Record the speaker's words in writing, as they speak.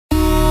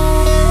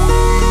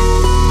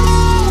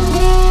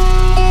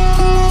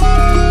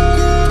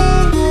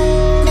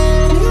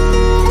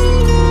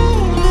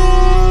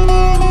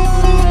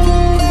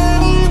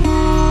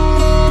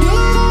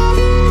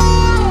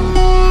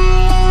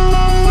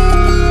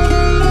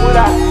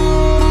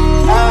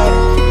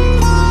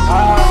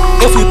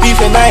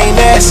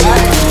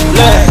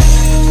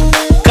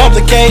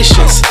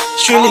patience,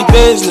 strictly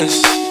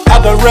business,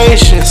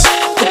 aberrations.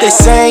 What they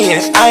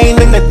saying? I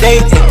ain't into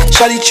dating.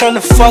 Shawty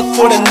tryna fuck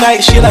for the night,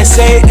 she like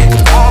Satan.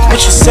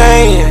 What you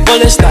saying?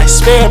 Bullets like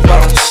spirit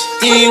bombs,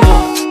 evil.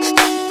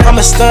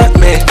 I'm a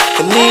stuntman,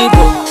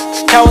 Knievel.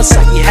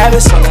 Kawasaki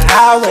habits on the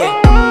highway.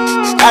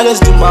 I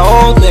just do my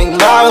own thing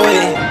my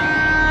way.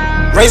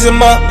 Raise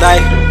 'em up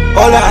like,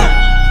 hola.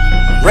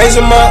 Raise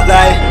 'em up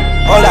like,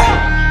 hola.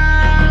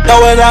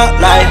 Throw it out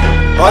like,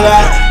 hola.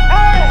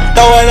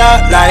 Throw it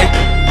out like,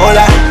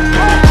 hola.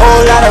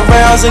 Whole lot of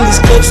rounds in these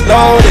clips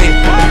loaded.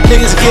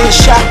 Niggas getting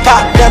shot,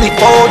 pop, down, he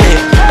folded.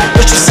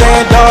 What you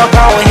saying, dog?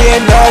 I don't hear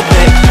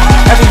nothing.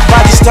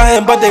 Everybody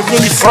stunting, but they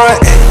really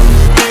frontin'.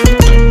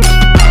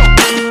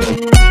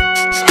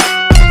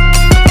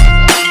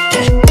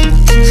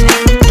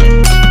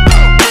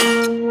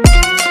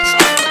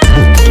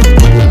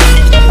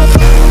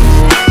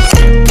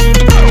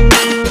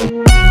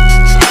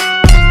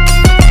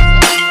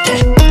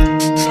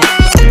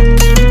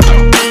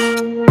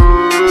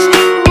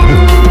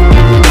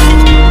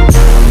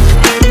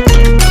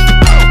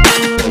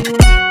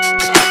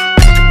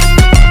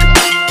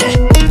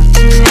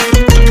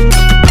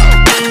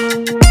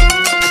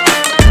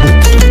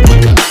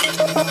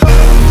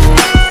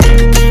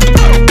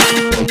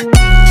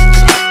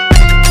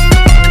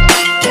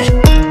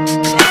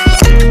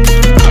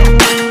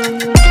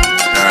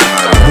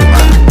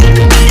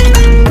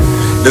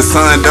 The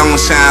sun don't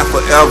shine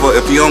forever.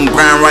 If you don't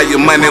grind right,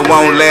 your money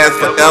won't last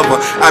forever.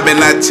 I've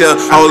been out here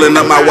holding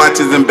up my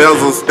watches and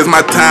bezels. It's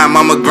my time,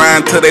 I'ma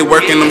grind till they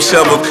working them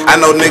shovels. I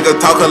know niggas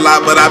talk a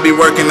lot, but I be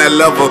working that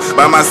level.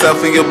 By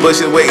myself in your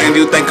bushes waiting,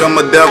 you think I'm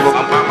a devil.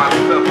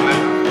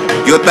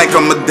 You think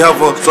I'm a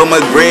devil. So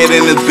much bread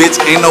in this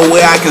bitch, ain't no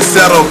way I can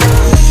settle.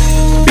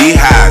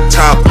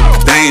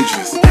 Beehivechoppa,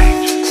 dangerous.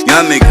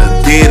 Young nigga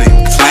did it,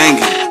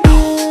 slanging.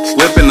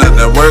 Whipping up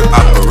the work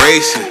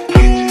operation.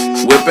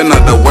 Whipping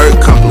up the work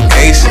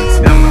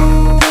complications.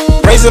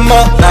 Raise 'em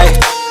up like,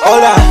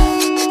 hola.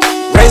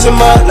 Raise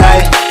 'em up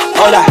like,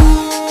 hola.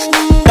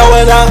 Throw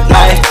it out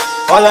like,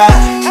 hola.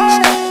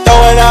 Throw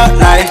it out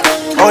like,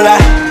 hola.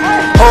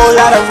 Whole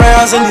lot of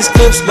rounds in these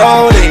clips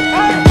loaded.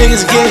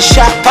 Niggas getting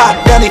shot, pop,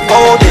 down, he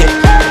folded.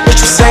 What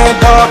you saying,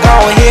 dog?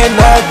 I don't hear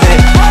nothing.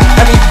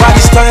 Everybody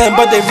stunting,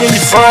 but they really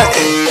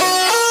frontin'.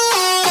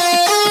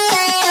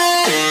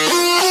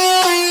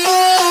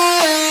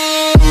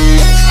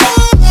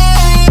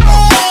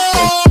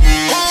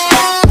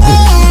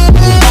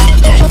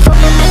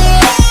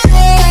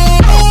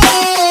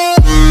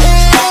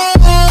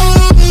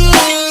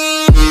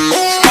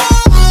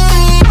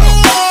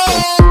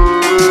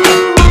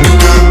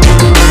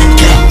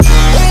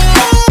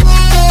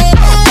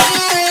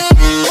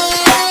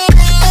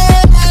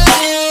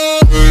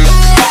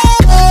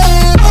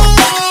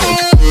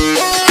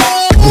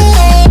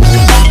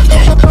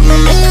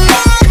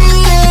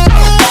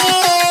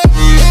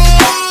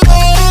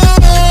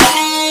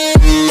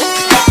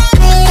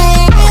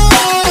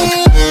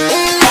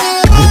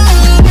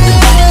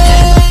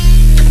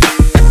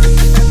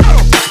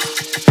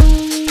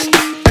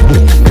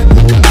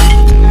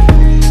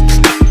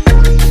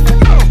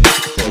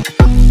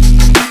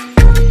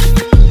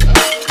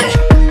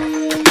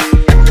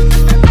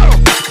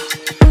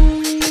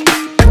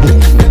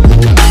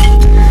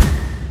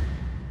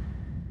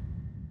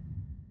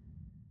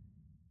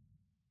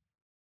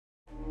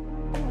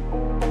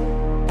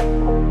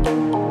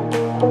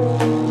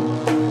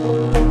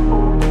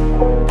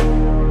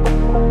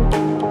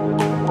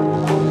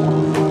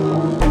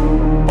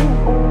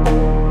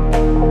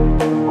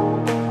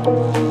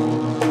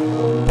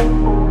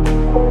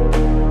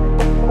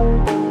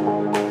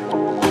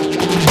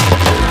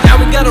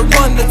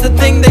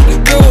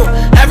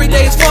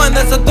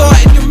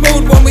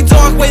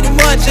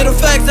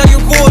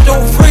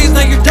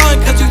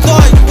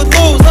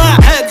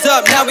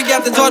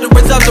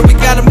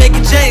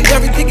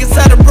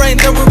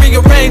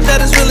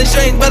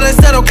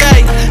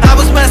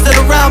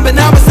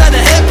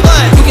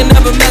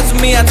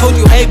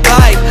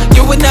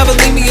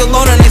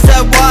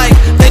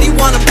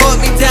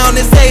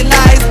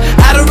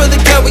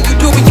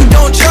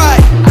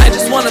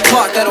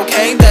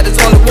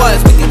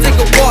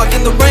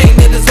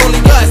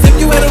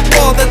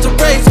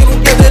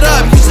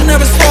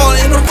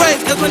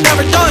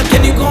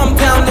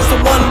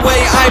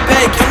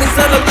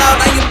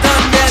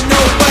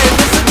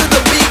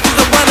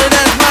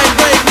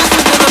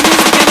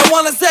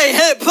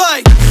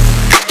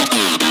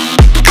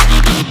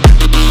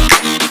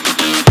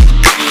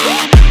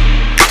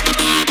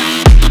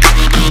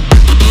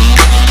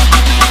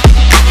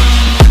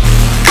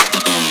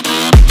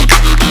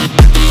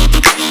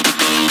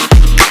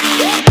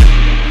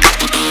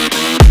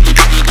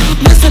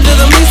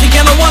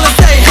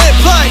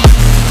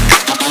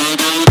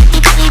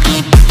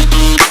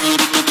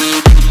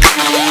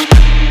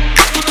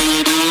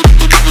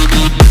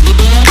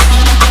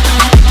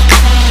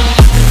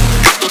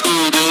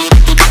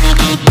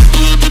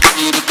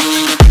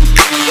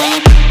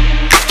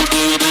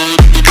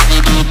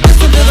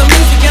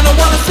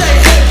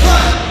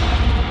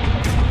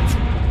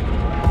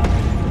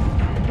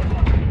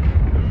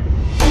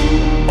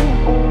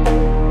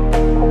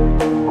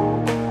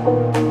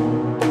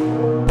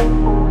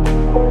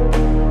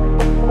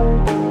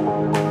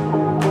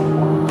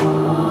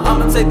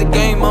 take the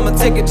game, I'ma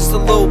take it just a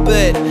little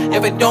bit.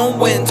 If it don't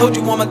win, told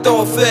you I'ma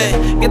throw a fit.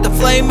 Get the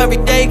flame every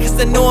day, cause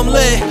they know I'm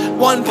lit.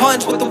 One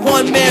punch with the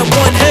one man,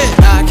 one hit.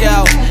 Knock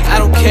out, I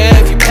don't care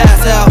if you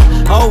pass out.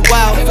 Oh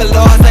wow, if I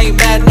lost, I ain't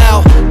mad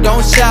now.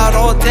 Don't shout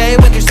all day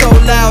when you're so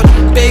loud.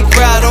 Big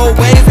crowd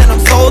always, and I'm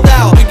sold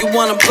out. Do you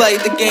wanna play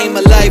the game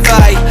of life?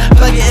 I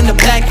plug it in the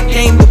back and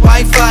game the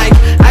Wi-Fi.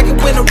 I can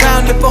win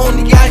around if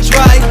only I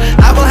try.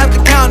 I will have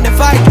to count if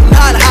I do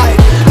not hide.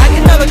 I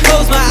can never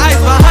close my eyes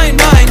behind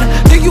mine.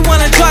 Do you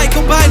wanna try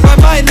combine my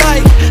mind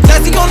like?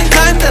 That's the only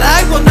time that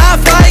I will not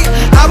fight.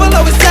 I will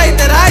always say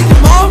that I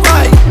am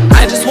alright.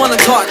 I just wanna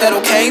talk, that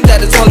okay?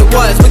 That is all it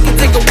was. We can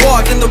take a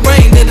walk in the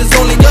rain, it is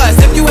only us.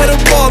 If you hit a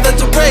wall,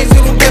 that's a race,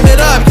 you don't give it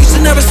up. You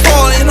should never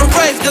stall in a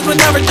race, cause we're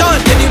never done.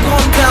 Can you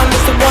calm down,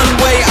 it's the one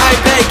way I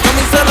beg. Can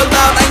we settle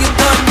out, are you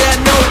done? Yeah,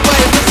 no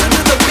way. Listen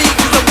to the beat,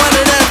 cause I want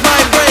it as my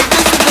break.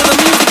 Listen to the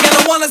music and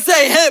I wanna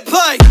say hit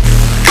play.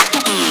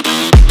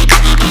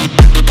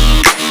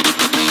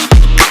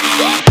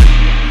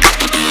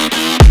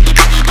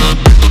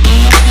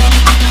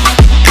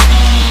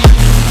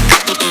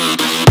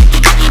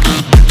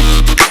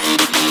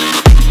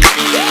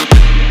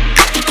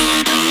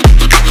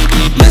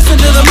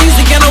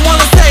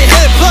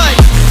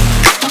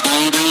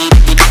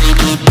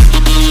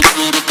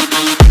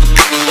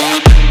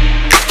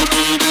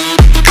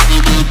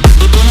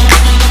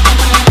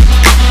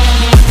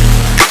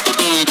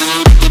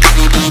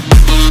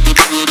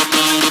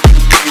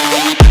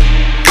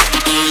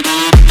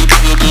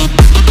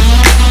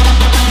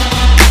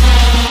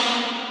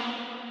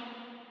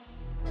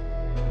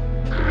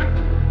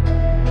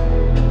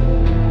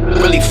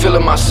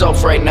 Feeling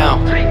myself right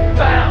now.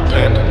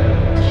 Panda.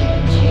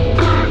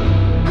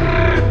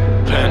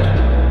 Panda.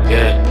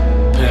 Yeah.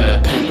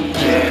 Panda. Panda.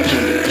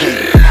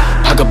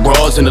 Panda. I got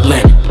bras in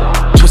Atlanta,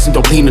 twisting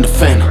the lean in the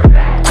phantom.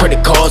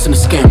 Credit cards and the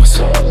scammers,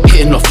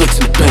 hitting off flicks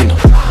in the bando.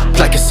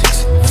 Black as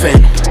 6,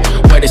 phantom.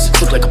 White as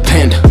 6, look like a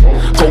panda.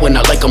 Going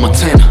out like a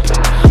Montana.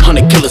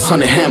 100 killers,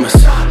 100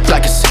 hammers.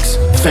 Black as 6,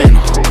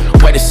 phantom.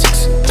 White as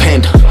 6,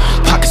 panda.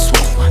 Pockets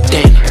swole,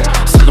 Danny.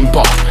 Selling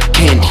bar,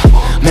 candy.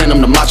 Man,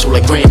 I'm the macho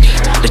like Randy.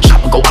 The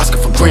chopper go Oscar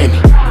for Grammy.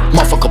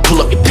 Motherfucker,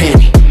 pull up your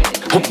panty.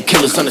 Hope you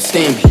killers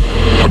understand me.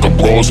 I got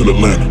bras in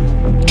Atlanta,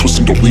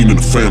 twisting the lean in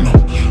the phantom.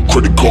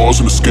 Credit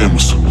cards and the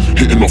scammers,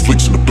 hitting off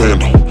flicks in the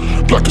bando.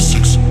 Black as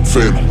 6,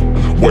 phantom.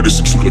 White as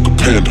 6, look like a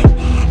panda.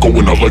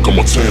 Going out like a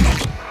Montana.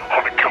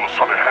 100 killers,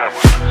 100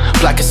 hammers.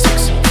 Black as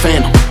 6,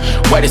 phantom.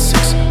 White as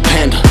 6,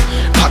 panda.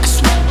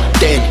 Pockets swole,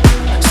 Danny.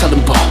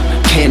 Selling bar,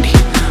 candy.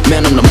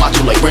 Man, I'm the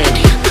macho like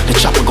Randy. The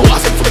chopper go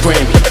Oscar for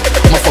Grammy.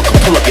 Motherfucker,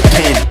 pull up your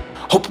panty.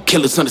 Hope you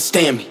killers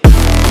understand me.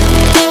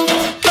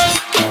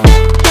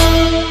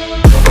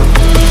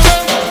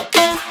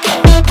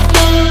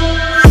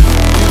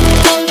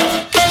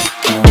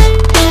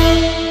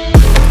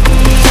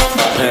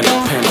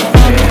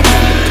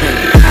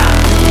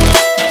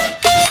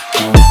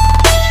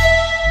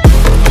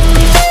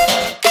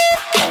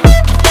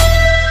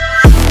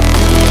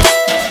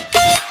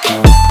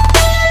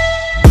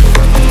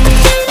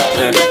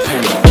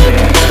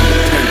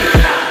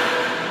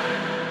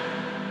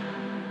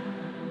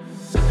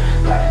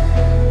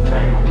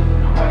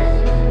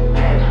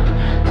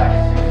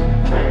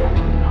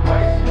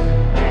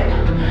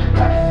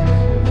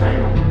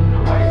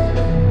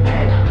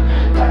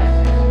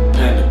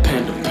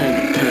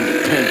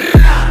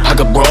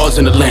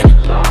 In Atlanta,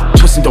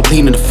 twisting the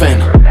lean in the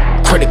phantom.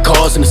 Credit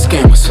cards and the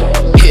scammers,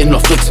 hitting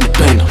off flicks in the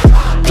bando.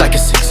 Black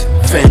as 6,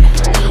 phantom.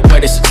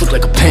 White as 6, look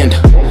like a panda.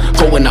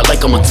 Going out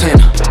like a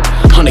Montana.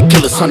 100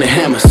 killers, 100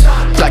 hammers.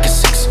 Black as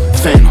 6,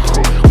 phantom.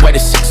 White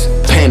as 6,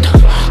 panda.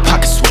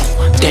 Pockets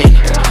swole, Danny.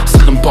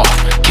 Selling bar,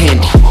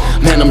 candy.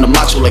 Man, I'm the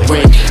macho like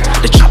Randy.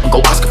 The chopper go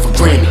Oscar for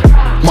Grammy.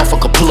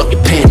 Motherfucker, pull up your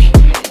panty.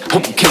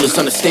 Hope you killers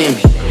understand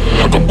me.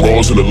 I got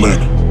bras in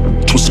Atlanta,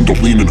 twisting the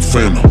lean in the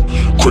phantom.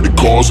 Credit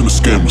cards and the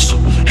scammers,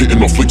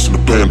 hitting off flicks in the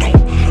bando.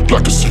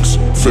 Black as 6,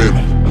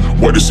 phantom.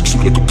 White as 6,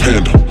 look like a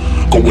panda.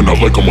 Going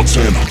out like a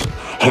Montana.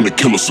 100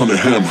 killers,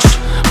 100 hammers.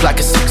 Black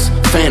as 6,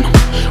 phantom.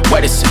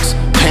 White as 6,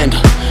 panda.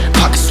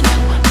 Pockets swole,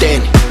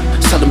 Danny.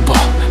 Selling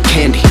bar,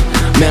 candy.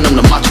 Man, I'm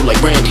the macho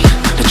like Randy.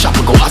 The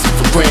chopper go Oscar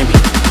for Grammy.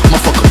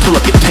 Motherfucker, pull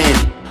up your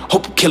panty.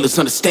 Hope you killers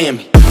understand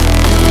me.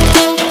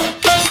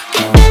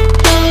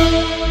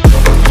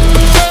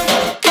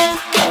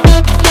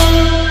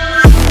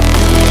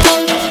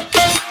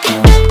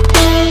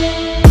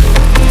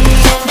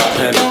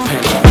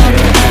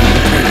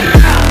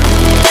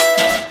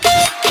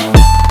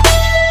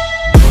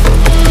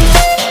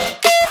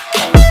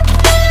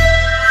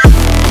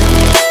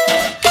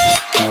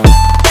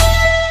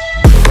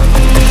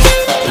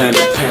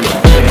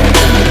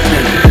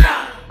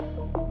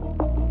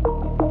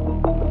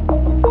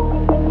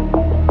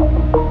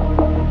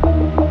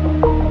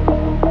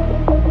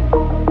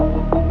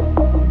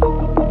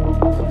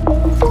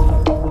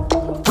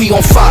 We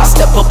on fire,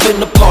 step up in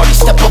the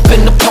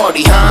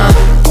party, huh?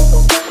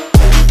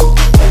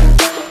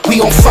 We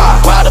on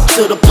fire, ride up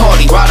to the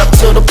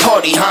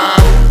party, huh?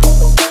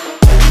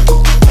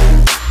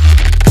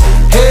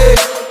 Hey,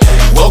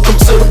 welcome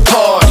to the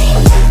party.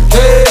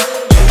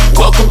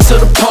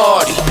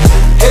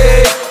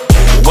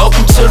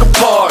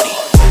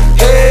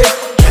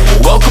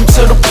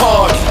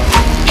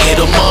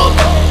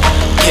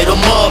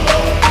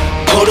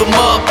 put 'em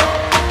up.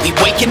 We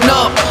waking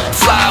up,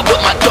 fly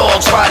with my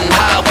dogs, riding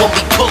high when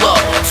we pull up.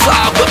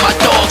 Fly with my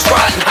dogs,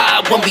 riding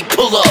high when we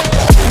pull up.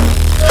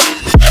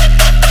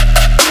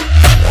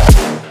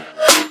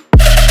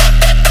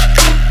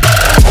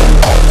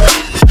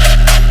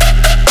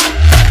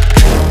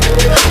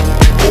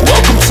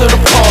 Welcome to the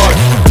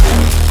party.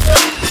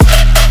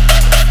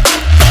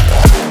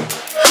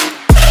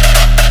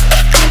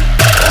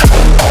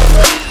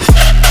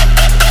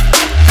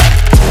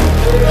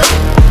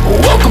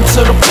 Welcome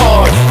to the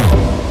party.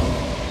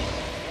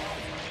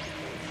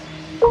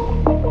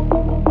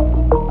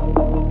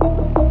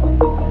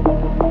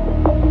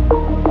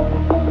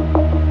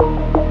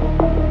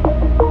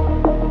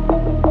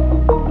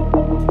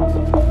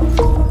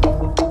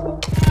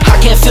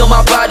 Feel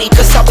my body,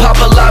 cause I pop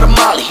a lot of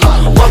molly.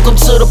 Welcome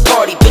to the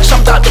party, bitch,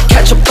 I'm about to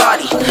catch a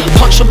body.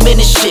 Punch him in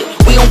his shit,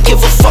 we don't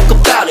give a fuck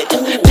about it.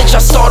 Bitch, I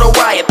start a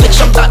riot, bitch,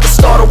 I'm about to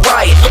start a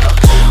riot.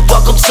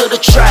 Welcome to the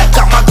track,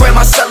 got my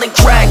grandma selling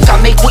crack. I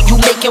make what you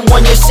making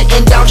when you're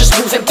sitting down just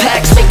moving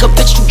packs. Make a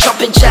bitch do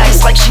jumping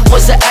jacks like she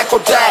was an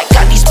acrobat.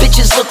 Got these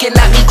bitches looking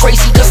at me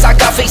crazy cause I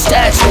got face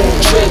tats.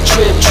 Trip,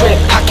 trip, trip,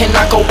 how can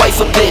I go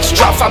wife a bitch?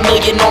 Drop 5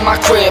 million on my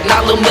crib,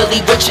 not Lil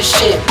Millie rich as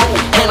shit.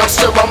 And I'm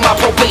still on my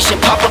probation,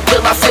 pop a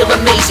pill, I feel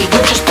amazing.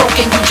 You just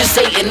broken, you just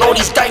hating, all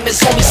these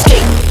diamonds on me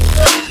skating.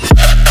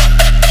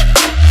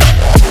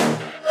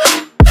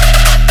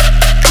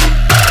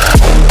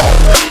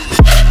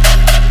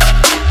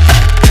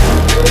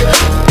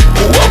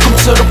 Welcome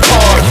to the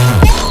party.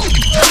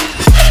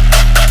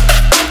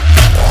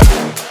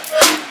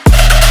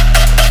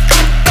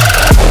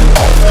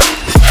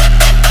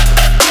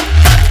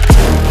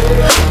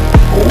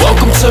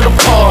 Welcome to the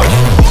party.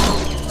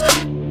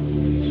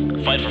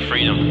 Fight for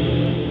freedom.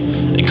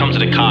 It comes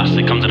at a cost,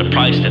 it comes at a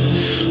price that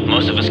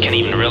most of us can't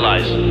even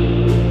realize.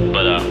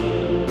 But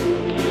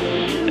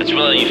it's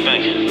really than you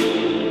think.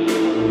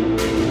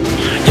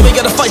 Yeah, we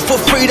gotta fight for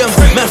freedom.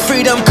 Man,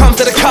 freedom comes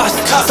at a cost.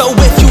 So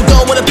if you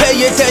don't wanna pay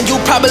it, then you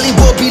probably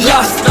will be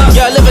lost.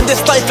 Yeah, living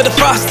this life in the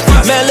frost.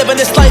 Man, living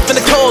this life in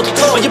the cold.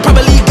 But you're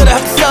probably gonna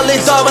have to sell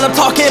it all when I'm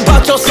talking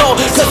about your soul.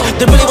 Cause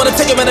they really wanna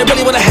take it, man, they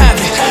really wanna have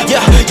it.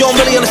 Yeah, you don't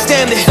really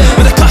understand it.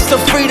 But the cost of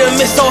freedom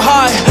is so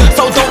high,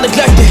 so don't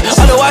neglect it.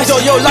 Otherwise,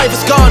 your life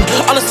is gone.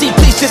 Honestly,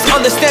 please just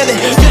understand it.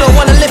 You don't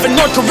wanna live in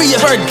North Korea,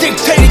 where a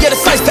dictator, yeah,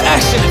 decides to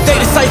action. They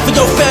decide for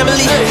your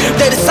family,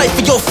 they decide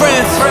for your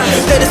friends,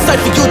 they decide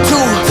for you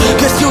too.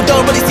 Cause you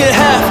don't really see it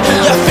half.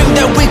 Yeah, I think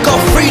that we got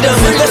freedom,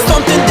 that's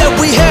something that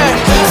we had.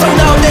 So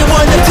now they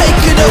wanna take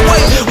it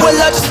away. Well,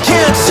 I just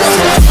can't.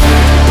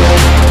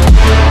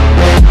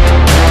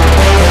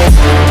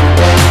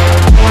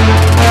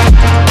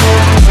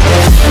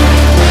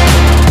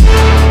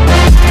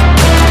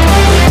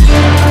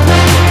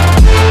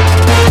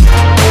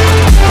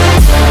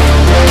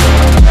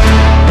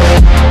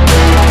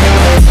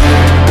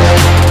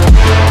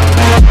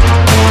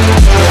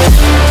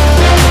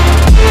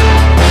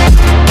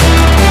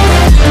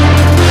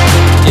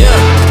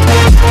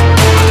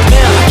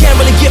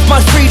 My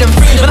freedom,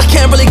 but I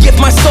can't really give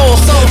my soul.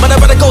 Man, I'd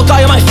rather go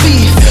die on my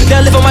feet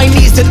than live on my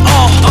knees at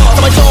all.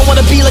 So I don't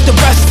wanna be like the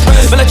rest,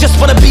 but I just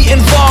wanna be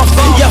involved.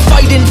 Yeah,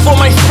 fighting for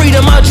my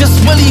freedom, I just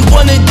really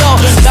want it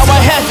all. Now I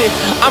have it,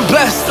 I'm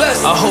blessed.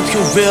 I hope you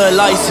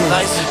realize it,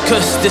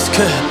 cause this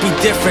could be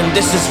different.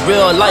 This is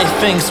real life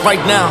things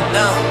right now.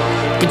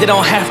 But they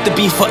don't have to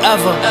be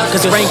forever,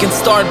 cause rain can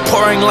start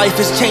pouring. Life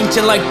is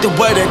changing like the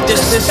weather.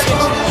 This is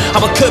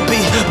how it could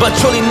be, but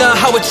truly not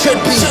how it should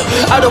be.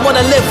 I don't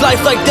wanna live life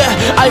like that.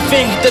 I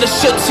think that it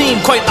should seem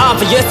quite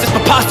obvious. It's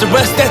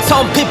preposterous that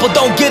some people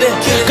don't get it,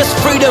 cause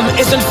freedom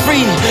isn't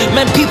free.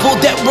 Man, people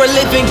that were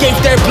living gave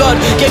their blood,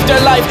 gave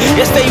their life.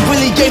 Yes, they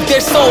really gave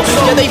their soul.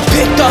 Yeah, they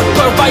picked up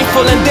a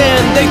rifle and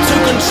then they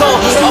took control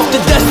of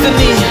the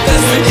destiny.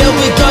 Yeah,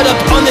 we got up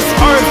on this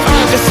earth,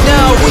 cause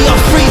now we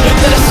are free.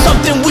 That is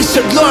something we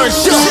should learn.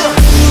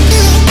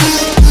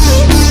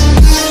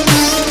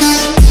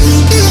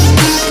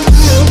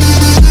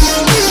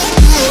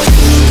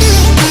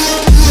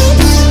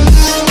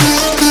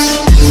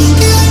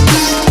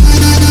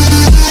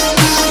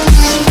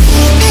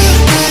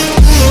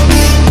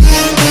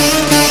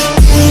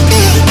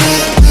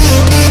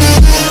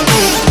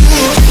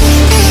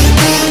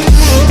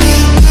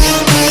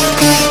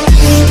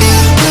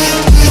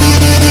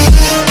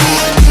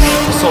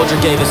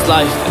 Gave his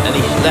life and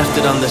he left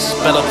it on this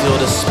battlefield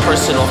as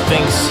personal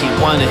things he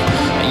wanted,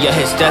 and yeah,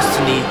 his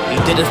destiny,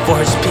 he did it for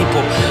his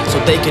people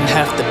so they can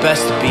have the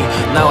best to be.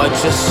 Now I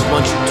just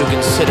want you to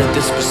consider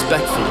this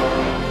respectfully.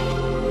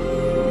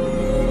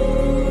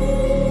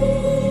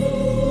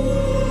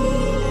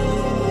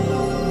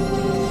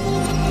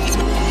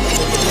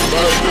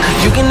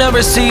 You can never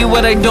never see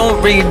what I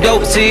don't read.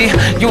 Dope, see,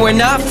 you are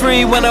not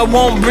free when I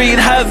won't breathe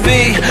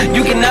heavy.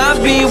 You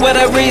cannot be what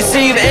I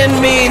receive in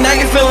me. Now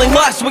you're feeling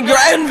lust with your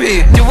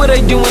envy. Do what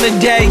I do in a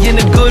day, in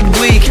a good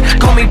week.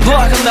 Call me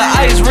Pluck, I'm the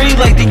eyes read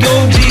like the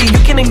OG. You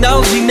can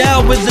acknowledge me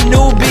now as a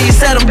newbie.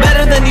 Said I'm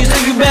better than you, so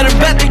you better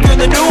bet that you're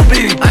the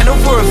newbie. I know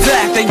for a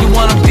fact that you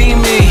wanna be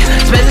me.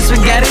 Spending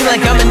spaghetti like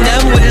I'm an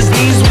M with his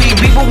knees weak.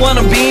 People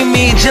wanna be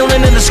me,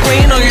 chilling in the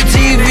screen on your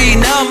TV.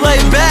 Now I'm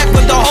laid back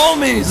with the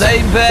homies.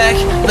 Lay back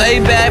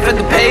for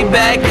the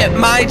payback. Get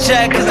my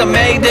check, cause I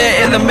made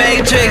it in the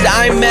Matrix.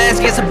 I'm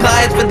masked, get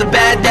supplies for the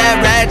bad dad.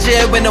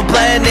 Ratchet with no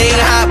planning,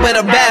 hot with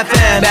a bad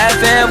fan. Bad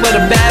fan with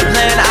a bad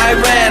plan, I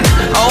ran.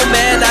 Oh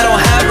man, I don't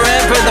have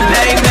rent for the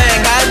payment.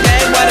 God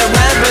dang, what I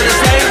ran for the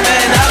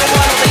statement. I don't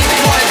wanna leave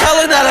before I tell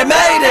her that I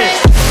made it.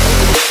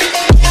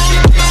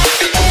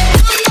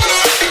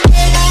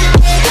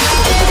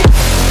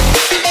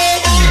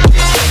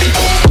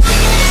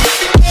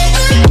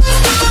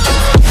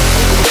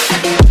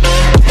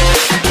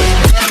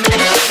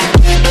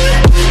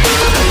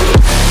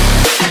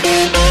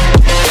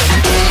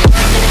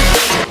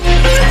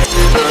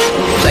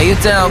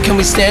 Down, can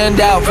we stand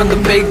out from the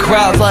big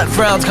crowds? Let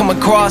frowns come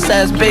across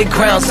as big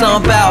crowns.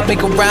 Stomp out,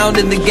 make a round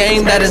in the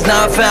game that is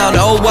not found.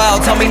 Oh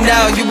wow, tell me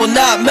now you will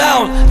not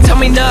mount. Tell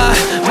me not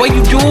what you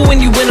do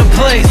when you win a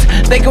place.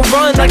 They can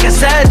run, like I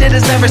said, it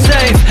is never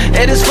safe.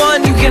 It is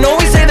fun, you can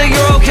always say that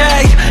you're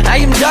okay. I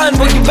am done,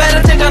 but you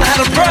better think on how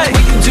to pray.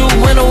 What you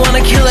do when I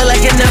wanna kill it like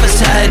I never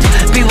said.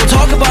 People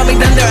talk about me,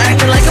 then they're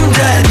acting like I'm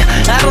dead.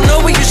 I don't know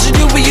what you should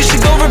do, but you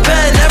should go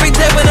repent. Every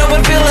day when I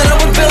would feel it, I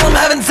would feel I'm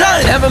having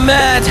time. Never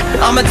mad,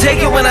 I'ma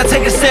take it when I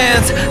take a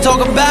stance. Talk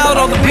about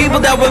all the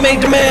people that would make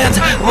demands.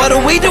 What do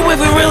we do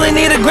if we really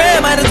need a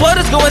gram? Might as well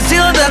just go and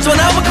steal it, that's when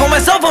I would call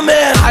myself a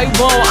man. I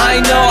won't, I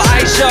know,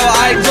 I show,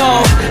 I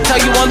don't tell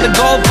you on the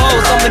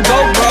goalpost, I'm the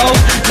GOAT, bro.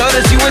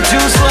 Notice you were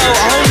too slow,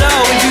 oh no.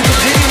 If you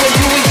continue to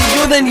do what you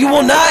do, then you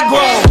will not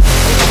grow.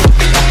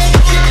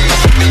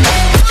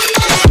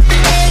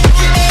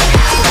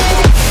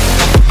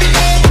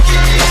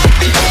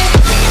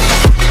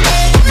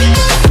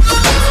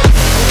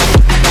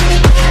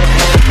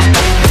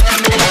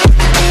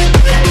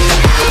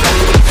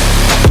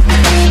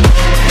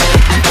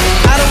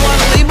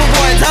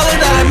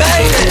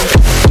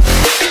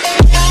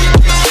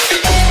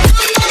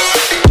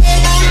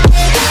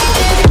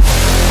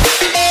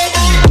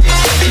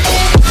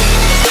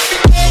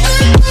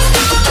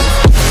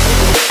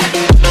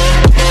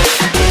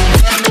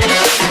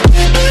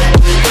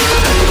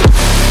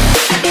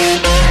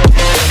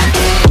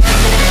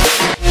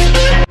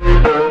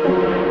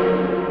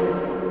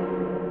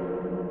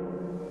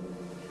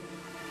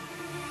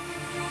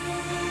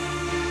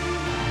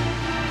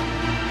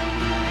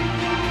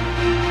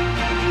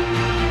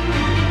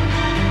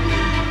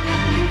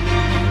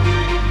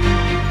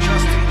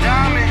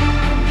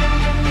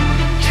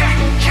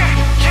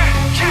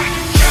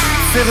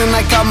 Feeling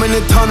like I'm in a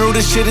tunnel,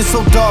 this shit is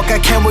so dark, I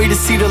can't wait to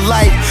see the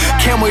light.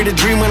 Can't wait to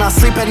dream when I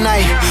sleep at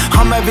night.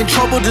 I'm having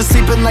trouble just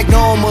sleeping like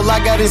normal.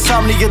 I got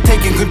insomnia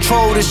taking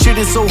control, this shit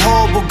is so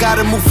horrible.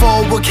 Gotta move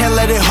forward, can't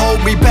let it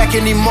hold me back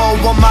anymore.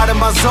 I'm out of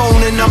my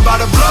zone and I'm about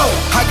to blow.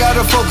 I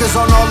gotta focus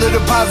on all of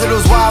the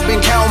positives, why I've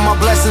been counting my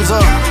blessings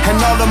up. And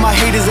all of my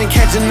haters ain't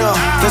catching up.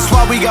 That's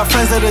why we got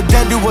friends that are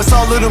dead to us.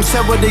 All of them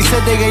said what they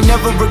said, they ain't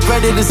never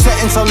regretted a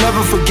sentence I'll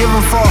never forgive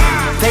them for.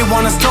 They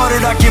wanna start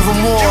it, I give them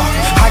more.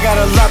 I got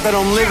a lot that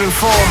I'm living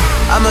for.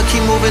 I'ma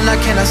keep moving, I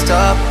cannot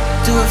stop.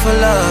 Do it for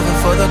love and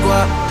for the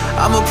guap.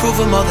 I'ma prove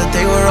them all that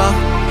they were wrong.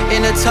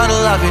 In a tunnel,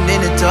 I've been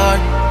in the dark.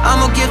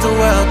 I'ma give the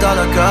world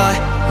all I got.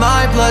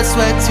 My blood,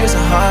 sweat, tears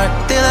and heart.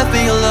 They left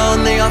me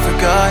alone, they all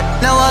forgot.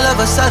 Now all of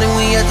a sudden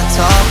we at the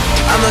top.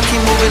 I'ma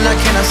keep moving, I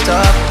cannot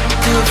stop.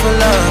 Do it for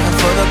love and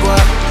for the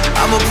guap.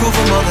 I'ma prove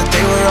them all that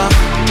they were wrong.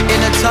 In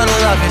a tunnel,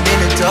 I've been in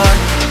the dark.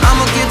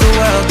 I'ma give the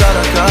world all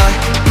I got.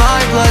 My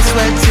blood,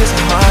 sweat, tears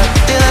and heart.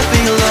 They left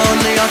me alone,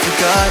 they all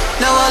forgot.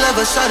 Now all of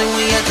a sudden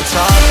we at the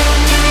top.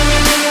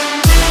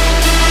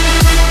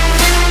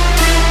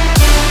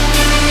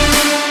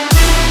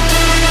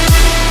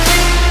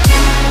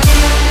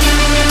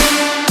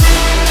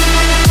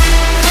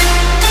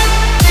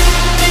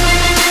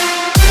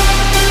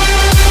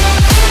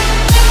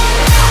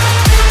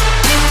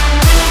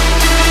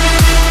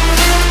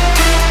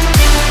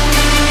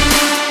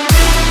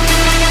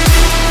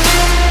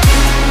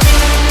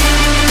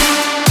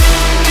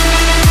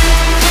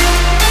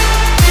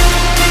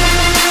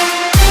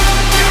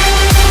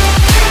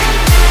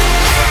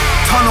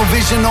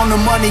 On the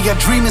money, I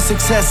dream of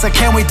success. I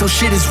can't wait till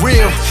shit is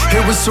real.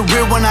 It was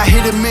surreal when I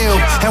hit a mill,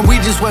 and we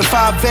just went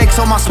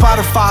 5X on my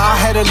Spotify. I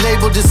had a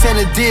label, just sent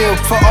a deal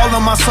for all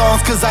of my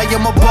songs, cause I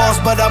am a boss,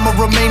 but I'ma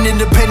remain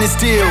independent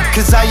still.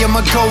 Cause I am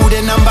a gold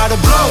and I'm about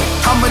to blow.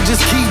 I'ma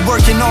just keep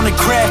working on the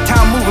craft.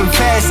 Time moving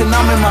fast and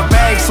I'm in my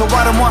bag, so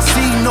I don't want to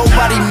see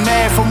nobody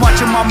mad from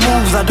watching my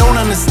moves. I don't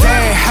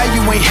understand how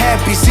you ain't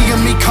happy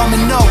seeing me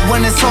coming up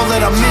when it's all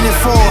that I'm in it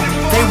for.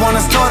 They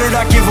wanna start it,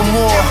 I give them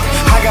more.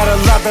 I got a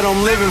lot that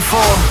I'm living for.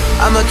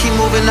 I'ma keep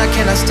moving, I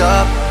cannot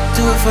stop.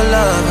 Do it for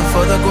love and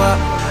for the guap.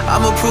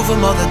 I'ma prove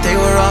them all that they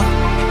were wrong.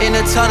 In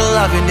the tunnel,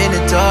 I've been in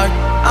the dark.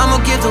 I'ma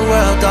give the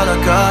world all I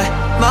got.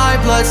 My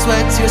blood,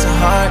 sweat, tears and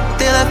heart.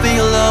 They left me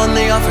alone,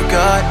 they all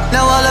forgot.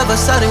 Now all of a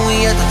sudden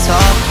we at the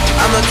top.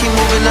 I'ma keep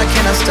moving, I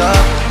cannot stop.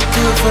 Do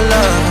it for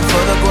love and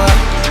for the guap.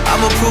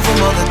 I'ma prove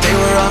them all that they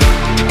were wrong.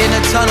 In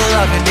the tunnel,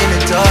 I've been in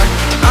the dark.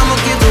 I'ma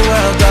give the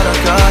world all I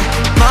got.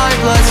 My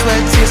blood,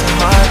 sweat, tears and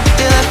heart.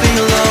 They left me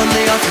alone,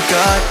 they all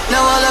forgot.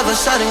 Now all of a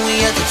sudden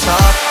we at the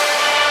top.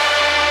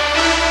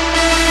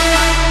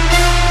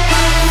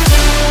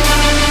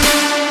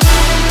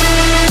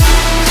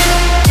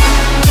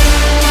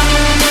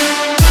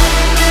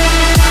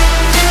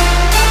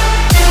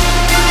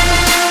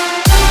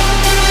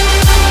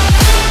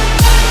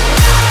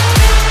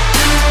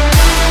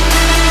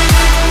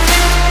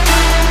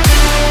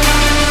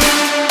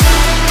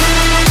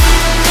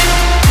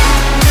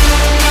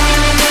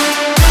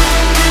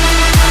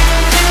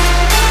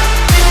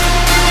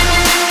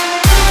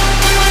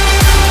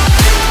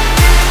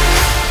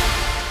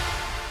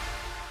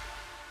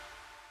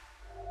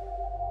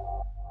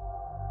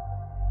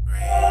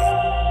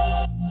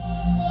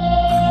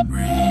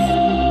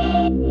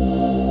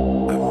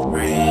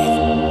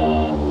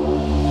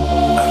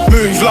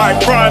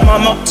 Like Prime,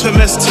 I'm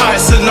Optimus, tight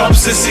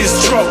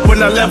synopsises drop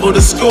when I level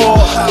the score.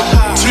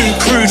 Too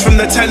crude from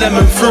the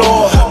tenement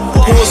floor.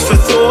 Pause for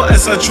thought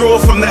as I draw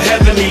from the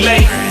heavenly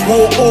lake.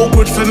 Walk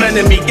awkward from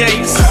enemy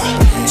gates.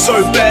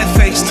 So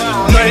barefaced,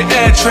 no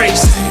air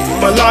trace.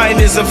 My line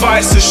is a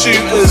vice of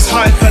shooters.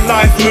 Hyper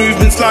life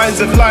movements,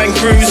 lines of line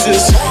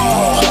cruisers.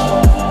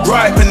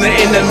 Ripen the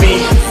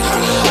enemy.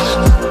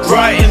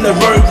 Right in the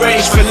road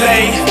rage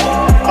fillet.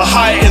 A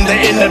heighten the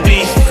inner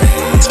beef.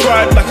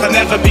 Scribe like I'll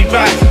never be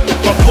back.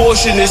 My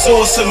portion is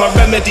awesome, my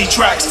remedy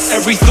tracks.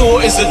 Every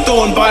thought is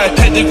adorned by a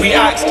pedigree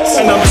axe.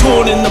 And I'm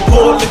torn in the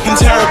port looking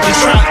terribly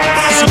trapped.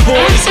 The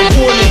support is a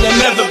warning, I'll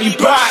never be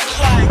back.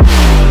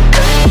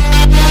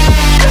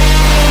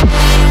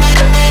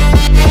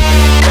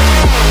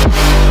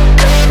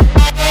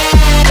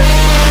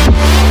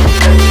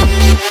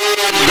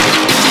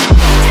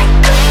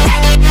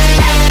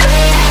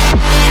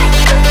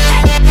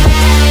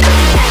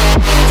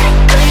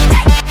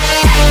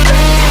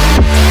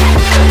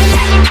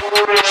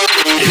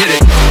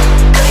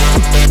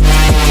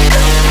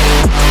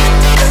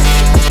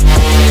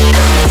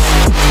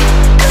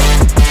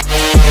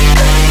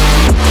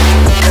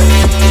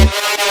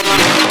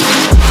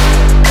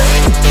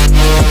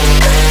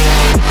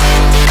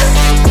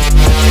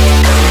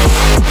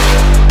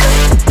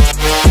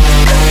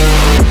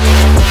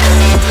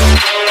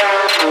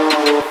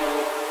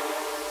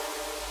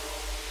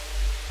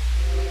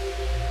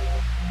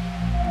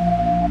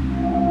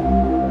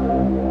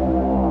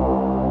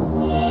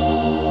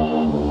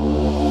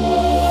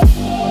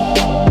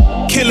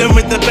 Killing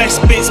with the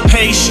best bits,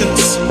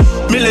 patience.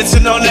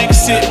 Militant on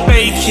exit,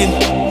 baking.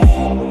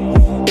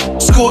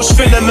 Scorched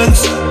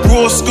filaments,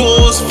 raw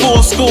scores,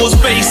 4 scores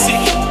basic.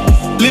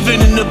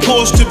 Living in the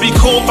Porsche to be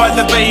caught by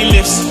the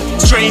bailiffs.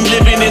 Strange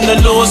living in the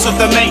laws of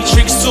the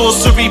matrix,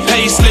 sorcery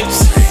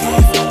payslips.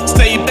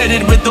 Stay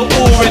bedded with the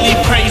orally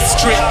praised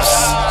strips.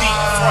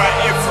 Deep fry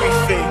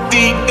everything.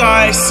 Deep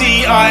guy,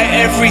 CI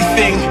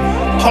everything.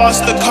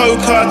 Past the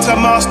coca to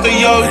Master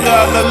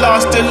Yoda, the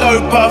last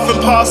eloper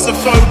from past the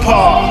faux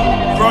pas.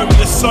 Road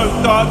is so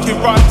dark, it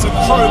rides a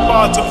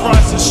crowbar to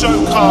price and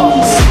show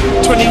cars.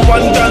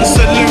 21 guns,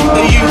 salute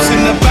the youths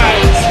in the back.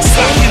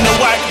 Slack in the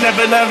whack,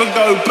 never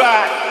go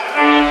back.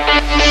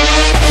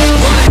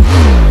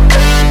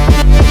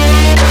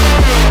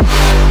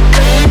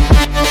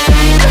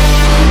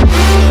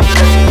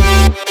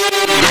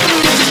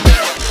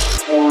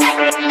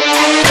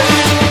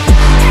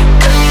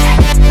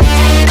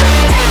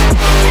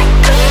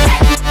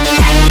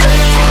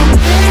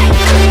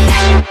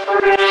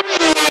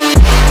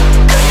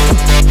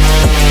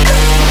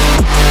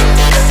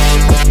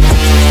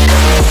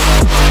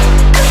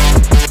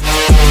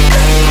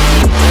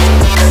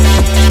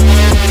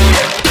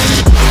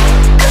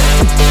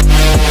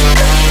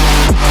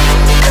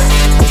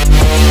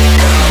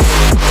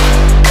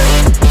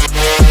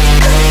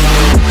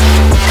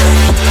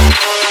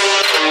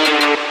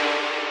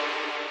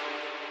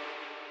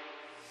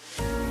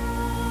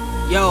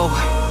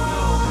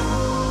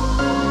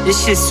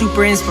 This shit's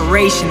super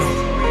inspirational.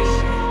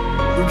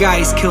 You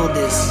guys killed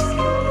this.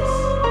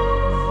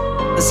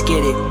 Let's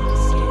get it.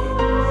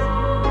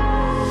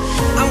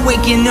 I'm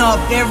waking up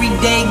every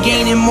day,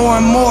 gaining more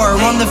and more.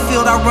 On the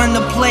field, I run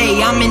the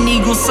play. I'm an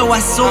eagle, so I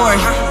soar.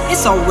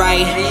 It's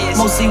alright,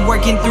 mostly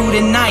working through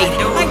the night.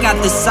 I got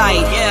the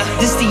sight.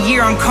 This the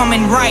year I'm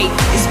coming right.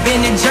 It's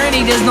been a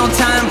journey, there's no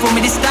time for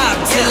me to stop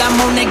till I'm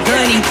on that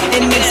gurney.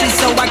 It makes it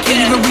so I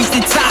can't even reach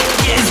the top.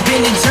 It's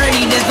been a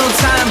journey, there's no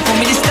time for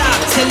me to stop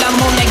till I'm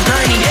on that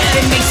gurney.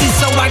 It makes it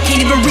so I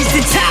can't even reach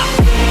the top.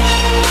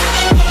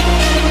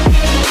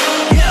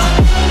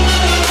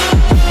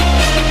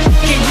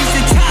 Can't reach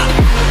the top.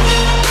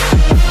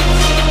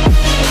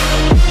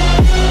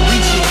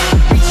 Reach it,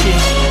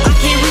 I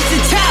can't reach the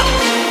top.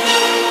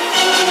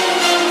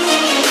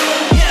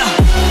 Yeah.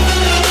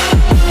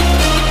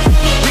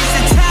 Reach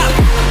the top.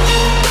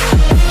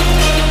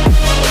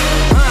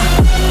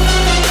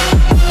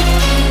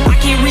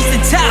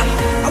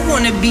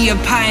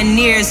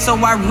 engineer, so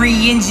I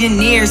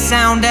re-engineer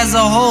sound as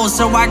a whole,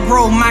 so I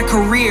grow my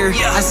career.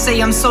 I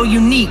say I'm so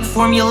unique,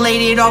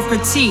 formulated off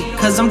critique,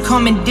 cause I'm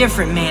coming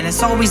different, man.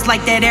 It's always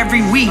like that every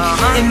week.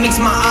 It makes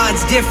my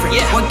odds different.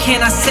 What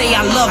can I say?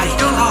 I love it.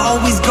 I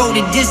always go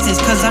the distance,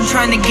 cause I'm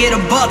trying to get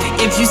above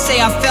it. If you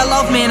say I fell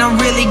off, man, I'm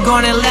really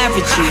gonna laugh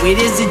at you.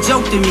 It is a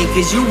joke to me,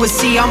 cause you will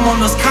see I'm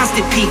on those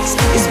constant peaks.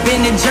 It's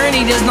been a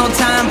journey, there's no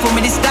time for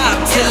me to stop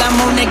till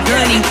I'm on that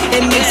gurney.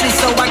 It makes it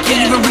so I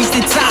can't even reach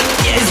the top.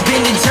 It's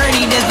been a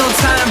journey, there's no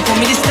time for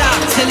me to stop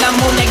till I'm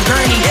on that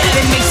gurney.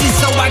 It makes it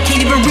so I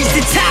can't even reach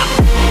the top.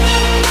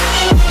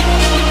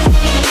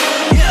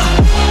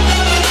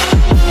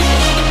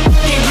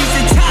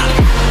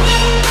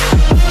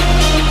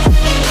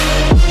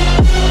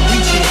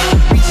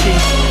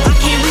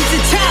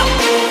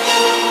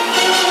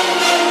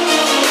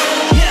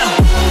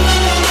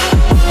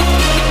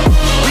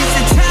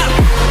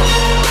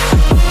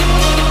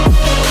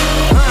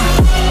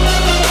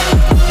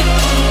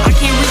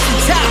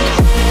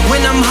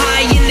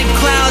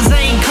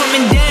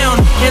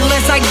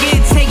 I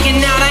get taken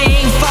out, I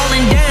ain't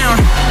falling down.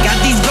 Got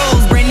these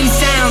goals, brand new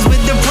sounds.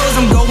 With the pros,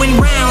 I'm going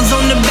rounds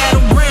on the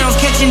battlegrounds,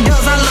 catching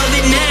dubs, I love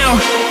it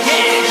now.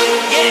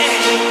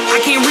 Yeah,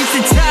 I can't reach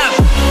the top.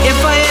 If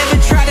I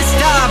ever try to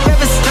stop,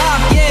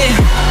 yeah.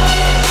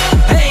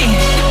 Hey,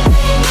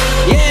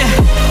 yeah,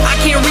 I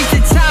can't reach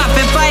the top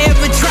if I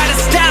ever try to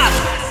stop.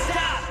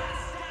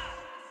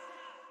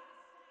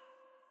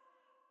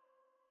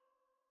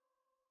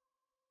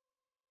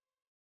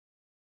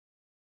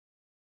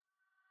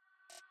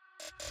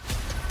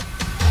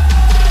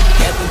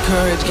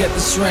 Courage, get the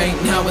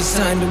strength, now it's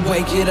time to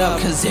wake it up.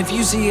 Cause if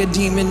you see a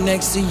demon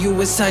next to you,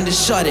 it's time to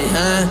shut it,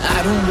 huh?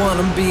 I don't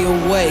wanna be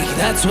awake,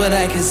 that's what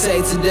I can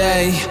say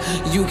today.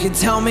 You can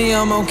tell me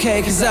I'm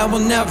okay, cause I will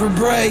never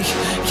break.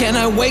 Can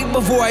I wait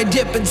before I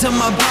dip into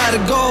my pot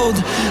of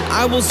gold?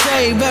 I will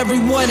save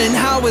everyone and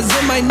how is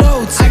in my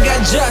notes. I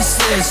got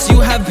justice, you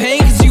have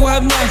pain cause you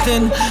have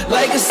nothing.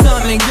 Like a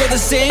stomach, you're the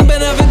same but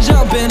never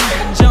jumping.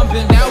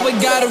 Now we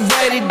gotta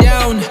write it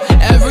down,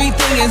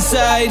 everything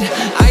inside.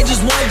 I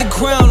just want the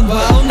crown,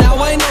 well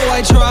now I know I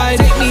tried.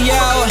 Take me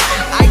out,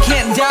 I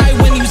can't die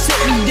when you sit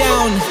me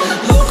down.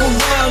 Look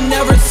around,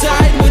 never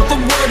side with the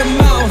word of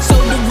mouth. So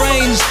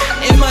deranged,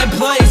 in my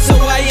place, so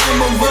I am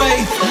a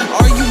wraith.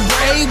 Are you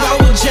brave? I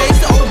will chase,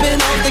 open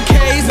up the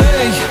case.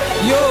 Hey,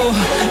 yo,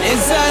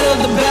 inside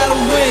of the battle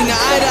ring,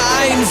 eye to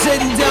eye, I'm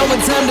sitting down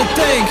with time to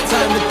think.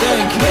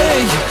 Hey,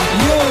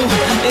 yo,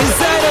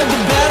 inside of the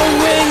battle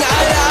ring,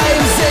 eye to eye,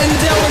 I'm sitting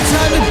down with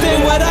time to think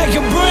what I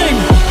can bring.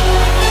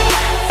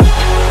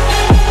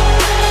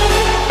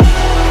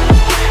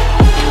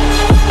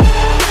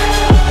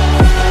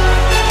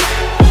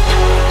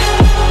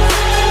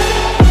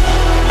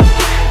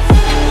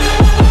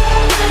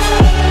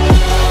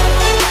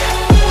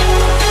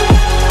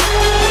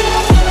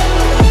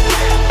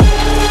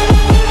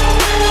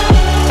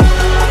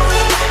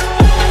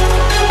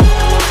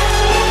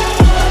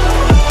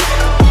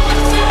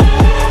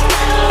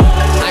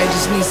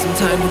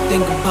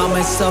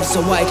 So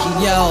I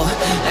can yell.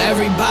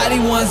 Everybody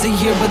wants to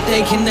hear but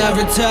they can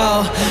never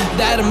tell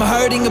that I'm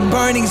hurting or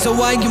burning, so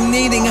I am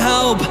needing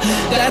help.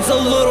 That's a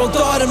little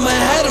thought in my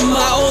head of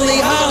my only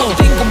hope.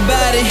 Think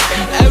about it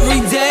every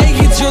day,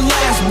 it's your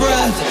last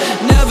breath.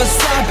 Never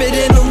stop it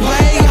in a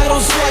way, I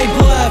don't swipe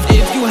left.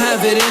 If you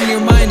have it in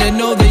your mind, I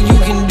know that you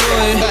can do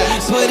it.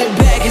 Put it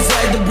back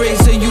inside the break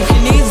so you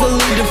can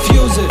easily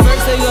diffuse it.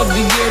 First day of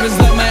the year is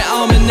like my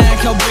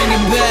almanac, I'll bring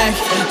it back.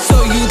 So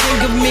you think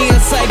of me a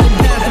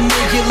psychopath and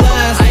make it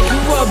last. I can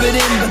rub it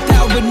in, but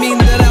that would mean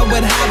that I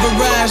would have a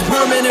rash.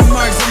 Permanent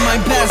marks in my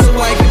past, so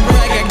I can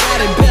brag I got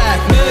it back.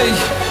 Hey,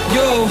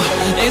 yo,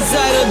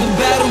 inside of the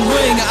battle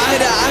ring, eye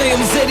to eye,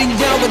 I'm sitting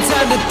down with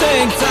time to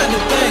think.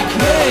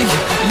 Hey,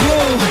 yo,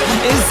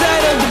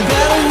 inside of the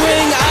battle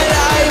ring, eye to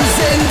eye, I'm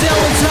sitting down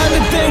with time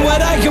to think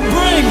what I can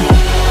bring.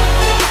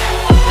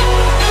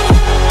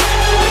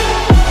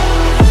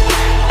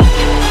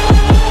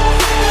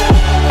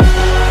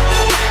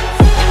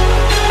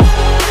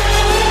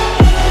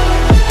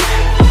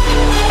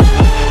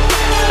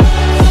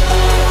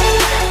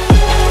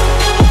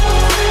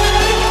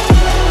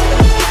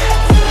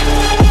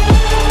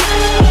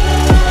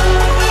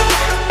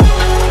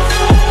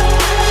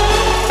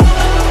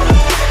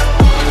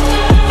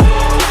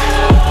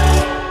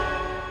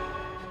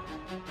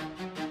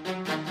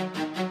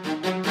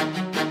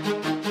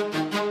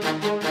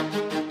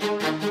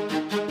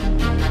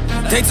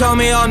 They told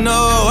me, oh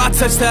no, I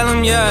touch, tell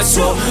them yes.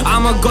 So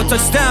I'ma go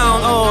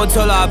touchdown, oh,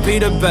 till I be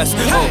the best.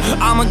 Oh,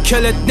 I'ma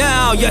kill it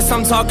now, yes,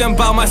 I'm talking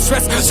about my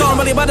stress. So I'm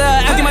really about to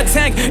empty my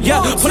tank,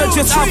 yeah. Put a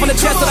just off on the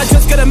chest, but I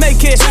just gotta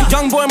make it. Y'all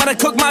Young boy, might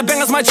cook my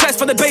bangers, my chest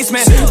for the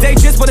basement. They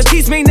just wanna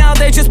tease me now,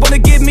 they just wanna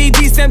give me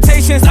these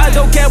temptations. I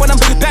don't care when I'm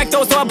back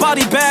though, so I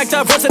body backed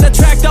up. Verse in the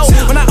track though,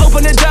 when I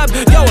open it up,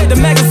 yo, the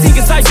magazine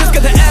cause I just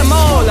got the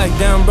ammo. Like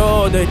damn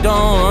bro, they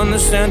don't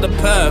understand the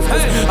path.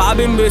 I've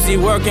been busy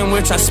working,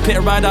 which I spit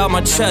right out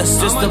my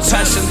chest. Just the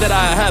passion that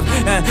I have,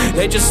 and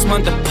they just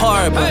want the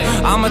part. But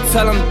I'ma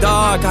tell them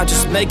dog, I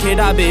just make it,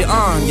 I be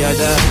on. Yeah,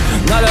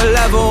 another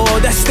level,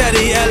 that's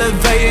steady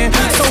elevating.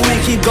 So we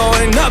keep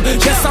going up,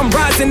 yes I'm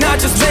rising, I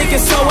just make it.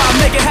 So I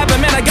make it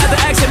happen, man, I got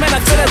the action, man, I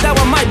feel it down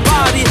with my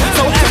body.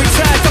 So every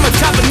track, I'm a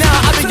chopper now,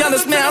 I be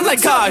honest, man, I'm like,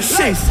 ah,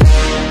 shit.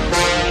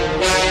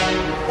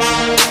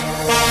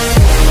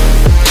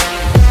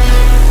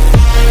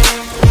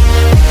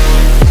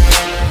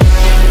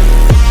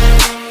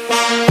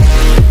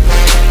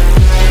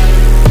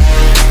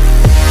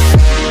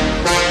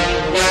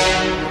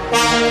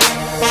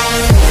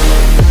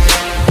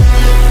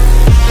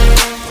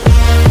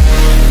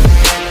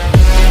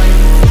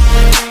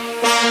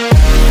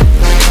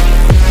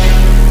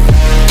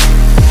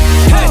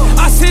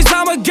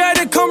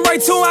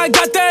 I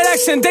got that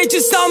action, they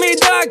just tell me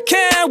that I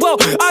can. Well,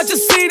 I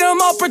just see them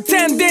all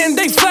pretending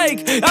they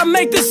fake. I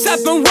make this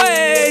happen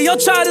way.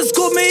 Y'all try to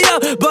scoop me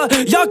up,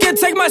 but y'all can't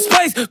take my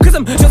space, cause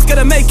I'm just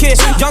gonna make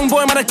it. Young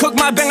boy, might cook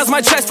my bangers,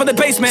 my chest for the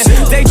basement.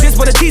 They just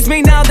wanna tease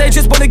me now, they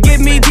just wanna give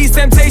me these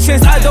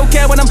temptations. I don't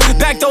care when I'm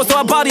back though, so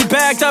I body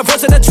backed up.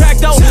 Verse in the track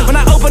though, when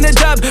I open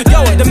it up,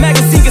 yo, the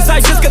magazine cause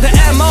I just got the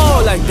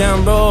ammo. Like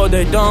damn bro,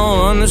 they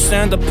don't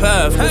understand the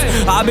path.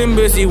 I've been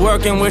busy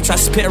working, which I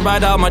spit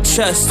right out my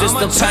chest. Just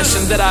the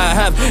passion that I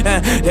have,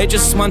 and they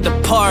just want the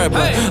part.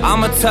 But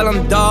I'ma tell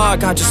them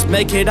dog, I just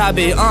make it, I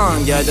be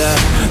on. Yeah,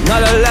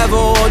 another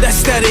level, that's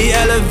steady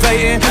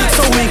elevating.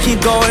 So we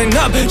keep going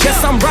up,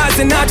 yes I'm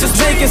rising, I just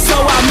make it. So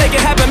I make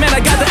it happen, man, I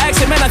got the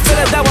action, man, I feel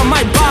it down with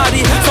my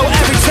body. So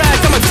every track,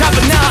 I'm a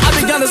chopper now,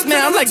 I be honest,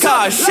 man, I'm like,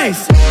 ah, shit.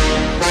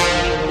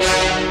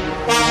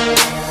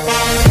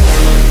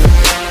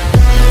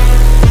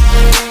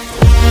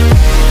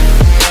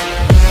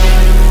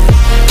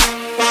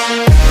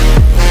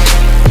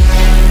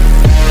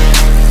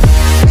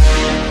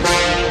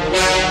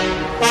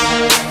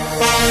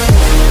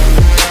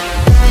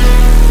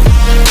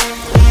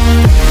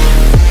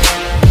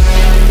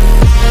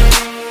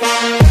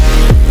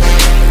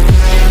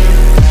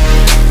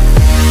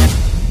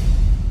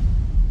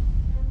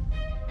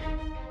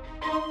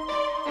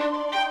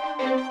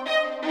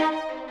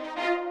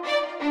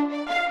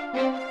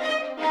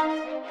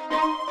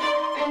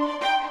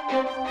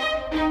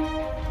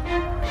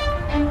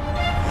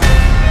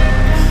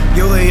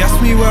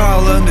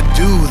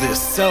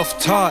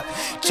 Self-taught,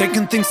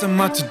 checking things on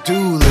my to-do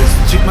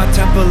list. Treat my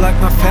temper like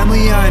my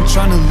family, I ain't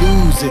trying to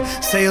lose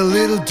it. Say a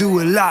little,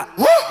 do a lot.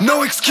 Woo!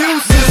 No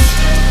excuses.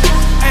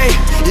 Hey,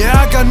 yeah,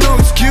 I got no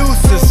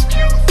excuses.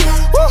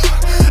 Woo!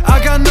 I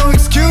got no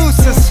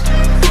excuses.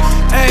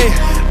 Hey,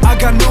 I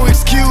got no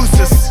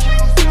excuses.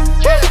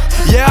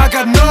 Yeah, I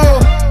got no.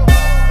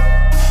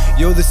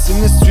 Yo, this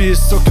industry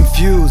is so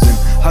confusing.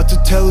 Hard to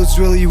tell who's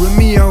really with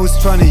me or who's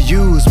trying to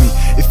use me.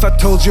 If I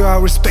told you I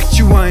respect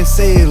you, I ain't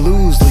say it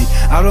loosely.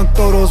 I don't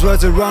throw those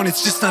words around,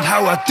 it's just not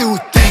how I do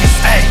things.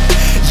 Hey,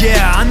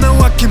 yeah, I know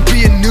I can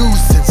be a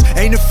nuisance.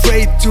 Ain't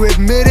afraid to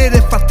admit it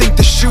if I think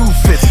the shoe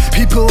fits.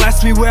 People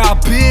ask me where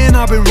I've been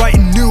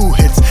writing new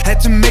hits. Had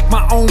to make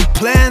my own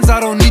plans, I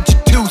don't need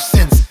your 2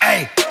 cents.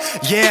 Hey,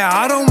 yeah,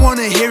 I don't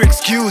wanna hear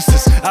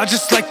excuses. I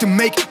just like to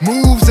make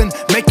moves and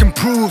make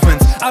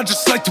improvements. I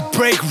just like to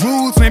break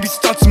rules, maybe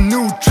start some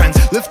new trends.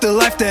 Live the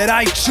life that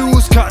I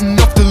choose, cutting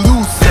off the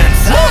loose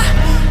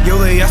ends. Yo,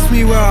 they ask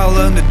me where I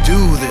learned to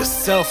do this.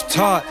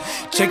 Self-taught,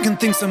 checking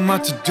things on my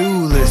to-do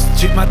list.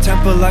 Treat my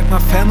temper like my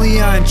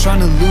family, I ain't trying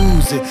to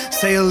lose it.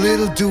 Say a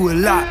little, do a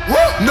lot.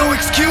 No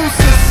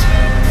excuses.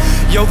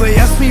 Yo, they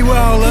ask me where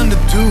I learned to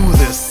do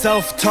this.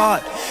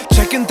 Self-taught,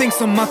 checking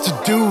things on my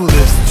to-do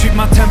list. Treat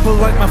my temper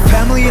like my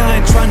family, I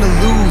ain't trying to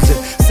lose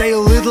it. Say a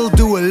little,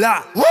 do a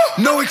lot.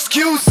 No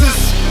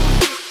excuses.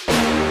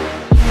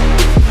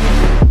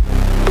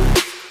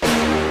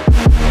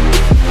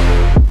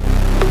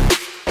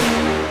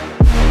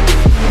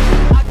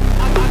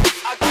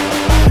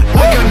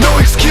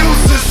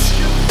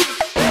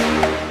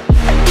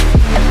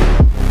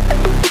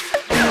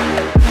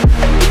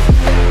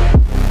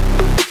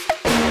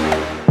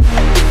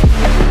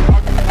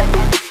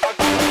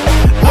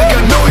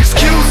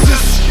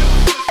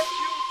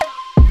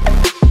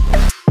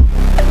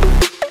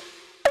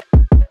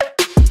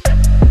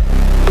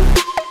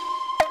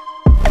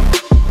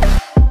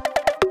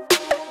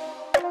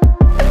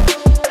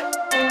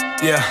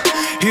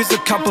 Here's a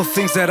couple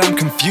things that I'm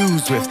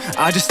confused with.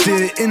 I just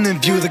did an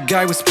interview, the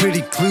guy was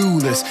pretty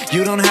clueless.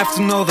 You don't have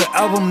to know the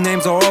album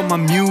names or all my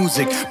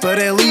music, but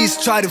at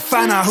least try to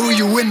find out who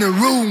you in the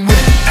room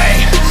with.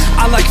 Ay,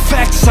 I like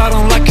facts, I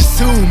don't like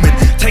assuming.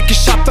 Take a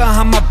shot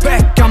behind my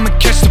back, I'ma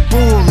catch the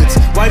bullets.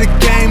 Why the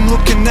game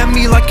looking at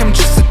me like I'm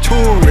just a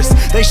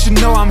tourist? They should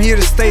know I'm here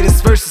to stay,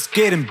 this verse is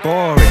getting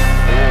boring.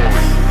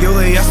 Yo,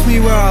 they ask me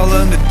where I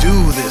learned to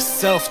do this.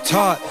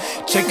 Self-taught,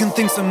 checking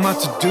things on my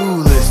to-do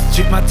list.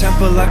 Treat my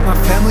temper like my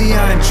family,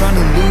 I ain't trying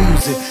to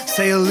lose it.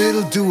 Say a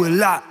little, do a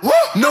lot,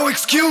 no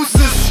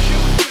excuses.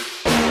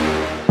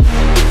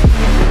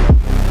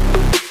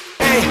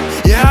 Hey,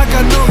 yeah, I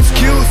got no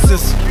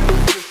excuses.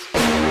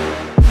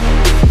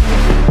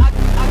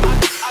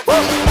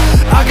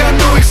 I got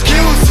no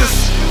excuses.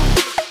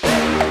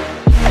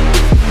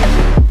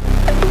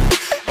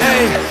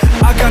 Hey,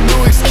 I got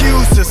no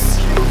excuses.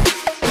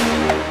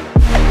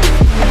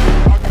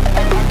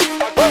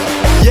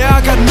 Yeah,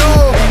 I got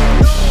no.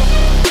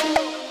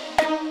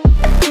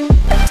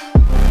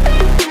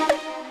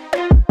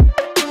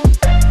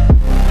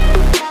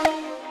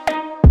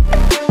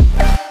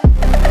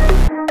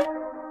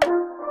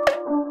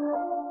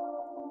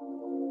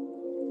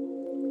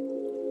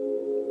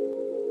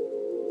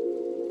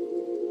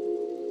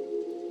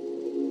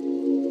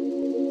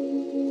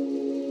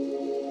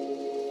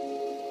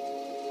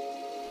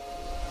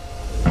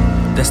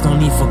 There's no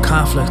need for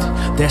conflict,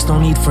 there's no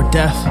need for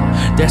death.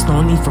 There's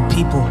no need for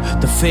people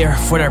to fear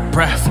for their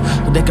breath.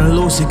 But they can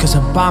lose it cause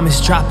a bomb is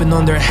dropping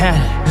on their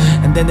head.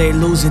 And then they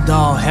lose it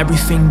all,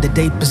 everything that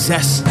they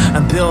possess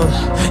and build.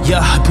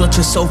 Yeah, built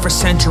your soul for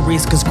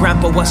centuries cause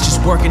grandpa was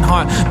just working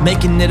hard,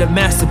 making it a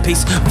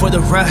masterpiece for the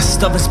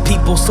rest of his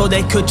people so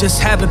they could just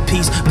have a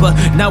peace. But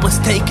now it's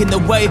taken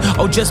away,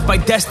 oh just by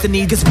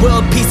destiny. Cause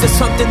world peace is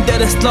something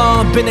that has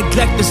long been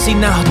neglected. See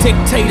now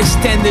dictators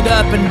stand it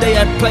up and they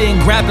are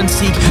playing grab and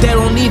seek. They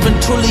don't even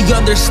truly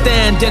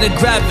understand their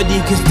gravity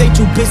cause they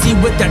too busy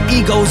with their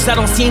egos. I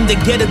don't seem to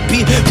get a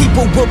beat.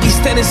 People will be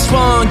standing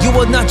strong, you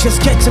will not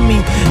just get to me.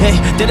 Hey,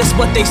 that is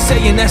what they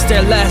say and that's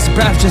their last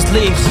breath just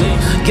leaves.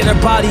 Get their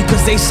body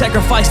cause they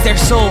sacrifice their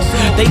soul.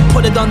 They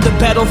put it on the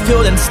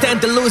battlefield and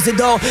stand to lose it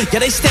all. Yeah,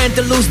 they stand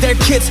to lose their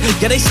kids.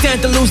 Yeah, they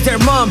stand to lose their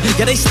mom.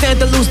 Yeah, they stand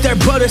to lose their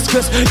brothers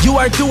cause you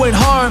are doing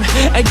harm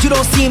and you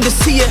don't seem to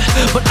see it.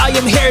 But I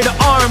am here to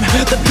arm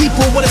the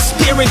people with a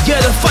spirit,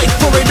 yeah, to fight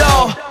for it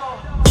all.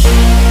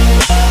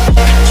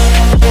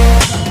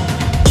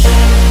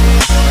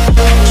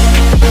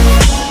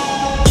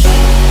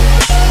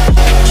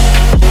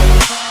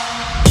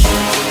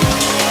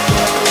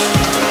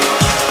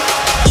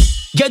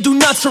 Yeah, do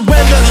not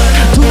surrender,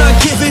 do not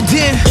give it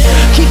in.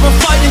 Keep on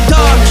fighting,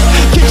 dog,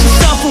 get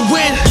yourself a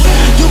win.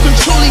 You can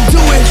truly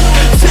do it,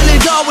 feel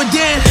it all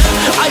within.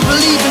 I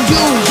believe in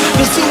you,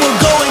 cause you will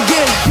go and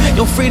get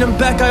your freedom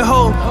back, I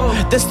hope.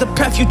 That's the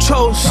path you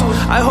chose,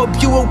 I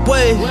hope you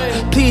awake.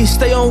 Please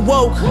stay on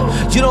woke,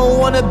 you don't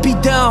wanna be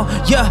down,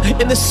 yeah,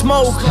 in the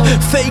smoke.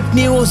 Fake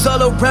news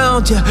all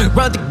around you,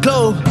 around the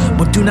globe.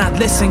 But do not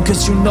listen,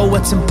 cause you know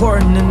what's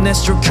important.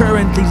 Unless you're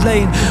currently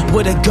laying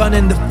with a gun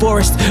in the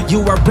forest.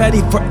 You are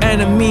ready for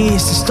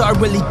enemies to start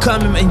really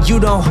coming. And you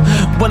don't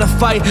wanna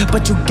fight,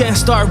 but you can't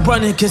start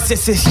running. Cause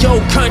this is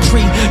your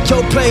country,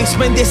 your place,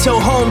 man, this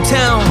your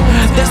hometown.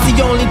 That's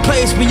the only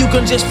place where you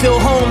can just feel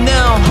home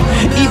now.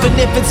 Even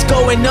if it's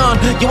going on,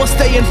 you will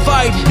stay and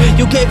fight.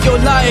 You gave your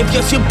life,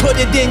 yes, you put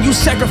it in, you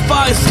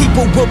sacrifice.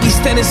 People will be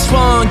standing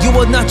strong, you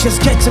will not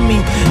just get to me.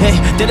 Hey,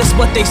 that is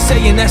what they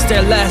say and that's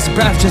their last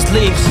breath just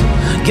leaves.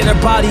 Get their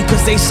body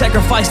cause they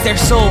sacrifice their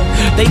soul.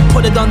 They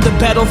put it on the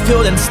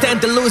battlefield and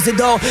stand to lose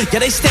it all. Yeah,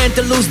 they stand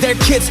to lose their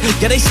kids.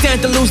 Yeah, they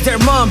stand to lose their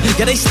mom.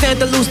 Yeah, they stand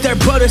to lose their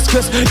brothers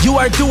cause you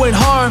are doing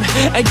harm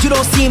and you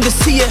don't seem to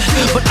see it.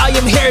 But I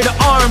am here to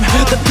arm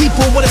the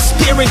people with a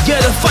spirit, yeah,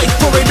 to fight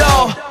for it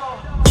all.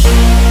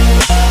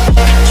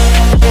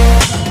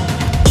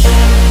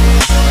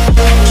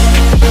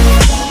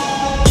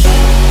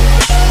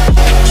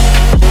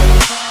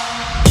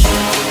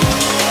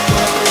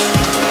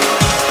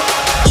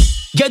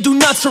 Yeah, do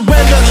not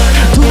surrender,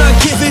 do not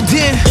give it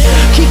in.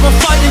 Keep on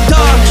fighting,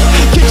 dog,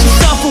 get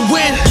yourself a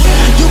win.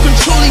 You can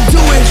truly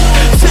do it,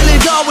 feel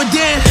it all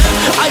within.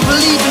 I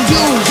believe in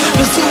you,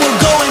 cause you will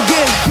go and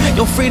get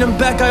your freedom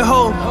back, I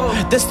hope.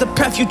 That's the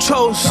path you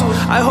chose,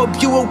 I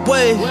hope you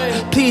awake.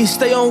 Please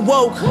stay on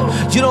woke,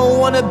 you don't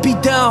wanna be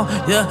down,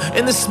 yeah,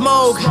 in the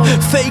smoke.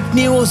 Fake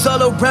news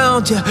all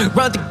around you,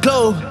 around the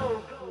globe.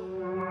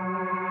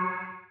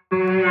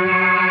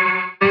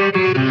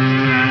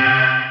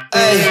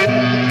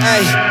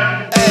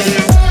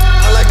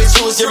 I like bitch,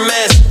 who is your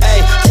man?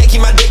 Ayy, can't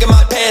keep my dick in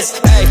my pants.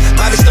 Ayy,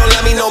 my bitch don't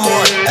love me no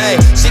more. Ayy,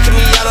 she kick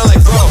me out, I'm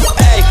like bro.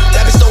 Ayy,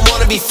 that bitch don't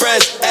wanna be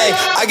friends. Ayy,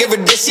 I give her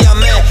this, she I'm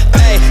mad.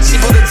 Ayy, she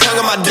put her tongue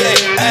on my dick.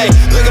 Ayy,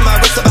 look at my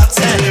wrist about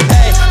 10.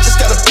 Ayy, just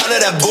got a pound of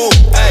that boob.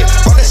 Ayy,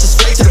 roll that shit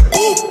straight to the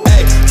boob.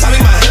 Ayy,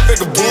 Tommy my head for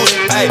the boost.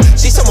 Ayy,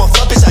 she someone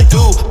fuck bitch, I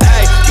do.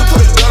 Ayy, you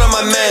put a gun on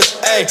my man.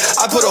 Ayy,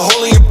 I put a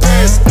hole in your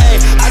pants. Ayy,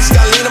 I just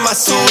got lean in my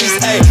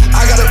suites. Ayy,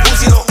 I got a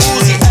Uzi, no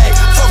Uzi. Ayy,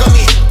 fuck on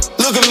me.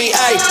 Look at me,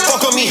 ayy,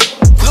 fuck on me.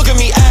 Look at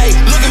me, ayy,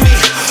 look at me.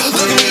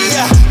 Look at me,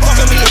 yeah, fuck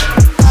on me.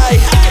 Ayy,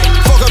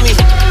 fuck on me.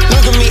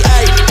 Look at me,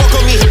 ayy, fuck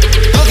on me.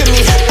 Look at me,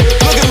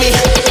 look at me.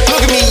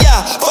 Look at me, yeah,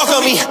 fuck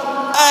on me.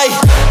 Ayy,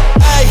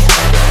 ayy.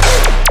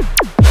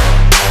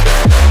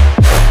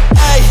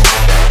 Ayy,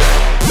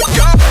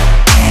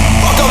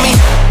 fuck on me.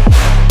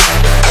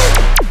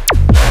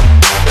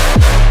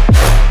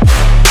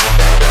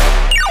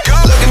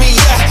 Look at me,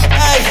 yeah,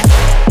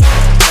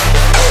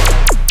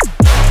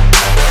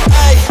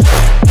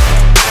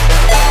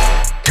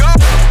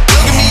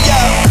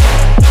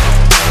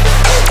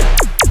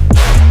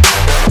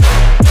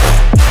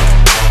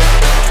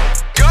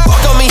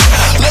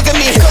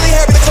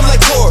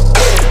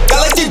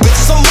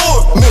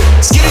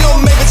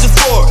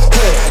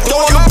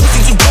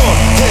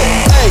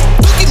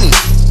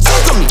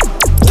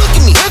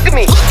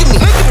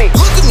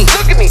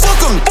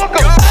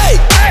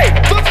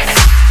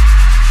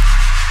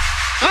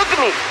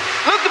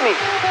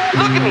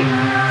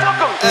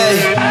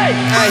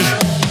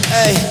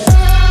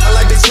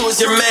 bitch who is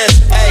your man?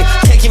 Ayy,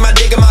 can't keep my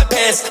dick in my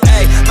pants.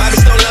 Ayy, my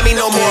bitch don't love me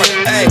no more.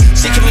 Ayy,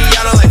 she kick me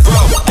out, I'm like, bro.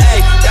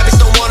 Ayy, that bitch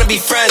don't wanna be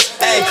friends.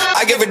 Ayy,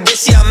 I give her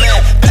this, she I'm mad.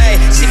 Ayy,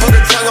 she put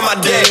her tongue on my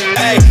dick.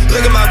 Ayy,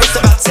 look at my wrist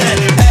about 10.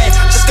 Ayy,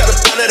 just got a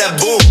pound of that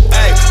boo.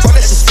 Ayy, run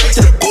that shit straight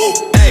to the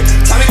boob. Ayy,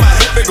 Tommy my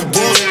head bigger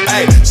boost.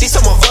 Ayy, she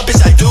someone fuck bitch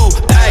I do.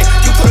 Ayy,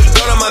 you put a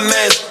gun on my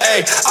mans.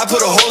 Ayy, I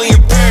put a hole in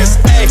your parents.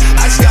 Ayy,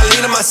 I just got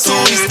lean in my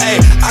Suzies. Ayy,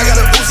 I got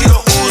a Uzi,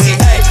 no Uzi.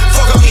 Ayy,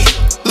 fuck on me,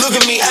 look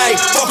at me. Ayy,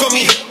 fuck on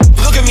me,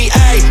 look at me.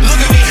 Ayy,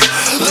 look at me,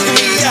 look at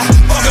me. Yeah,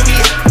 fuck on me.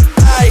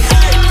 Ayy,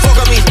 fuck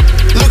on me,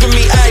 look at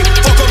me. Ayy,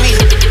 fuck on me,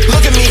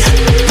 look at me,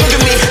 look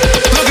at me,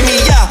 look at me.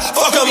 Yeah,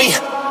 fuck on me.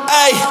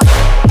 Ayy,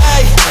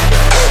 ayy,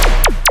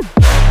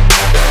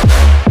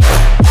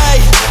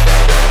 ayy,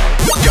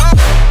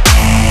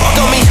 fuck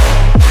on me.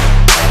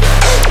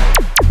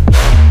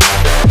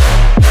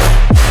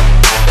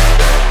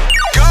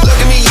 Look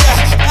at me, yeah,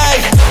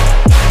 ayy,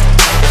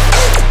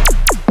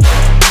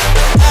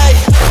 ayy,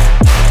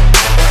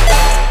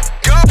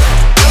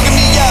 look at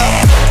me, yeah.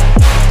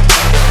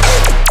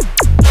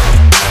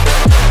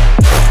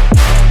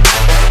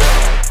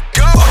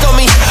 Fuck on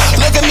me,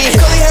 look at me.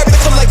 Curly hair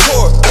bitch, I'm like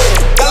Curt.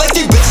 Got like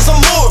 3 bitches, I'm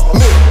more.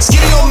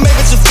 Skinny don't make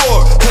bitches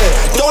 4.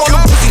 Don't want no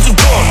pussy too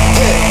poor.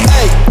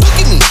 Hey, look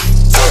at me,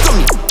 fuck on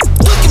me.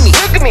 Look at me,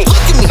 look at me,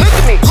 look at me, look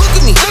at me, look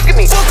at me, look at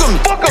me, fuck on me,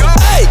 fuck on me.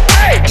 Hey,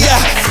 yeah,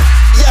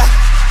 yeah,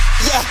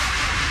 yeah,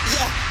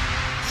 yeah.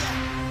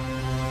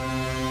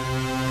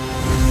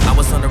 I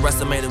was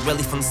underestimated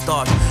really from the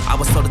start. I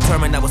was so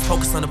determined, I was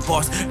focused on the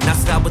bars. And I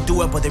said I would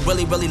do it, but they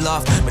really, really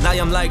laughed. But now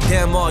I'm like,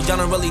 damn, y'all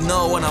don't really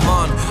know what I'm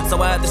on. So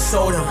I had to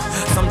show them.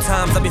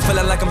 Sometimes I be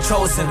feeling like I'm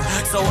chosen.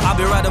 So I'll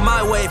be riding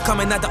my wave,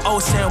 coming at the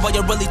ocean, while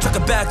you're really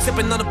trucking back,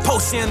 sipping on the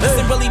potion. This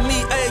ain't really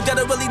me, ayy,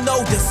 gotta really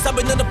know this. I've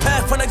been on the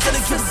path when I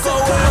gotta keep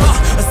going.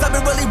 I've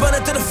been really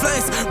running to the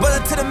flames,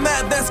 running to the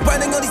map, that's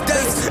grinding on these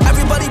days.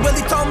 Everybody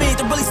really told me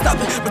to really stop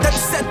it, but they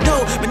just said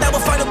no. But now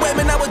we'll find a way,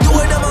 man, I would do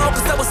it on my own,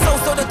 cause I was so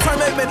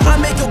determined, man. I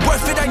make it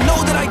worth it, I know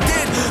that I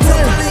did. So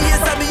it really is,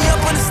 I be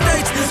up on the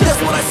stage. That's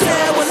what I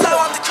said, well now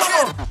I'm the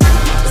kid.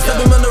 I've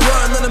been on the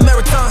run, on the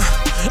marathon.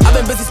 I've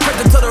been busy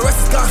spreading till the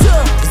rest is gone.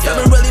 Cause I've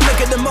been really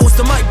making the most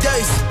of my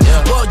days.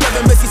 Well, I've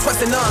been busy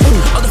stressing on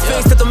all the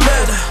things that don't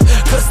matter.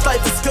 Cause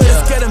life is good,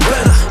 it's getting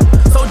better.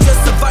 So just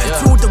survive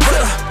through the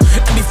winter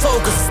and be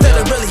focused instead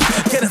of really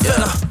getting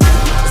better.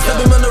 I've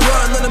been on the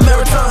run, on the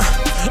marathon.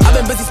 I've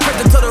been busy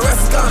spreading till the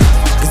rest is gone.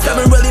 Cause I've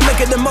been really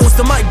making the most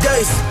of my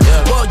days.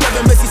 Well, I've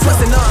been busy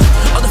stressing on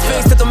all the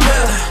things that don't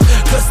matter.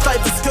 Cause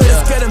life is good,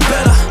 it's getting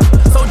better.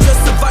 So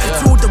just survive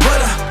through the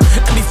weather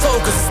and be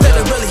focused instead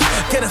of really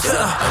getting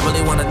better. I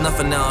really wanted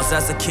nothing else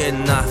as a kid,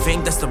 and I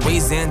think that's the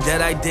reason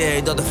that I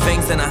did all the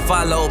things that I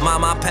followed my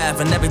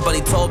path. And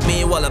everybody told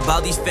me all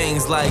about these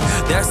things, like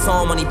there's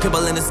so many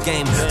people in this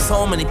game,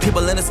 so many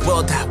people in this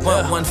world that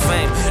want one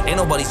fame. Ain't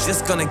nobody's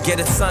just gonna get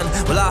it, son.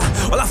 Well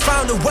I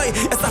found a way,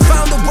 yes I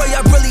found a way.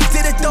 I really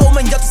did it though,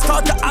 man. Y'all just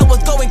thought that I was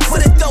going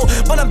quit it though,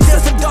 but I'm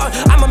dancing dark,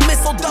 I'm a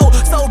missile though.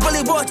 So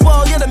really watch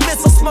while you're the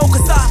missile smoke,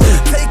 cause I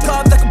take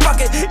off like a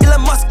rocket.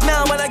 Elon Musk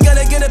now, and I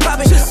gotta get it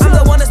poppin'. I'm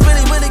the one that's really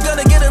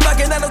gonna get it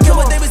rockin'. I don't care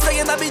what they be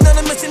saying, I be on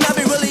a mission, I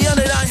be really on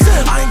it.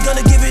 I ain't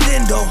gonna give it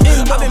in though.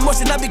 I be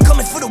motion, I be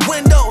coming through the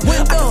window.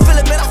 I can feel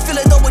it, man, I feel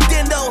it though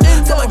within though.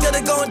 So I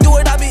gotta go and do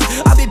it, I be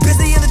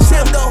busy in the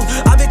gym though.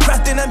 I be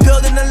crafting and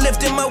building and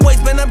lifting my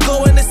weights, man, I'm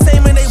going the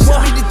same. And they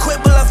want me to quit,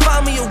 but I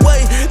found me a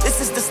way. This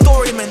is the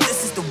story, man,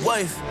 this is the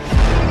wave.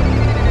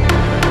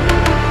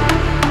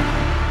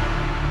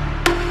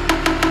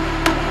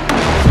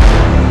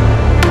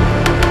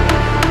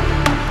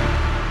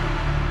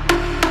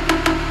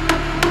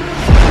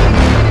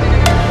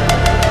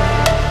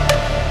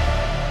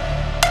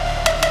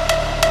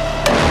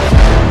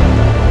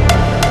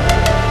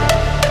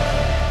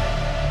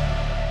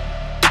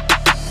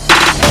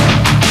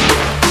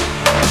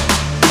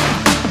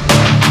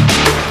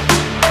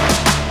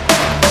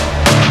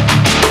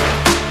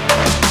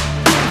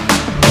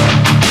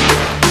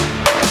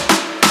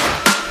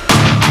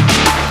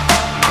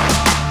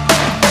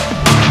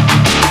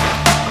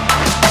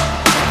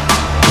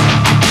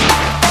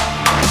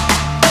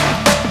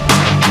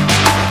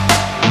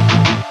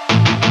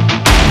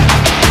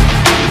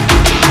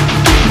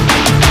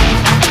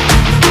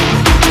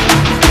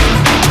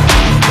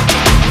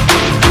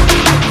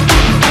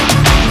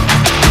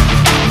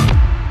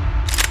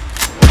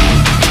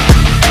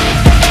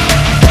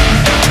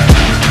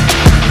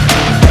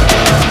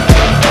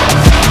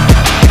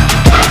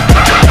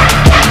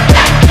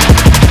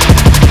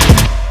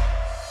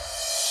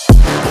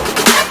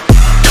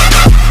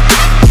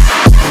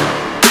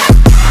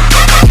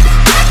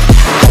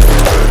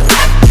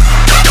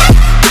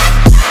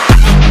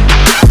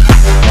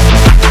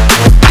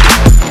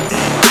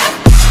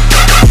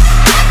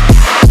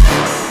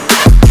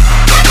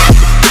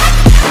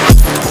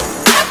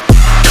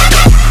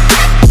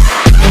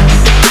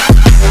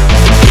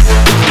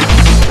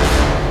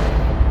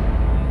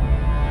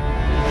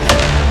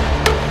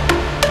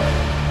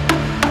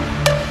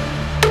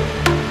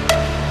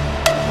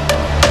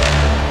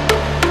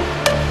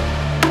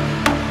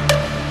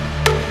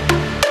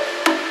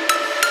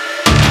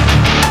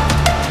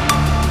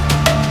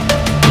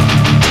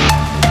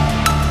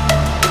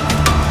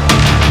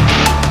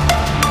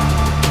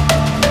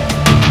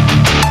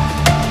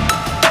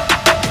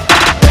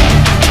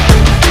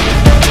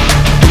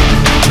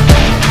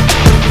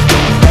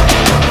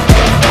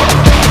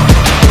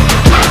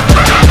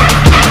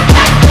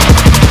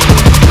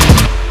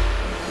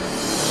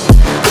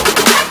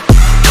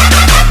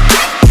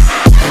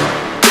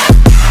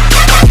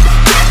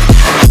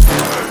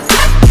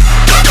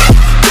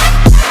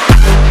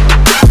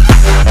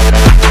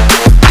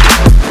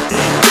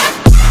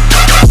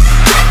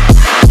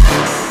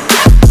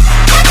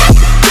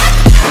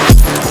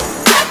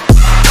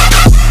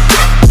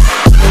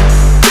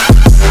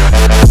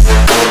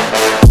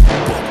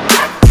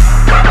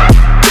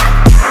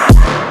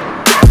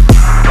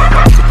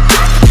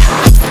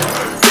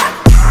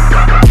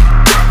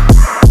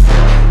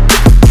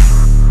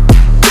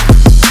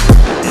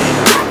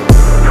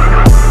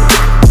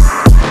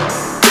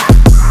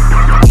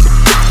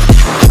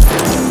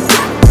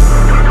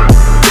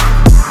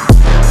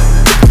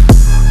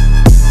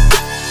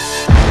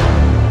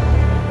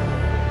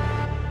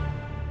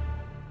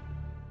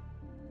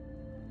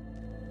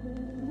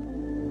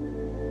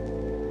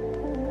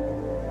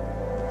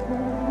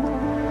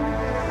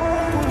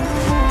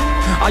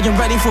 I am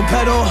ready for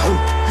battle,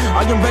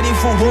 I am ready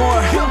for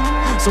war.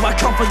 So I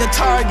come for the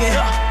target,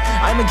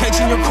 I'm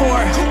engaging your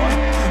core.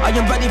 I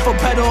am ready for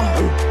battle,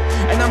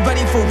 and I'm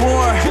ready for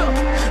war.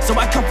 So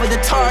I come for the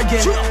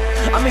target,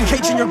 I'm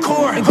engaging your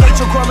core. Engage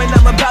your core, and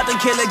I'm about to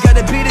kill it.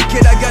 Gotta be the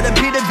kid, I gotta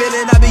be the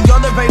villain. I be on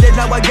the rated,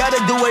 now I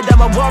gotta do it.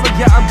 I'm a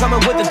warrior, I'm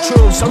coming with the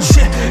truth. So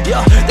shit,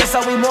 yeah, that's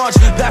how we march.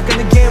 Back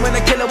in the game, and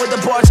I kill it with the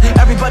bars.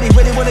 Everybody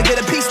really wanna get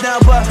a piece now,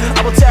 but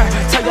I will tear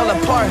y'all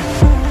apart.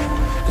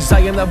 Cause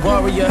I am the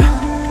warrior,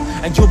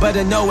 and you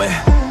better know it.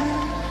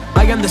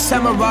 I am the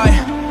samurai,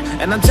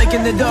 and I'm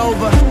taking it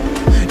over.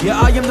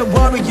 Yeah, I am the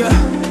warrior,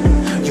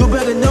 you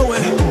better know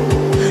it.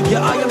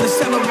 Yeah, I am the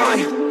samurai,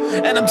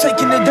 and I'm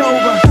taking it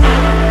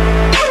over.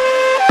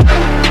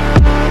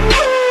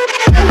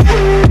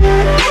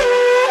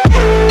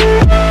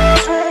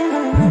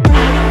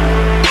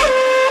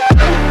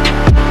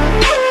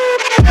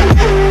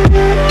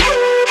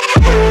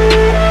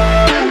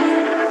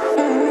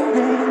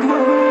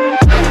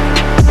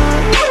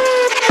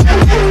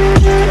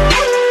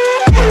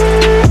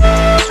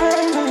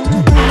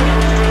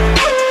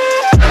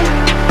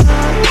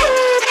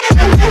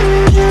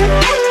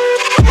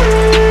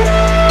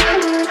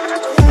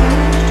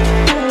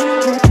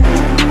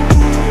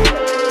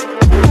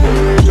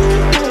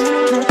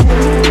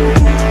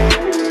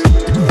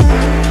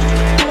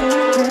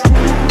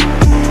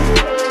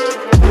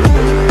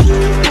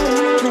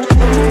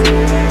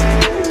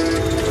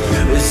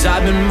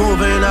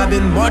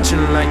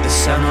 Like the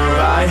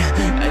samurai,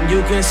 and you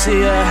can see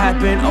it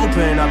happen.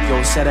 Open up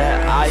your set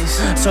of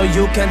eyes, so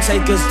you can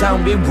take us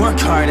down. We work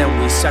hard and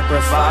we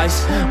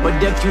sacrifice, but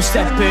if you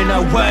step in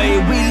our way,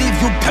 we leave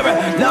you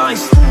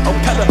paralyzed. Oh,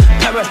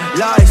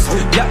 paralyzed.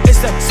 Yeah,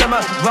 it's the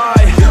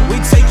samurai. We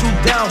take you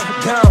down.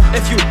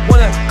 If you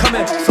wanna come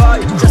and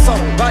fight, that's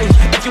alright.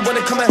 If you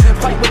wanna come and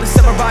fight with the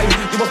samurai,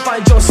 you will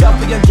find yourself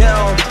being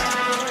down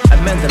and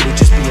mentally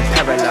just being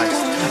paralyzed.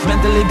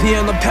 Mentally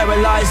being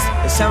paralyzed.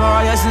 The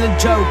samurai isn't a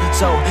joke.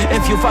 So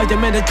if you fight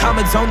them in the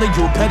comments only,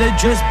 you better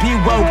just be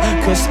woke.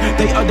 Cause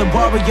they are the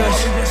warriors.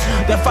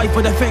 They fight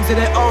for the things that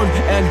they own,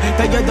 and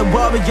they are the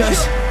warriors.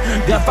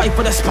 They fight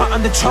for the spot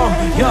on the throne.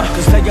 Yeah,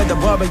 cause they are the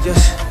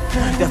warriors.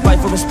 They fight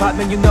for a spot,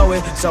 man, you know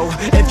it. So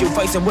if you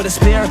face them with a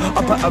spear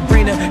up an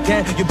arena,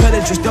 then you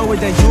better just know it,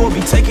 that you will be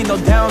taking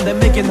them down. They're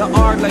making the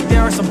art like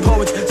there are some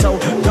poets. So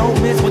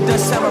don't miss with the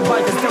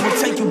samurai, cause they will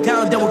take you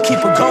down, they will keep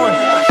it going.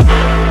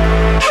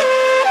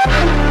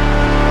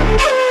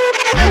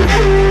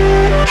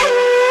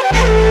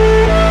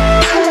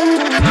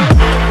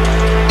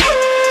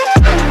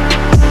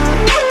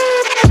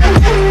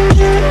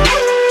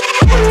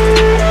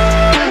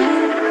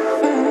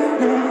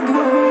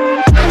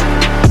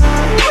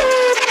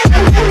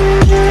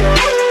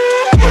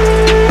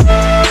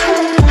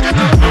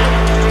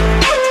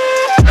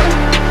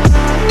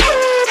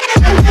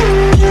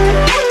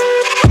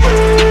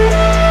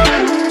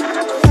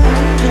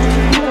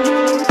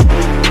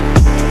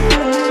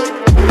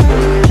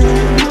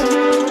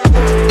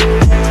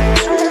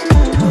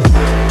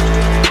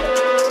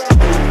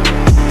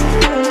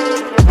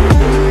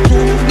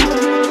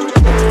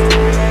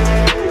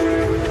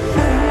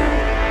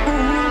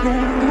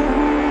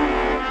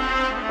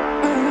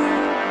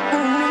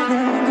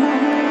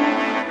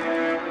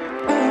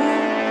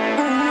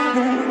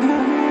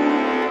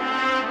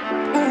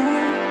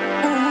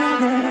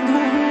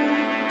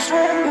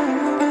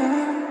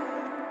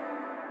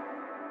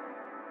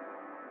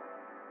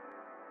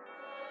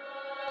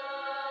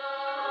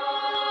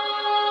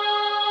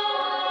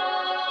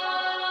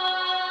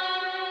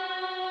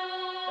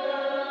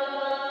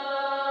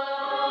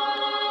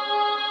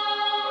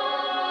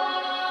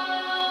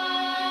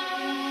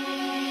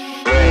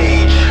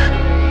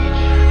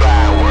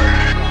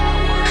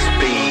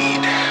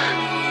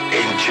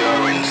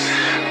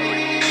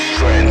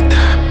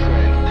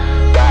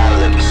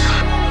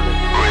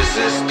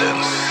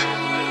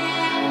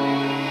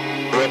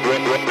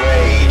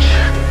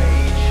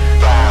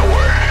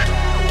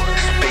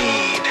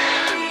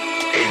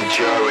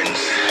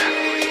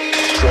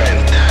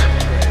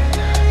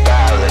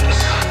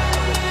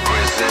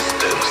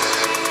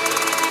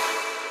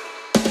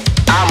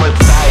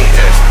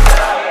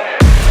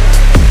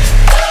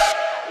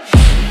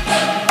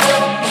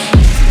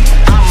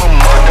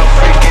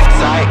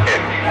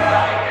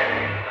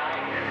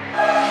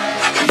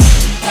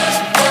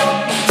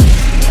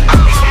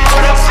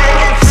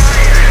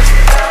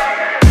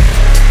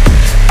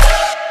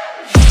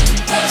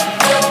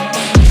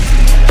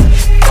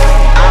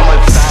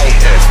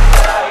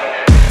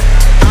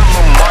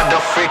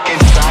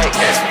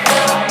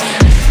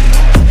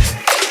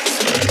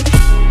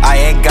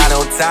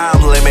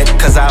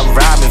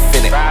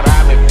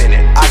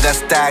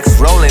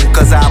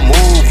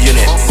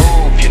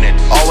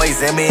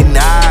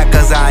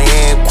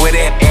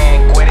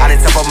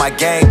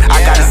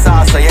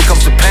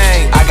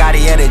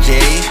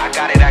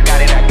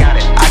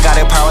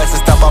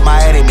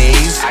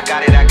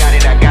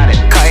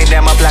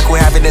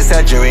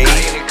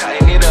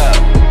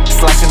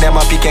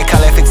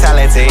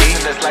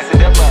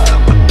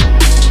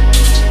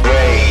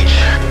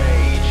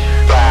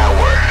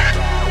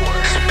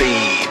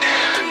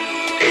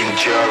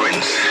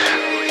 endurance,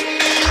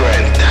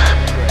 strength,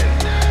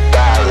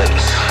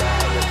 balance,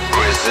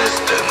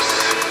 resistance,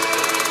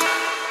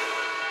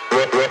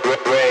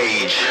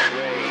 rage.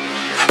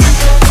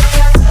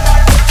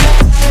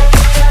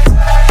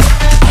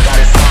 I got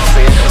it song,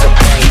 say it comes to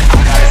pain.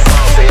 I got it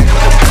song, say it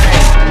comes to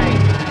pain.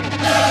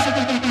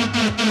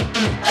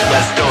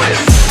 Let's do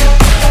this.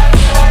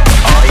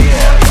 Oh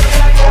yeah,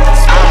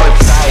 I'm a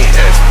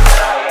titan.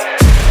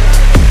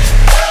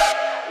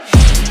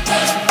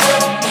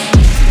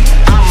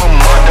 I'm a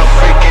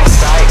motherfucking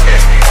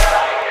titan.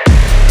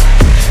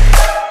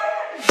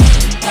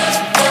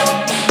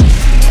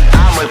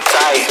 I'm a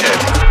titan.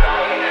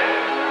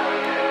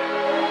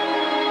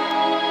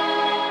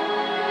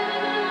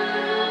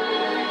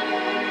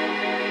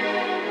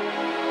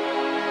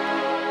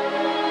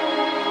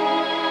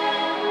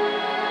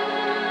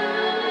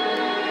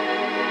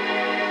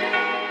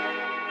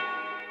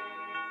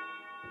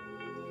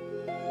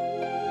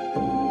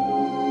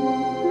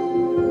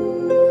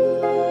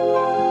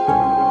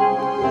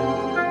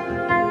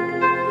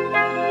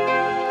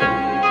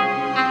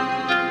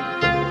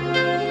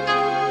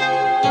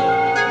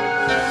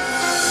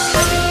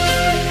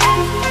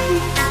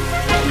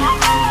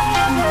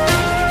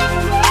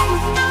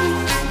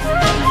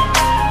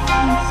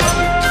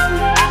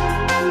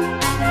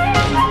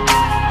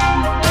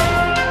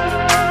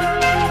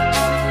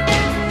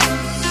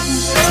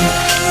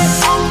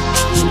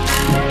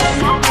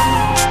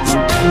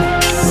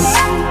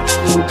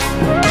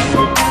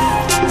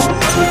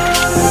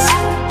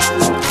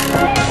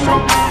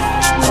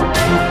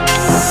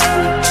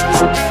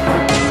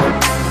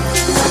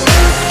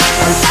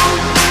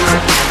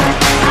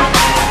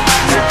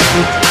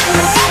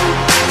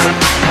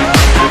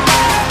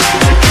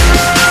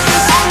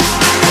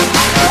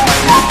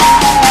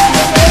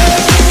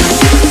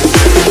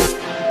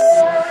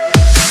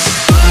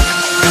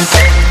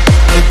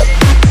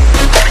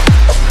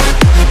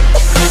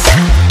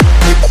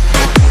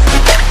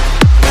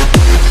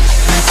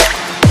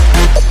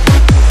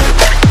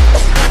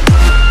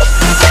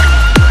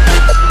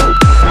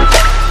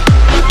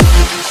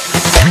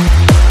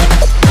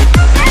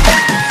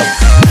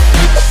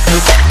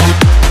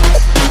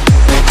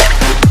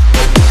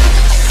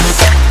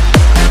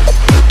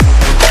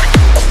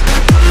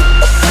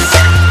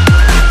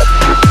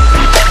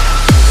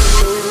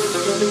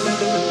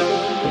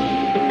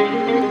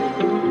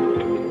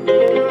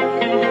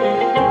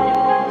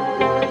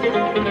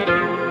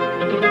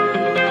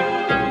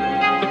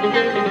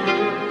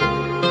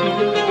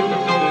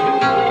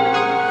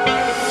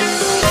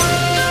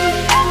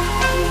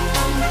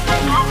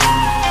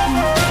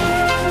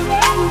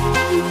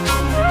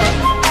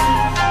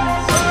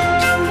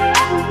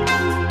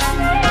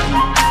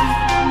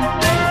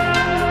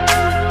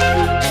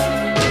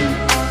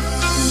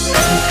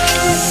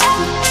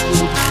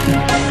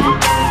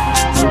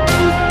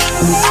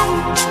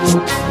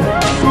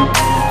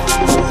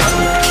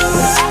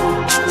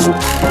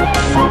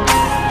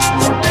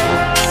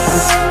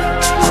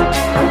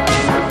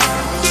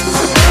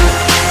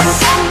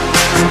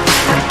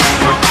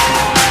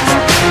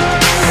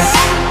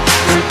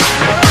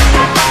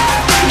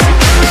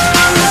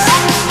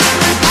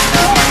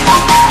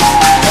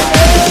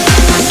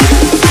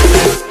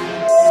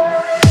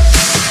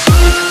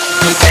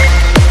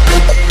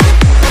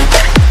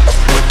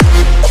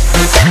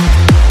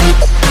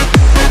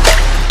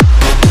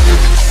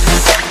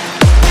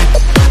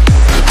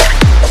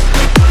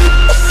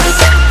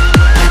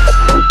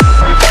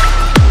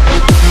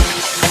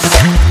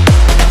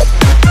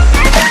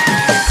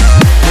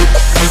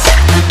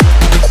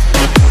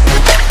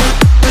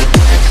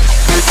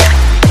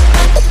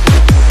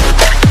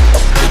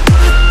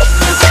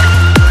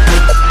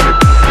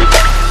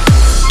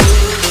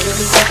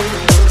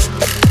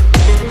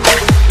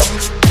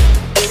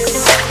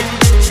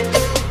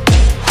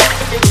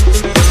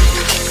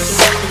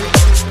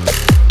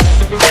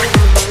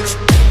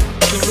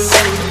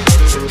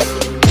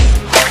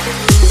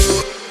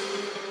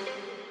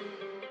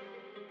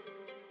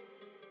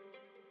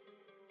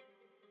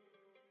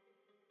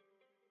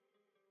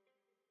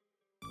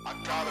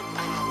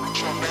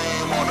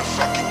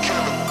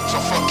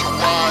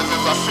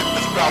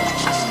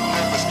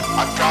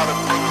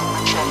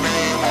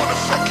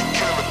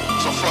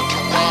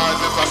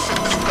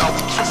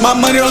 My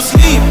money don't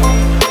sleep,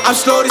 I'm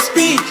slow to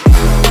speak,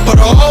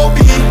 but the whole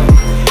beat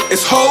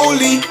is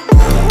holy.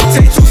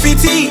 Take 2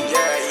 feet deep,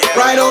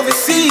 right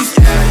overseas.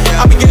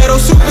 I'm a ghetto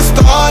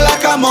superstar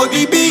like I'm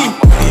ODB.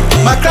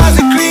 My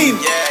closet clean,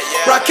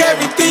 rock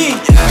everything.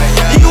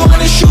 You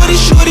wanna shooty,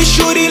 shooty,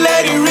 shooty,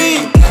 let it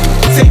ring.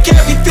 Take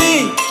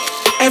everything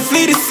and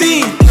flee the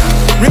scene.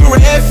 Real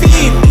red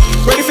fiend,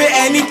 ready for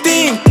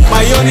anything.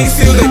 My young niggas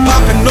still they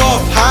popping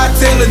off.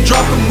 Hightail and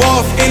drop them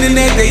off.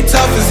 Internet they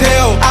tough as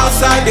hell.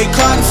 Outside they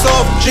cotton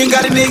soft. Drink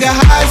got a nigga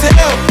high as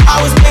hell.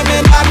 I was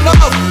paying not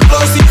enough.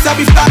 Floor seats I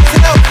be fly as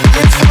hell.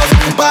 Rich folks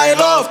can buy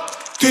it off.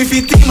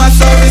 350 my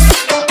service.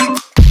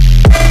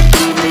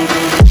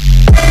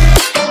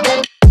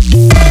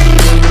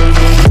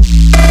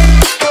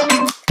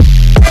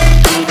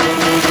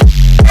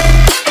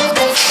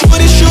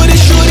 Shooty, shooty,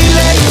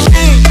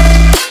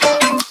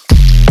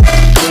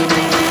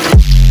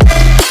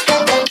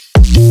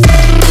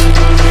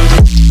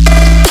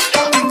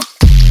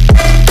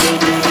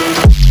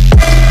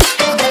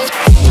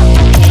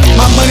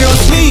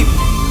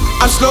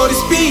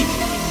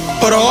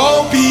 but the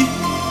OP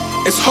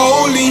is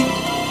holy.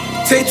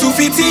 Take 2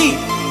 feet deep,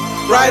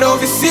 right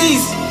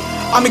overseas.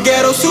 I'm a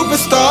ghetto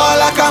superstar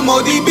like I'm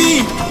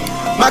ODB.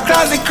 My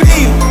closet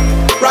clean,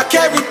 rock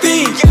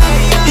everything.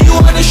 You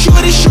wanna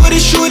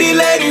shooty,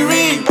 let it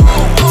ring.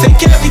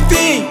 Take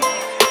everything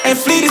and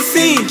flee the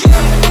scene.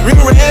 Real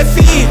red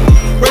fiend,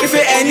 ready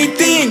for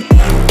anything.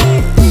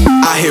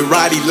 I hit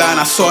Roddy line,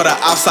 I saw the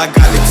outside,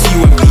 got the T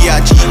with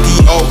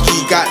B-I-G-D-O-E,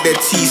 got that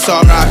T, so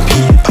R.I.P.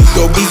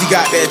 Yo, Beezy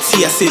got that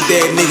T, I said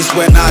dead niggas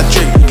when I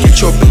drink. Hit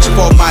your bitch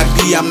for my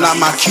D, I'm not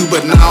my Q,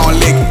 but now I don't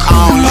lick.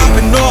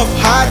 Popping off,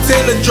 high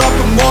tailor, drop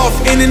them off.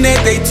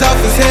 Internet, they tough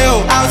as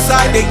hell.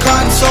 Outside, they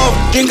cotton soft.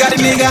 Drink got a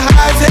nigga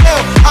high as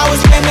hell. I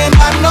was spending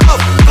not enough.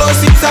 Floor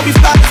seats, I be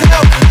fly as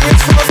hell.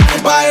 Rich frozen, they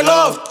buy it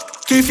off.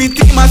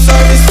 350 my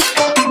service.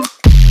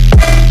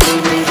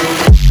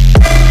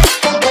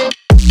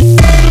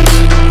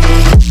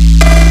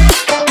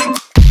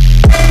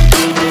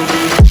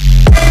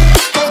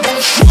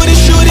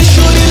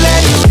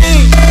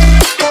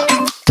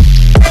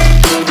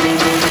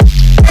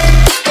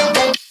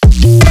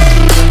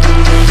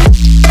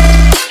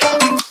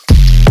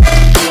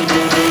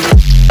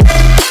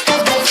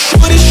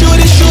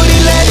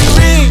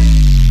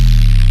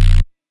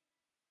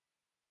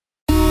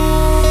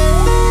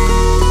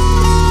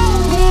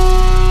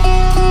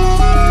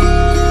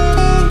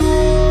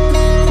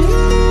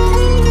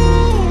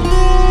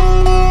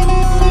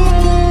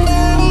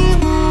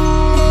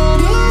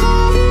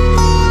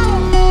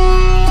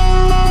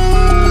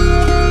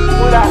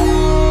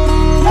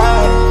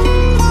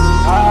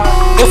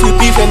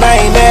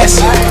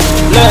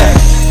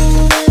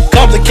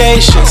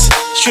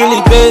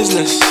 Strictly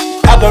business,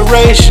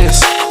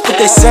 operations. What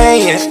they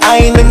saying? I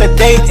ain't into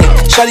dating.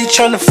 Shawty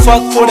tryna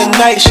fuck for the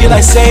night. She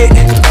like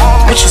Satan.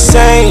 What you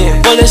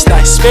saying? Bullets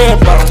like spirit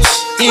bombs.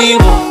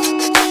 Evil.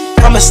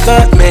 I'm a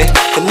stuntman,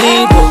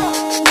 Knievel.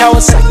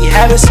 Kawasaki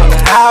habits on the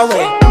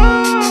highway.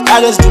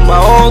 I just do my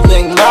own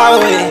thing my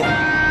way.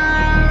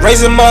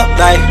 Raise 'em up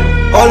like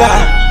hola.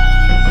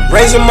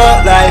 Raise 'em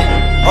up like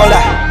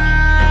hola.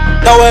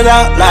 Throw it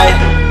up like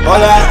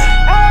hola.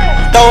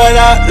 Throw it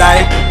up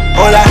like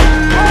hola.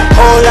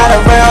 Whole lot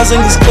of rounds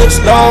in these clips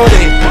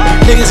loaded.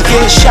 Niggas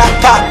getting shot,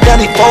 pop,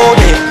 gunny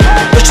folded.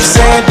 What you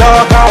saying,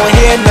 dog? I don't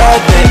hear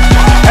nothing.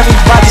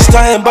 Everybody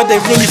stunting, but they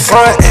really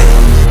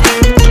frontin'.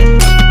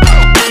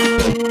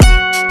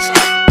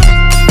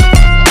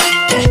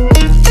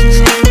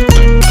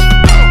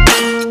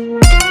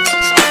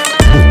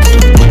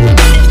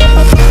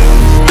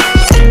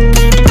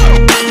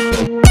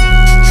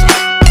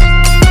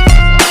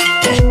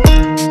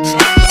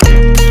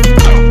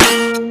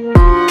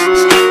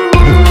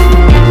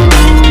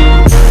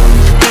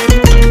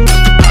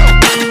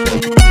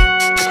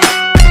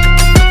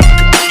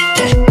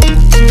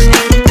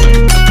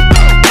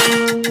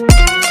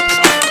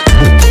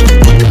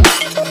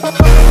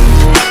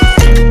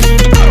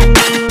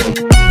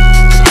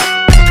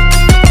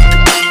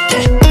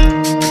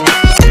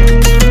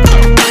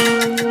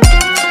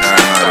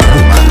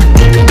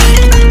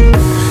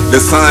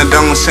 Sun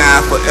don't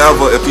shine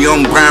forever. If you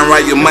don't grind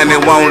right, your money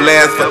won't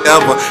last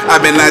forever.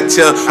 I've been out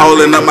here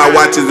holding up my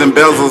watches and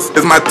bezels.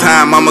 It's my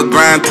time, I'ma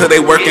grind till they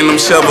working them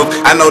shovels.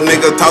 I know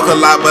niggas talk a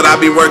lot, but I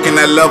be working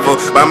that level.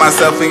 By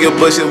myself in your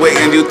bushes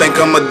waiting, you think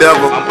I'm a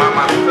devil.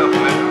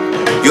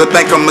 You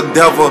think I'm a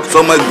devil.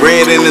 So much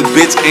bread in this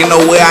bitch, ain't no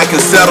way I can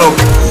settle.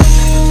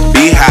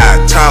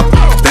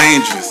 Beehivechoppa,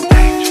 dangerous.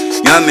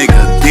 Young nigga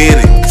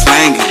did it,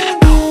 slanging.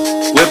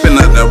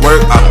 Whipping up the work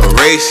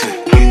operation.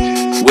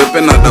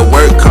 Whipping up the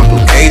work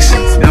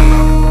complications.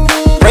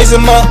 Raise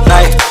 'em up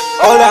like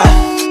hola.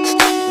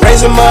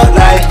 Raise 'em up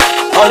like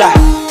hola.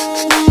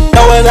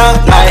 Throw it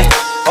up like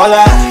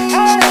hola.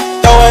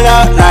 Throw it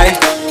up like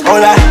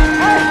hola.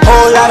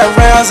 Whole lot of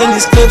rounds in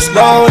these clips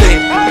loaded.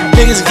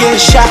 Niggas getting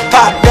shot,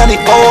 pop, gunny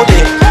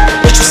folded.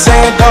 What you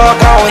saying, dog?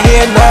 I don't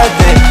hear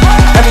nothing.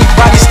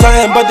 Everybody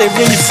stunting, but they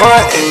really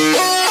frontin'.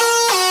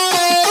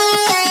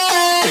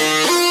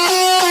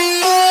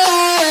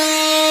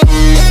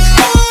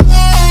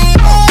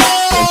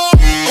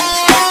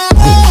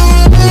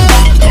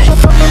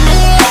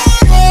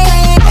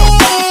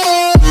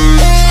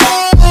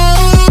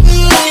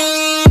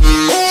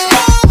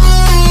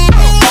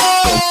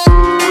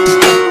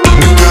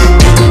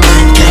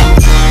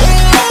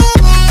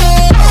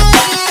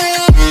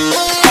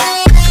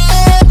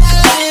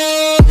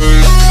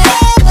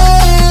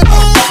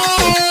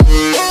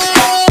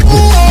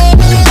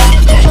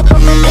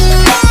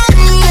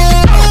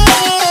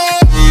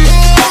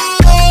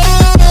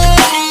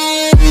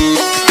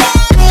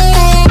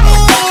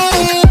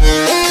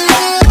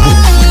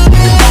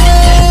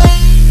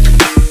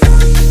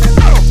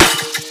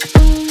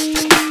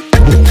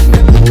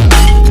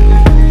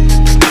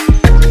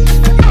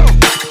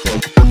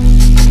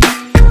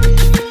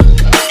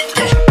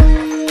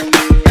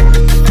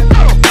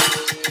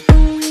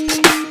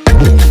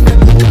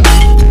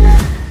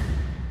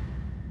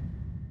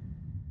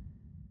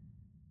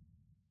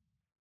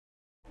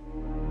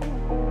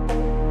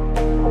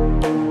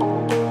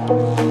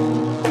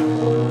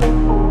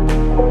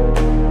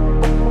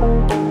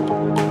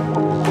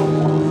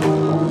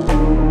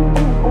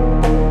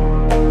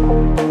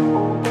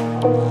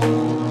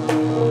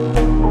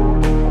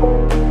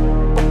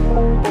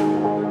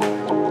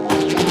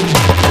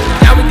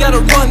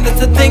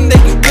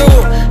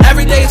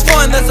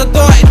 a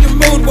thought in your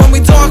mood when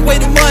we talk way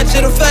too much.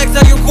 It affects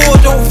how you're cool.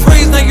 Don't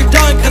freeze, now you're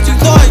done cause you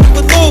thought you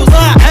would lose.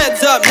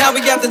 Heads up, now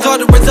we got the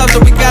daughter results, so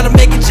we gotta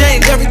make a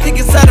change.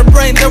 Everything inside our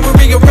brain, then we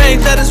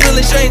rearrange. That is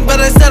really strange, but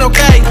I said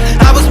okay.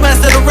 I was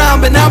messing around,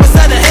 but now it's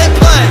time to hit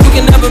play. You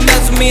can never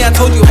mess with me, I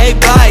told you hey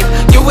bye.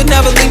 You would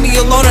never leave me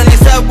alone and I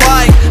said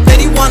why. Then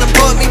you wanna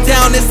put me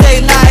down and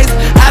say lies.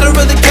 I don't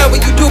really care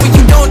what you do, but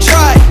you don't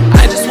try.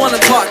 I just wanna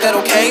talk, that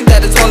okay,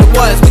 that is all it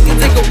was. We can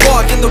take a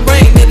walk in the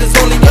rain, it is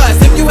only us.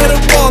 If you hit a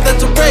wall,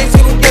 that's a race,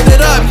 you don't give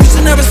it up. You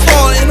should never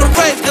stall in a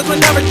race, cause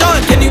we're never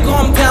done. Can you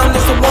calm down,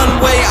 it's a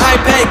one-way I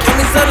pay. Can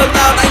we settle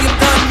out, are you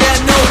done? Yeah,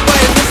 no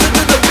way. Listen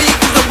to the beat,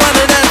 cause I want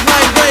it as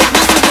my break.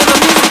 Listen to the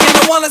music and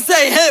I wanna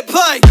say hit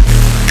play.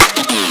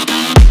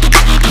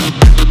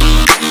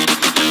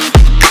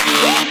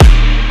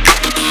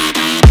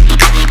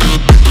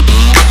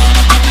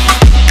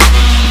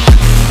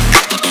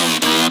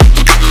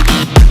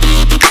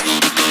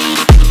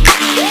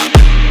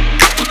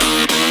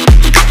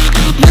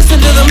 Listen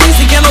to the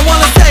music and I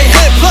wanna say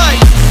hit play.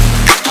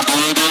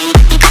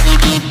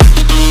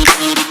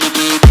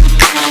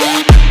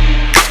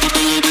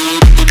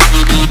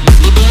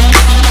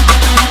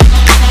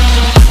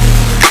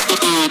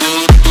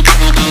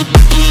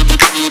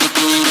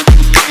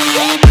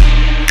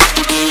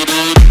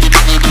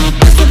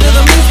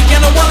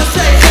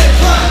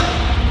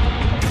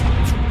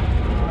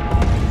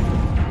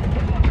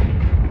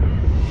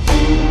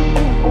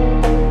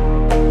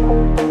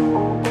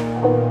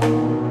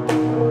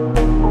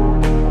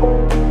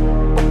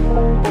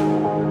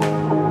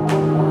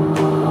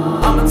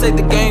 Take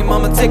the game,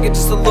 I'ma take it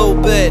just a little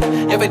bit.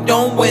 If it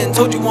don't win,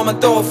 told you I'ma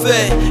throw a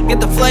fit.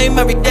 Get the flame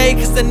every day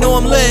cause they know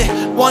I'm lit.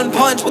 One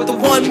punch with the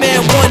one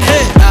man, one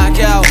hit.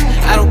 Knock out,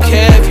 I don't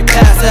care if you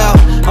pass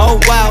out. Oh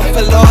wow, if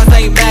I lost,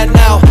 I ain't mad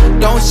now.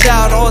 Don't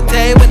shout all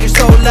day when you're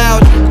so loud.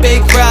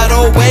 Big crowd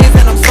always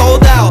and I'm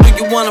sold out. Do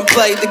you wanna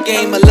play the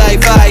game of life?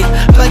 I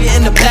plug it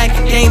in the back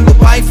and game the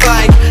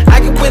Wi-Fi.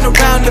 I can win a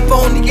round if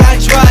only I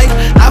try.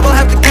 I will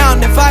have to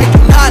count if I do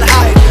not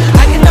hide.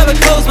 I can never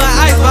close my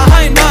eyes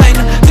behind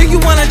mine. Do you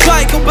wanna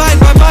try, combined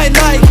by my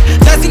life?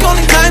 That's the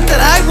only time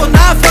that I will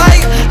not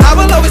fight. I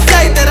will always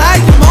say that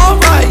I am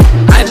alright.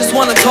 I just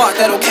wanna talk,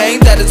 that okay,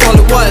 that is all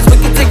it was. We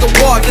can take a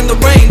walk in the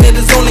rain, it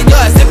is only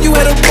us. If you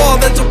hit a wall,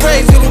 that's a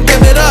race, you don't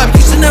give it up.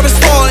 You should never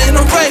stall in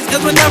a race,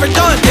 cause we're never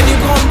done. Can you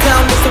calm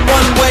down, it's the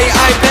one way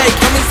I pay.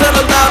 Can we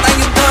settle out, are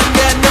you done?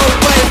 Yeah, no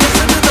way.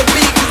 Listen to the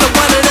beat, cause I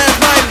want it as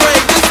my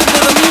break. Listen to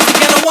the music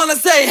and I wanna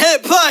say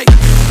hit play.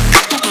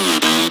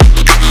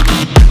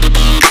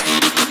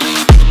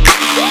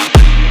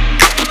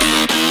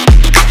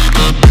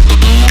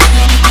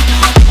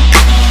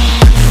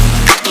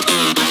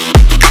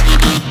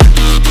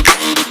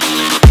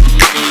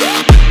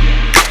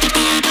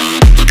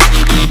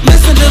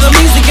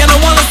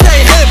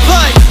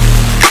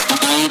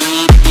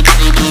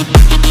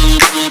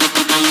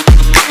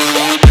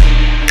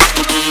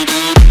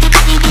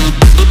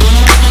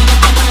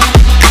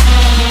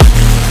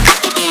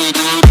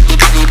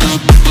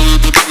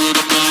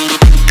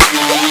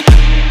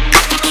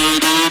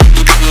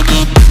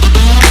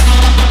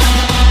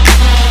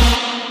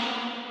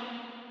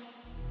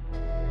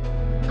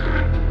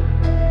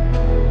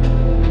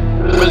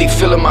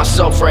 Feeling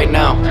myself right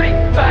now.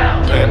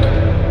 Panda.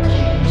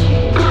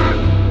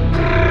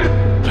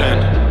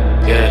 Panda.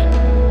 Yeah.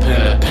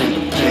 Panda.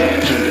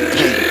 Panda.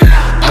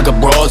 I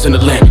got bras in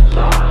Atlanta.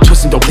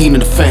 Twisting dope lean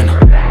in the phantom.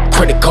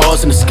 Credit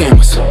cards and the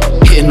scammers.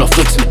 Hitting off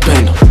flicks in the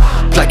bando.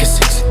 Black as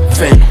 6,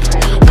 phantom.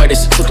 White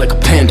as 6 look like a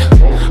panda.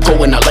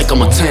 Going out like a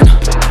Montana.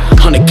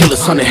 100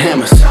 killers, 100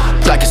 hammers.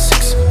 Black as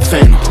 6,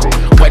 phantom.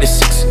 White as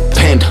 6,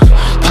 panda.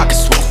 Pocket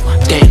swole,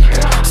 Danny.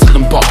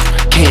 Selling bar,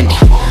 candy.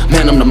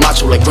 Man, I'm the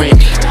macho like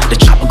Randy. The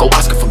chopper go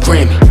Oscar for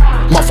Grammy.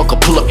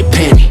 Motherfucker, pull up your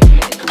panty.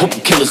 Hope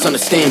you killers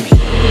understand me.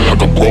 I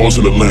got bras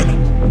in Atlanta.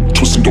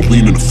 Twisting dope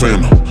lean in the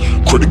phantom.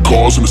 Credit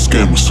cards and the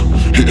scammers.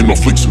 Hitting off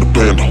flicks in the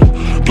bando.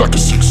 Black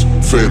as 6,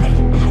 phantom.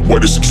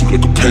 White as 6 look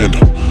like a panda.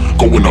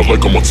 Going out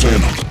like a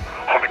Montana.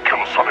 100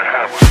 killers, 100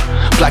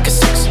 hammers. Black as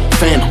 6,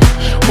 phantom.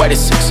 White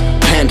as 6,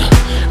 panda.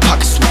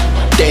 Pocket swoop,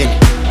 Danny.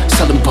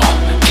 Selling ball,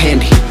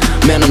 candy.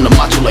 Man, I'm the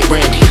macho like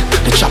Randy.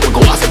 The chopper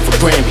go Oscar for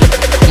Grammy.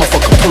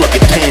 Motherfucker, pull up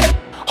your panty.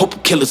 Hope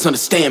you killers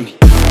understand me.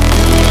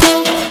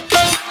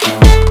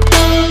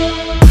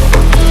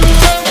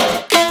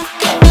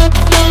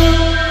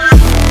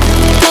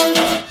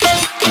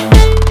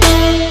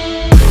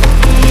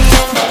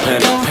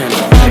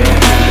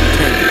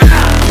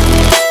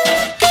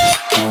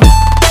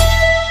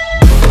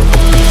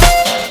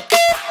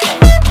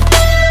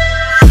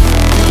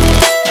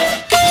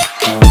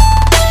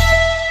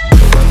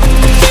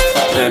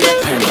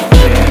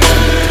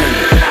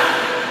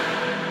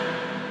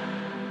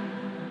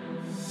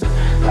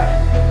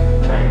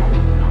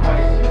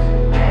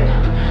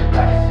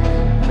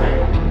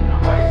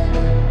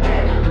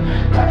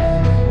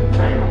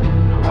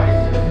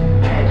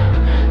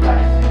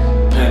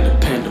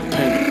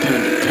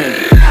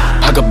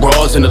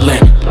 In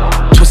Atlanta,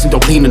 twisting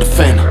dope lean in the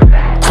phantom.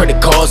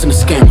 Credit cards and the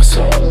scammers.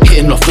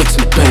 Hitting off flicks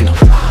in the bando.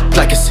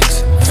 Black as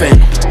 6,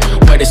 phantom.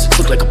 White White as 6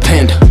 look like a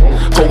panda.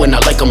 Going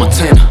out like a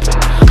Montana.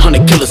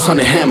 100 killers,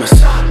 100 hammers.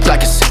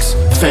 Black as 6,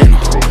 phantom.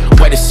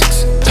 White as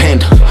 6,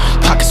 panda.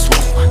 Pocket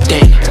swole,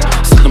 Danny.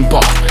 Selling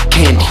ball,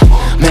 candy.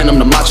 Man, I'm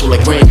the macho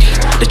like Randy.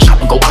 The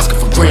chopper go Oscar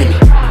for Grammy.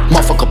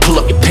 Motherfucker, pull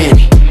up your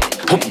panty.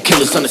 Hope you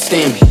killers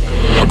understand me.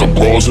 I got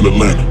bras in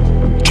Atlanta,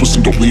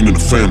 twisting the lean in the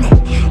phantom.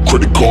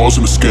 Credit cards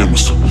and the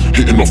scammers,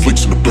 hitting off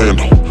links in the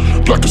bando.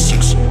 Black as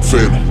 6,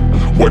 phantom.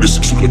 White as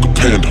 6 look like a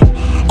panda.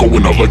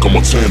 Going out like a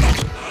Montana.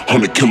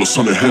 100 killers,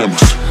 100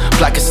 hammers.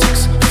 Black as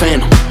 6,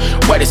 phantom.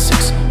 White as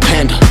 6,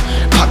 panda.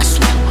 Pocket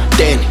swole,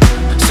 Danny.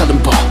 Selling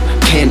ball,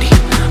 candy.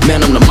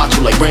 Man, I'm the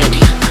macho like Randy.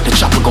 The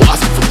chopper go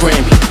Oscar for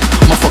Grammy.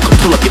 Motherfucker,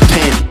 pull up your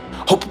panty.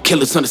 Hope you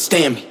killers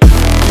understand me.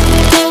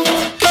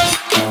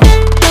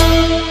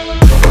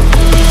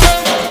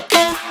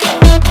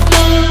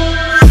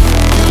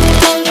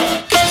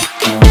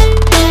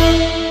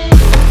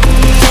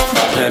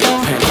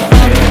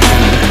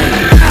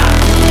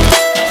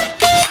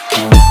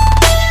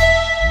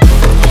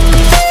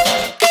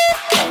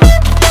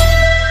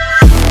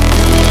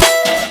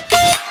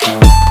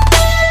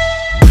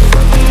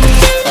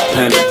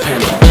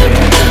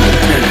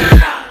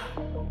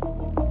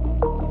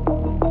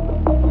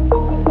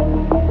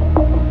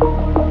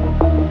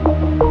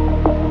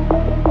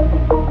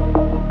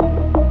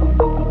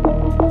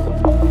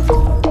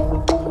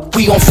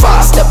 We on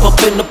fire, step up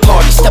in the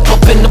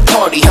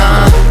party,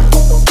 huh?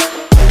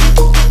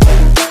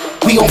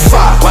 We on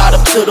fire, ride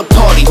up to the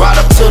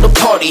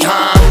party,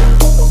 huh?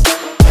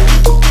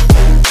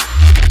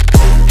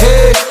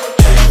 Hey,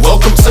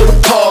 welcome to the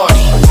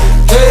party.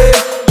 Hey,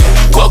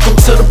 welcome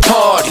to the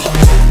party.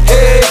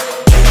 Hey,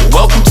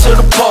 welcome to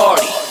the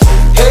party.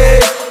 Hey,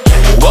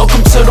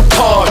 welcome to the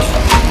party.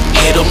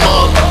 Hit 'em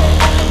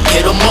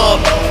up,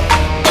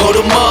 put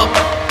 'em up.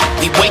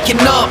 We waking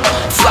up,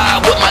 fly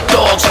with my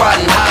dogs,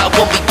 riding high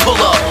when we pull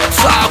up.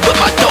 Fly with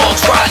my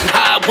dogs, riding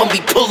high when we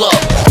pull up.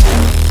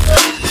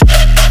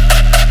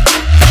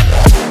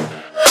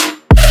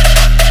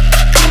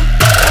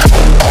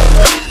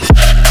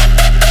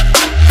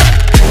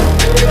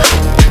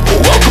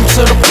 Welcome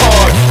to the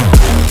party.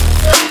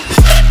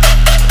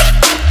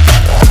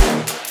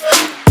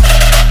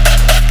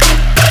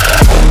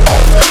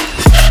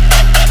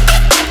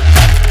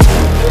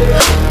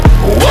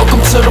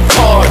 Welcome to the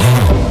party.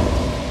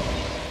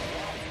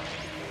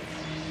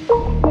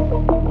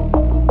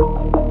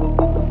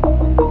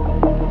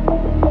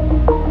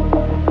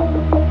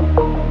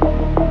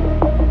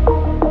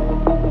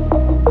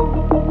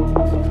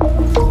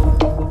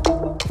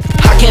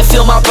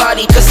 Feel my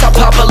body, cause I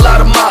pop a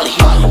lot of molly.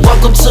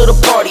 Welcome to the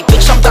party,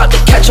 bitch, I'm about to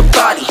catch a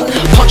body.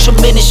 Punch him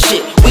in his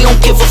shit, we don't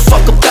give a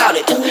fuck about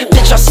it.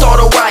 Bitch, I start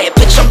a riot,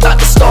 bitch, I'm about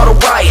to start a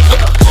riot.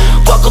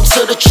 Welcome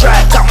to the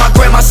track, got my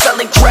grandma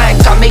selling crack.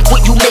 I make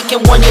what you make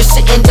in 1 year,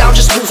 sitting down,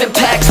 just moving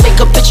packs. Make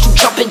a bitch do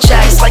jumping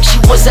jacks like she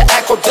was an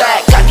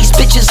acrobat. Got these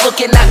bitches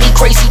looking at me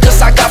crazy,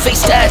 cause I got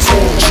face tats.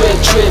 Trip,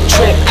 trip,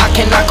 trip, how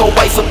can I go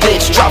wife a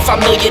bitch? Drop 5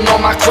 million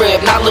on my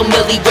crib, not Lil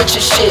Millie rich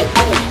as shit.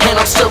 And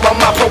I'm still on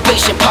my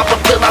probation, pop a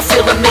pill, I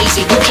feel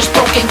amazing. You just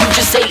broken, you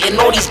just hating.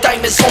 All these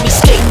diamonds on me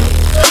skating.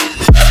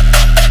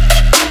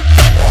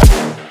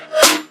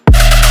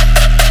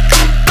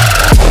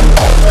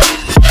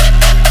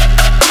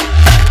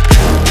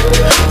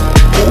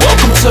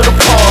 Welcome to the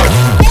party.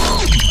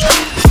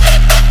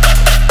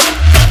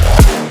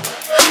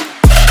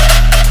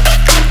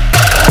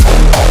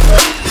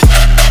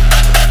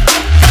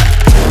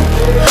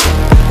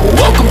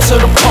 Welcome to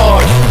the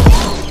party.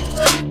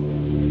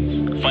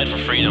 Fight for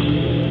freedom.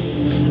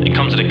 It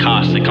comes at a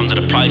cost, it comes at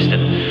a price that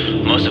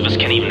most of us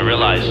can't even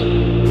realize.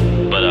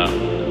 But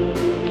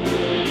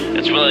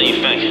it's really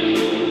you think.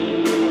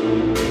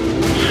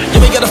 Yeah,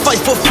 we gotta fight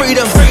for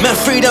freedom. Man,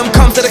 freedom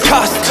comes at a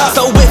cost.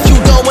 So if you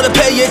don't wanna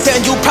pay it,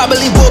 then you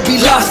probably will be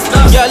lost.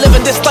 Yeah,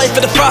 living this life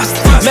in the frost.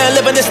 Man,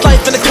 living this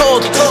life in the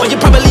cold. But you're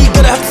probably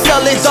gonna have to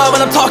sell it all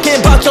when I'm talking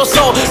about your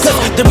soul. Cause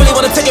they really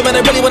wanna take it, man,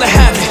 they really wanna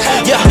have it.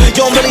 Yeah, you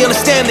don't really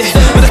understand it.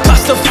 But the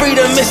cost of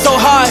freedom is so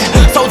high,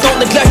 so don't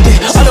neglect it.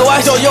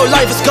 Otherwise, your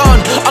life is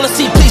gone.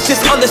 Honestly, please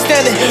just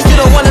understand it. You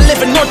don't wanna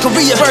live in North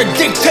Korea, where a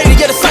dictator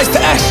get decides to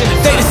action.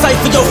 They decide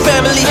for your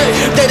family,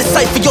 they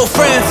decide for your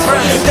friends,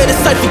 they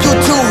decide for you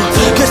too.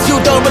 Cause you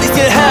don't really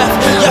see it half.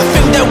 Yeah, I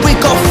think that we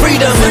got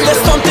freedom,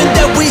 that's something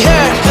that we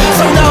had.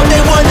 So now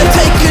they wanna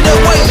take it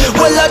away.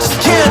 Well, I just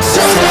can't.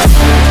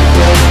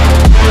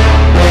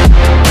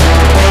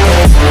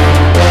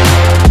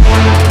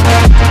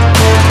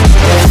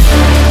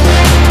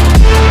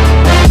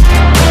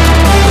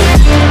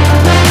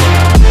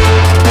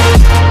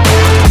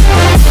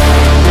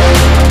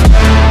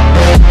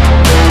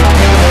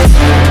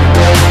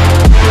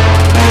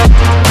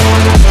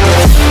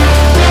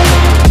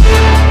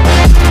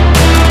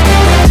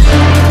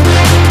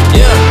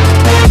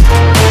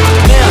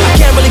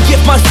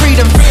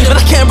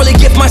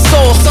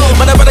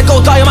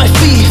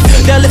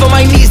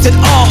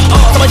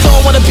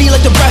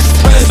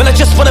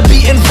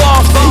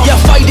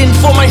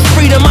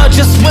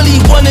 just really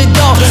want it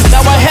all.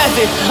 Now I have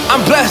it,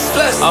 I'm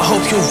blessed. I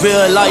hope you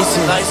realize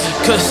it,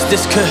 cause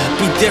this could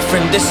be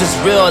different. This is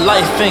real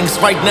life things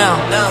right now,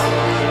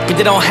 but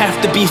they don't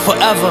have to be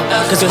forever.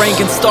 Cause rain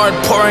can start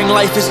pouring,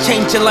 life is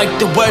changing like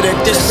the weather.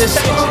 This is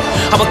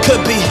how it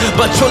could be,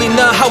 but truly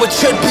not how it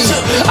should be.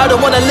 I don't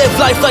wanna live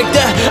life like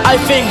that. I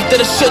think that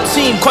it should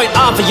seem quite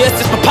obvious.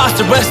 It's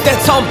preposterous that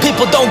some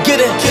people don't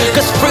get it,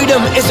 cause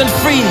freedom isn't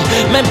free.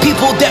 Man,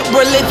 people that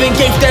were living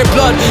gave their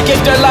blood, gave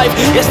their life.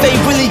 Yes, they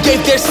really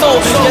gave their soul.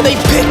 Yeah, they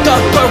picked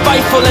up a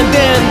rifle and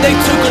then they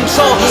took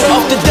control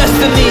of the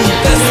destiny.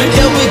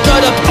 Yeah, we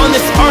got up on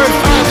this earth,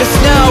 cause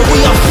now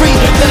we are free.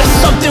 That is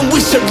something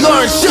we should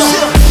learn.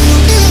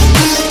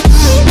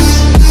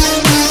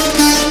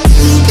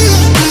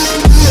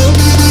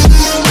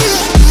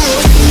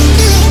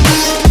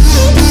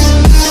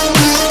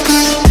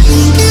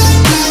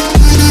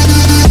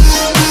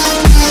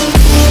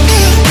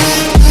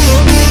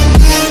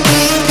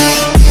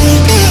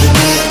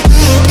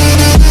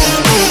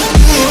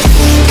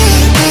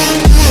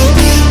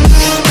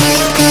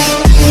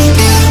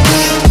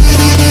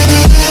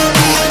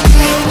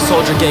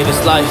 Gave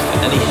his life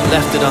and he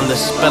left it on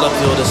this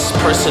battlefield as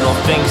personal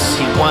things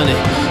he wanted,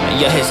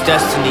 and yet his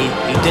destiny,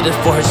 he did it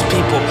for his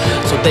people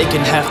so they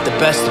can have the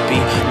best to be.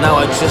 Now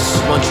I just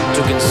want you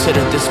to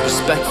consider this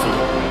respectfully.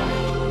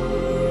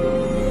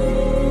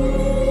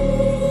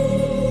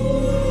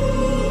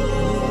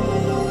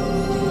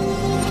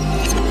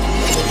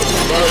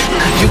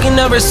 You can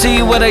never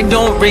see what I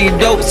don't read,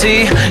 dope,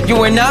 see. You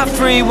are not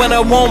free when I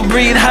won't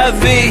breathe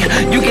heavy.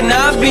 You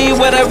cannot be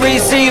what I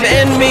receive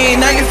in me.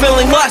 Now you're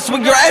feeling lost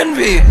with your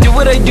envy. Do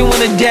what I do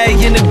in a day,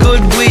 in a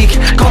good week.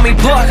 Call me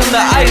Pluck, I'm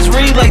the ice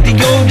read like the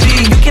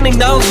OG. You can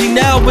acknowledge me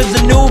now as the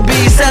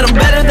newbie. Said I'm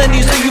better than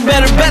you, so you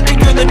better bet that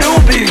you're the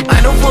newbie.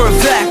 I know for a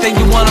fact that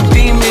you wanna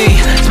be me.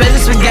 Spend the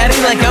spaghetti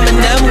like I'm an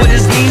M with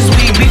his knees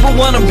weak. People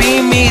wanna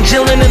be me,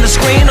 chilling in the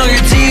screen on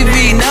your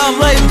TV. Now I'm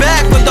laid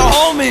back with the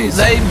homies.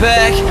 Lay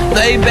back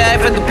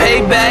for the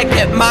payback.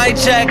 Get my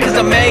check cause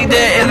I made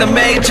it in the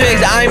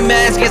matrix. I'm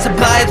mask, get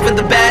supplies for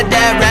the bad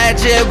dad.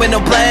 Ratchet with no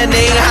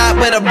planning, hot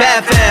with a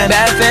bad fan.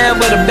 Bad fan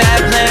with a bad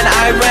plan,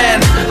 I ran.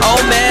 Oh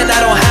man, I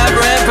don't have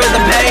rent for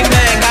the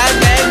payment. I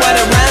made what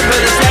I ran for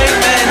the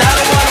statement. I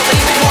don't wanna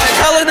leave before I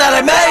tell her that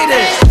I made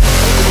it.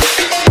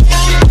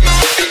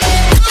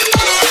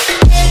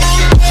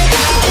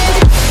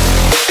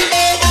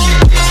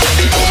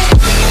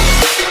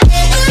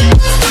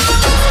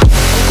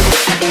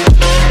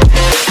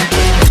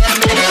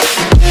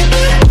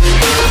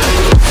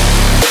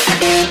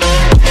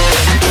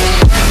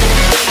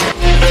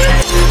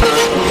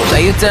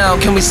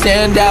 Down, can we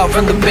stand out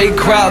from the big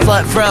crowds?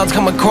 Let frowns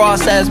come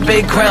across as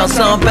big crowns.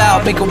 Stomp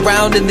out, make a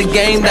round in the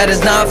game that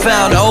is not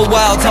found. Oh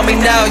wow, tell me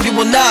now you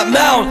will not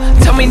mount.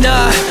 Tell me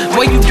not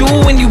what you do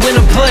when you win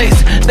a place.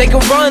 They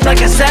can run,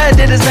 like I said,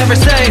 it is never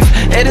safe.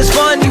 It is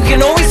fun, you can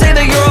always say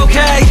that you're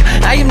okay.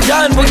 I am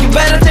done, but you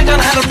better think on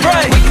how to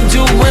pray. What you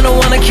do when I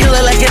wanna kill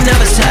it like I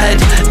never said.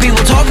 People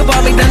talk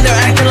about me, then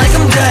they're acting like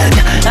I'm dead.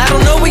 I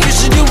don't know what you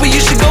should do, but you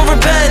should go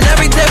repent.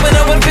 Every day when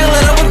I would feel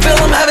it, I would feel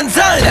I'm having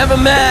time. Never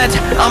mad,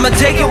 I'ma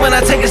take it when I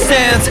take a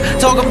stance.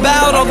 Talk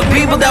about all the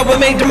people that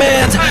would make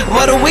demands.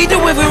 What do we do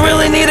if we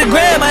really need a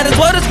grand? Might as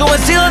well just go and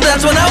steal it,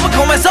 that's when I would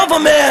call myself a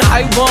man.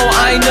 I won't,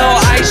 I know,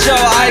 I show,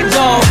 I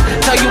don't.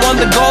 Tell you on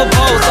the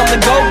goalpost, on the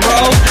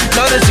GoPro.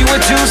 Notice you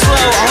were too slow,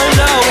 oh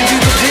no. If you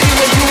continue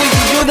what you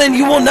do, then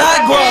you will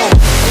not grow.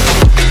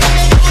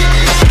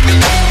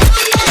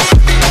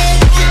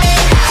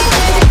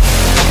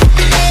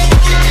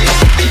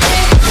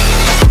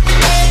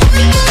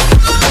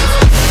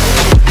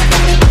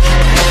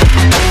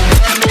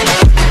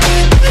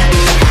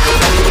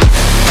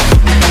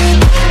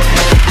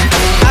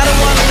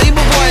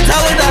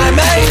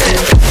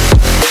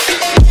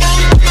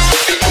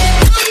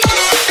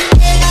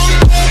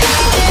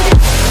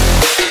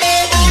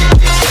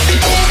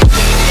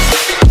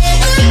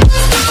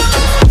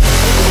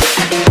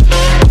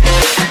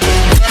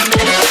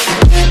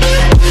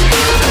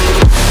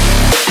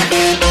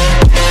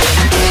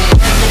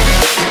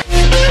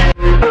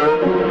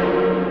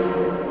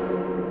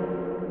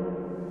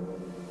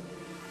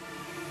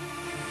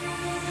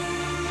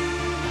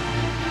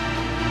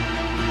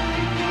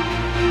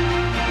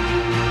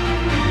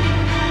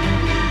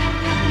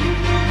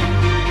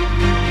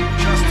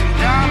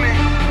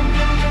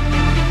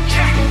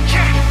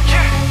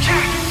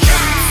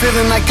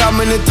 Feeling like I'm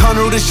in a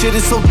tunnel, this shit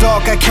is so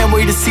dark, I can't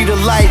wait to see the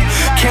light.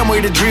 Can't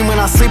wait to dream when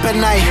I sleep at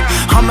night.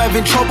 I'm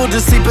having trouble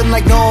just sleeping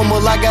like normal.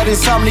 I got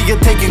insomnia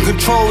taking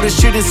control, this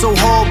shit is so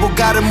horrible.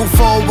 Gotta move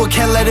forward,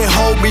 can't let it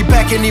hold me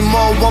back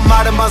anymore. I'm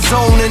out of my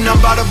zone and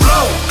I'm about to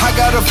blow. I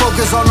gotta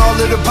focus on all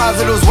of the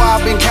positives, why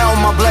I've been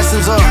counting my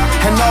blessings up.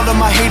 And all of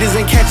my haters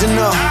ain't catching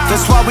up.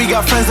 That's why we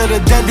got friends that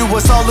are dead to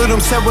us. All of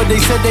them said what they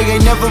said, they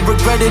ain't never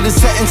regretted a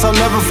sentence I'll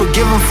never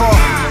forgive them for.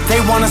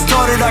 They wanna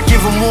start it, I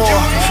give them more.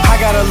 I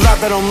got a lot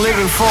that I'm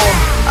living for.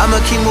 I'ma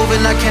keep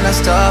moving, I cannot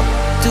stop.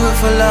 Do it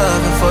for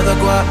love and for the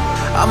guap.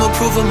 I'ma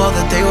prove them all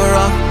that they were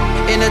wrong.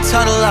 In the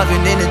tunnel, I've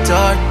been in the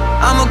dark.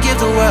 I'ma give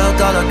the world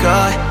all I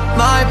got.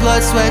 My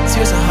blood, sweat,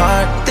 tears and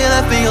heart. They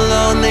left me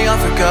alone, they all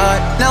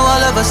forgot. Now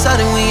all of a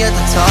sudden we at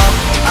the top.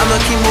 I'ma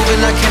keep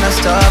moving, I cannot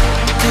stop.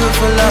 Do it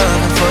for love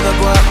and for the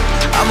guap.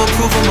 I'ma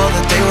prove them all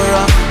that they were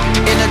wrong.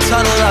 In the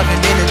tunnel, I've been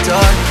in the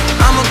dark.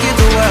 I'ma give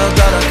the world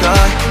all I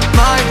got.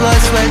 My blood,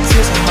 sweat,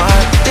 tears and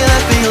heart. They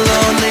left me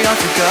alone, they all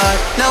forgot.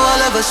 Now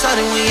all of a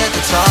sudden we at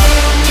the top.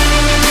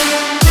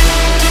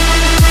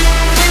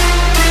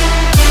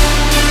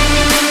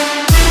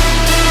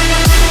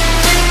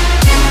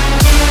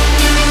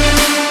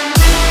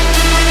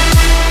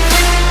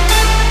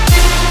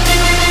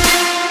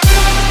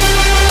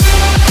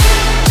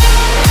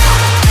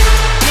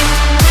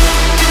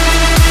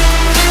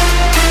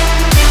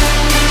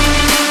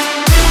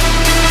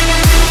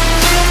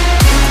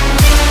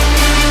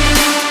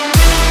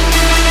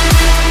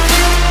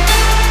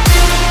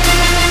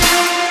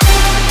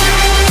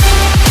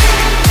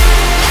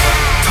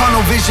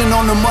 Vision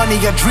on the money,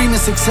 I dream of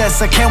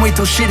success. I can't wait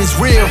till shit is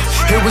real.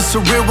 It was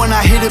surreal when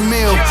I hit a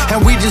mill,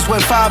 and we just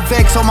went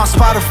 5X on my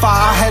Spotify.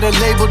 I had a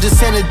label,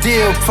 just sent a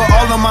deal for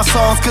all of my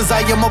songs, cause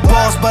I am a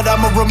boss, but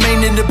I'ma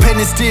remain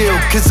independent still.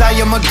 Cause I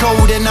am a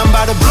gold and I'm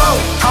about to blow.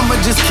 I'ma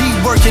just keep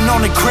working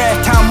on the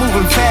craft, time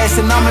moving fast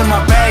and I'm in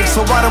my bag.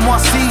 So I don't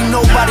want to see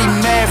nobody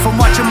mad from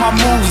watching my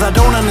moves. I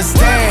don't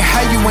understand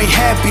how you ain't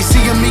happy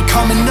seeing me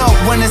coming up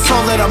when it's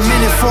all that I'm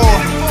in it for.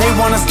 They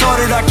wanna start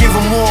it, I give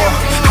them more.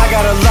 I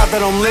got a lot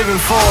that I'm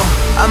living for.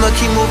 I'ma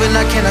keep moving,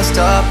 I cannot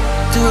stop.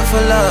 Do it for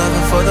love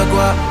and for the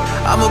guap.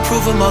 I'ma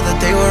prove them all that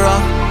they were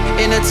wrong.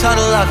 In the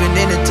tunnel, I've been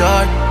in the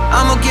dark.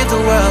 I'ma give the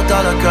world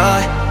all I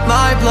got.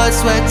 My blood,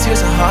 sweat,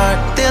 tears and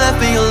heart. They left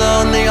me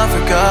alone, they all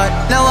forgot.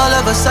 Now all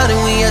of a sudden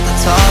we at the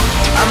top.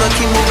 I'ma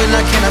keep moving,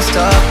 I cannot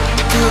stop.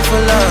 Do it for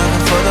love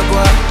and for the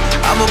guap.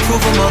 I'ma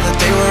prove them all that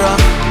they were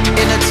wrong.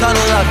 In the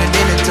tunnel, I've been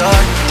in the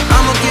dark.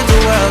 I'ma give the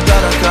world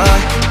all I got.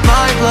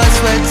 My blood,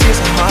 sweat, tears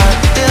and heart.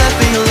 They left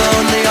me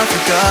alone, they all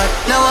forgot.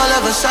 Now all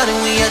of a sudden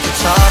we at the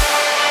top.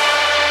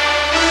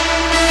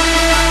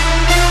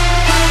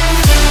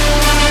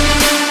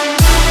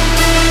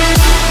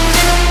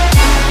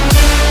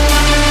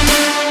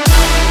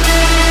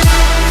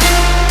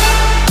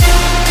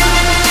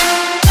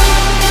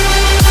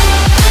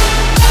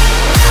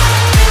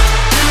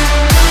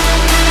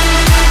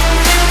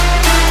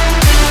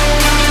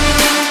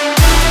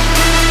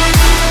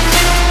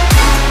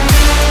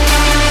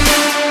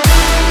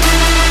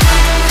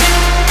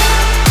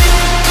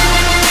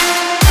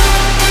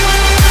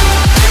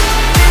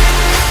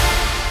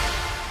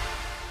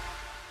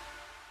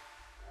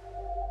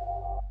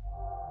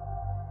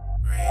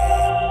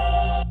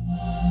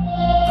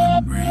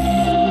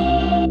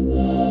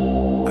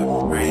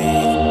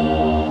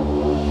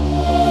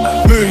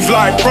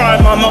 Like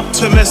prime, I'm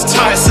optimist,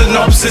 tight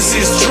synopsis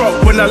is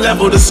drop when I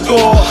level the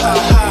score.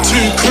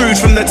 Too crude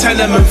from the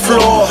tenement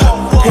floor.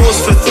 Pause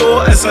for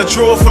thought as I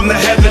draw from the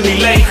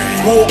heavenly lake.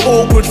 Walk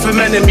awkward from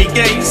enemy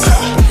gates.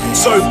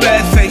 So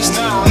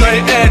barefaced, no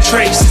air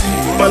trace.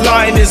 My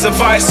line is a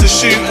vice of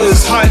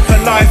shooters.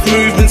 Hyper life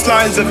movements,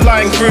 lines of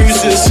line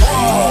cruisers.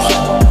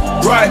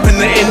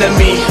 Ripen the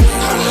enemy.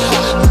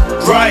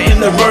 Right in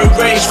the road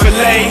rage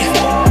fillet.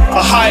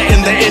 A height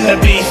in the inner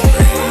beef.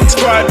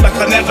 Scribed like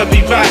I'll never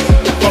be back.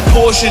 My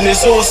portion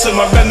is awesome,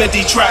 my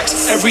remedy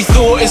tracks. Every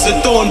thought is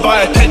adorned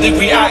by a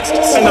pedigree act.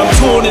 And I'm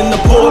torn in the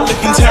port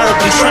looking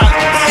terribly trapped.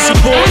 The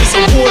support is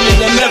a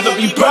warning, I'll never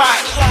be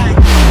back.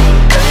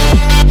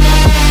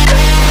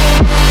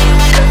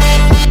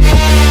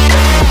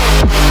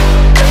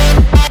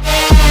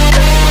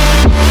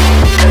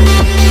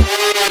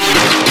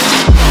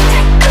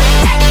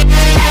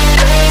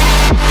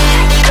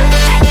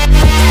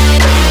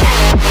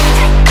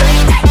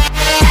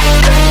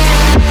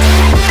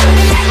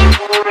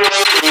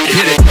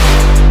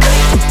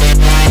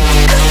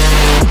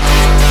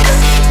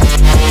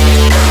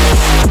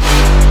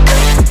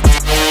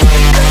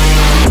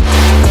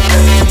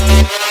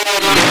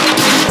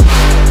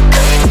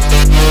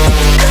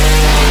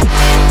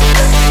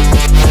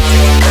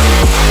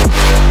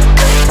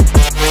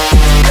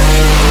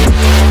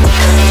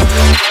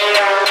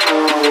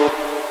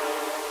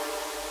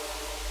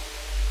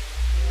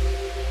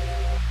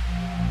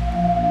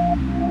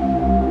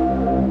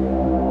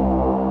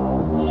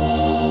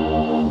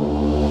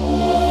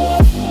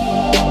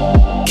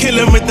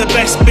 Killing with the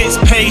best bits,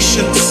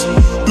 patience.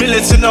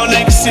 Militant on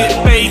exit,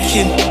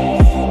 baking.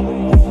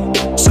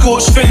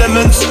 Scorched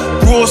filaments,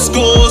 raw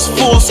scores,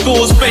 4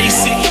 scores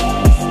basic.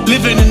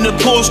 Living in the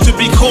Porsche to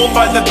be caught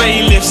by the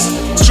bailiffs.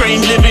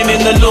 Strange living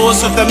in the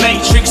laws of the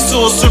matrix,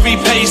 sorcery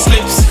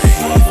payslips.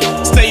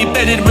 Stay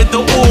bedded with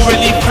the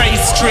orally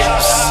praised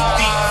strips.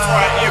 Deep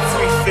fry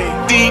everything.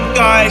 Deep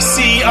guy,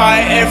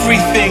 CI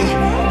everything.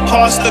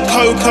 Past the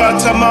coca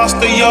to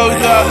Master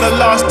Yoda, the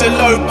last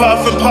eloper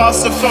from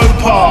past the faux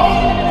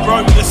pas.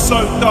 Road is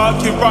so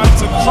dark, it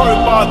rides a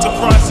crowbar to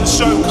price of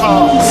show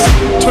cars.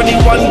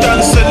 21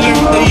 gun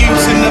salute, the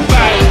youths in the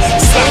back.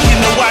 Stuck in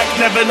the whack,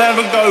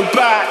 never go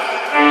back.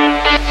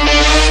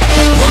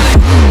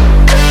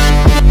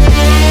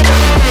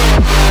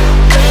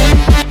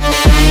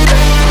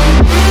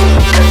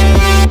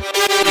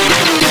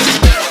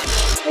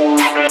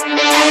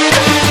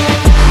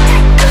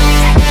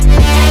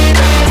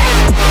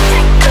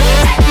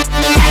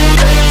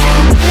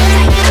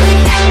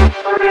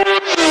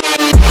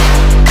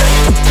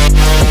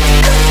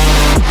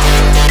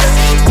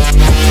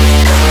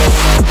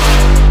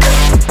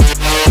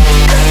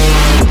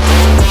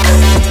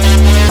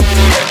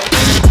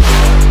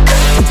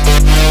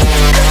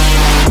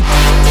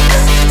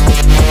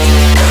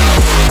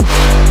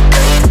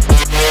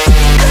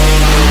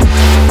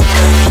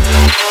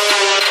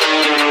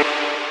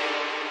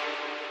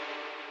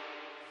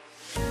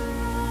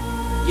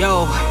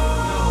 Yo,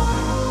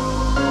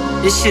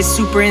 this shit's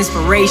super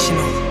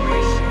inspirational.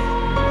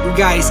 You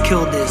guys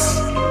killed this.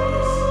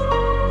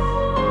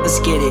 Let's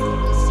get it.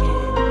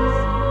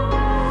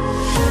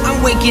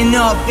 I'm waking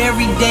up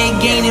every day,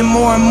 gaining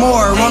more and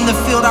more. On the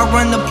field, I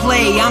run the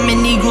play. I'm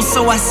an eagle,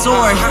 so I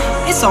soar.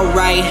 It's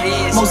alright,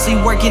 mostly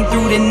working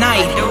through the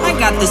night. I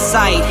got the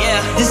sight.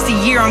 This the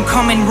year I'm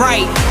coming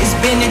right. It's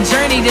been a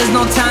journey, there's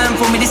no time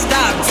for me to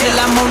stop till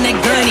I'm on that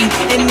gurney.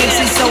 It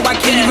makes it so I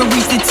can't even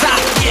reach the top.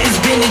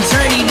 It's been a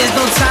journey, there's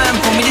no time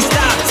for me to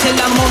stop till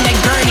I'm on that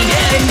gurney.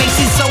 It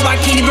makes it so I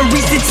can't even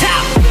reach the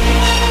top.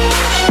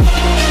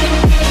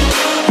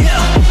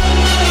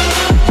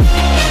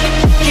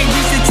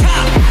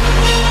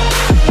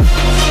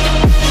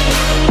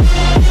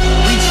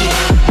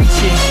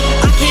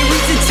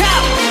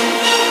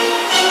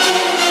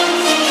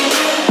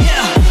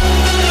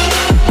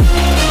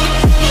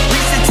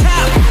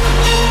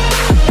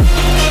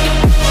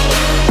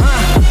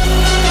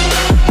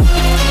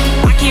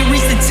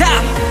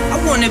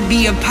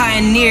 Be a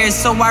pioneer,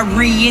 so I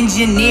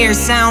re-engineer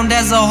sound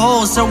as a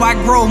whole, so I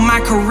grow my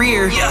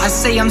career. I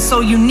say I'm so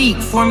unique,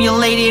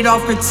 formulated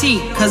off critique,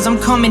 cause I'm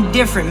coming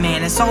different,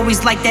 man. It's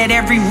always like that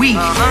every week.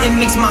 It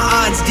makes my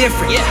odds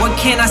different. What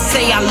can I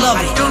say? I love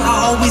it.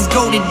 I always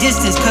go the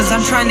distance, cause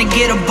I'm trying to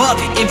get above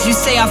it. If you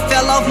say I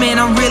fell off, man,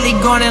 I'm really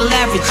gonna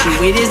laugh at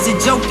you. It is a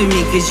joke to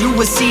me, cause you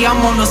will see I'm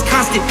on those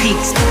constant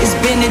peaks. It's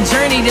been a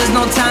journey, there's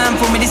no time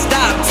for me to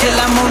stop till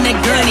I'm on that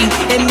gurney.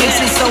 It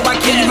makes it so I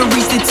can't even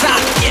reach the top.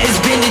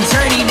 It's been a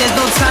journey, there's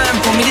no time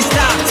for me to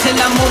stop till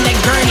I'm on that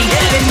gurney.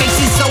 It makes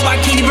it so I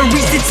can't even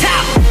reach the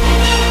top.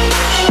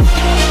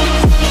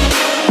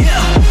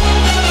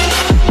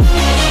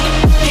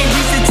 Can't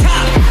reach the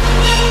top.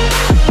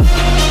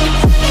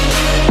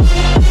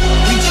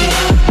 Reach it,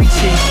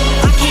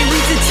 I can't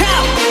reach the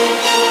top.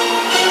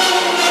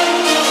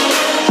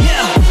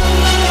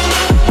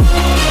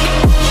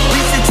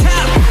 Reach the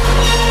top.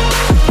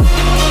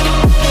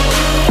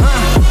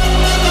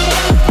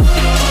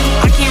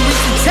 I can't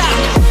reach the top.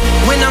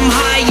 When I'm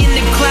high in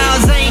the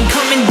clouds, I ain't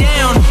coming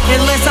down.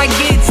 Unless I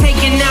get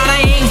taken out,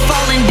 I ain't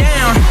falling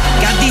down.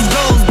 Got these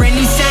goals, brand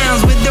new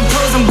sounds. With the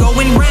pros, I'm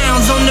going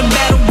rounds on the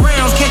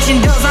battlegrounds.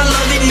 Catching dubs, I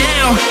love it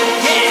now.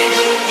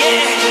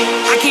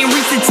 I can't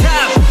reach the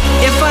top.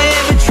 If I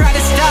ever try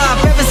to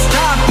stop,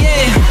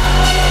 hey,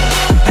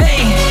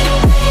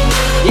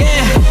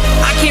 yeah,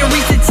 I can't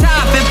reach the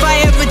top if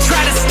I ever try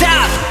to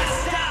stop.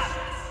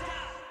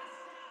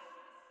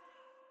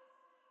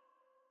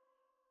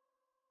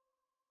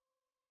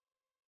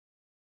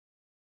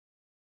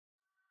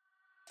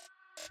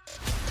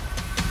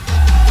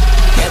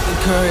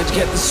 Courage,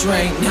 get the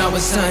strength, now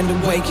it's time to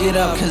wake it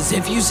up. Cause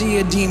if you see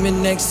a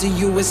demon next to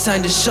you, it's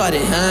time to shut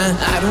it, huh?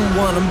 I don't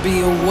wanna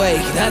be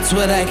awake, that's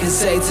what I can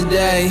say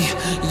today.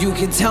 You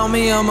can tell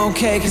me I'm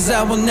okay, cause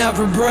I will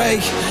never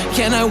break.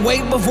 Can I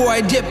wait before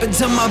I dip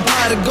into my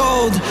pot of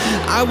gold?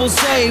 I will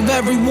save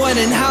everyone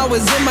and how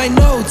is in my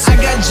notes. I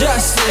got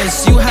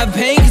justice, you have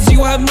pain cause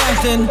you have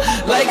nothing.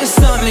 Like a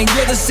stomach,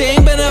 you're the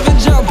same but never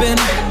jumping.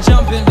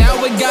 Now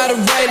we gotta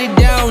write it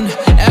down,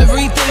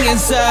 everything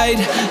inside.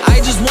 I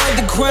just want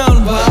the crown.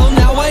 Well,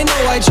 now I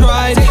know I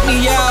tried. Take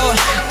me out,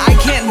 I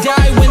can't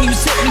die when you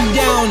sit me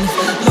down.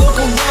 Look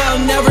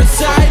around, never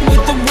side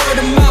with the word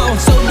of mouth.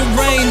 So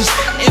deranged,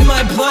 in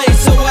my place,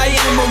 so I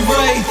am a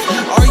wraith.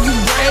 Are you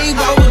brave?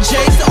 I will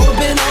chase,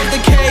 open up the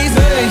case.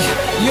 Hey,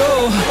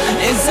 yo,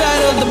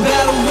 inside of the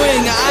battle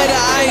ring, eye to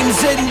eye, I'm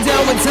sitting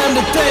down with time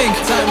to think.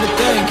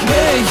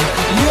 Hey,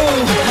 yo,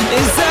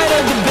 inside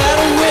of the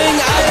battle ring,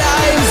 eye to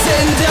eye, I'm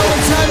sitting down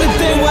with time to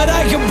think what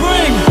I can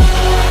bring.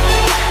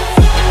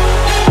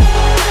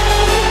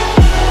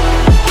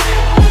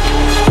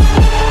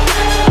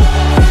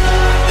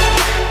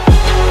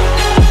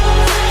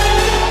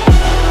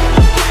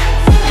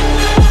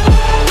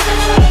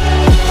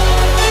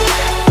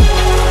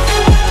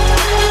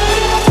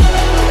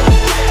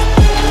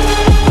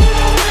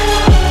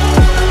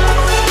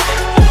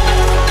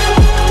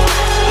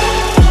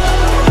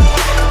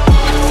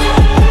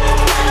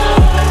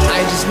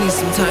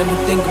 Time to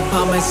think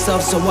about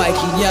myself so I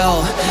can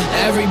yell.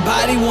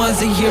 Everybody wants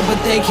to hear but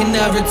they can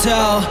never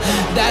tell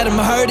that I'm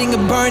hurting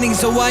and burning,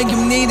 so I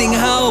am needing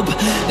help.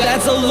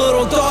 That's a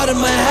little thought in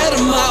my head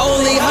of my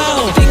only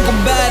hope. Think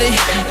about it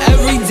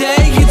every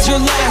day, it's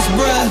your last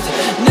breath.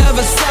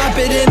 Never stop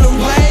it in a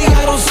way,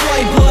 I don't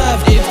swipe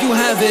left. If you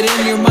have it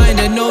in your mind,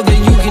 I know that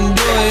you can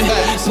do it.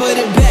 Put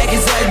it back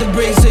inside the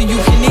break so you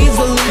can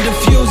easily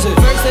diffuse it.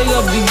 First day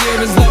of the year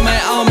is like my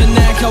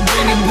almanac, I'll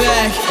bring it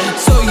back.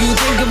 So you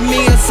think of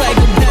me a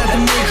psychopath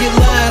and make it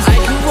last. I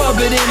can rub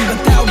it in,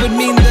 but that would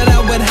mean that I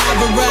would have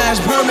a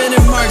rash. Permanent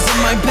marks in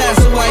my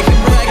past, so I can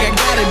brag I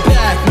got it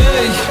back.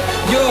 Hey,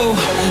 yo,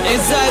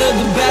 inside of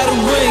the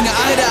battle ring,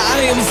 eye to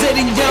eye, I'm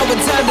sitting down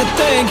with time to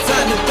think.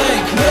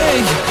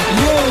 Hey,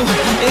 yo,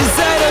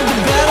 inside of the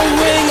battle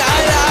ring,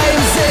 eye to eye,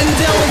 I'm sitting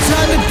down with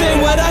time to think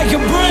what I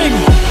can bring.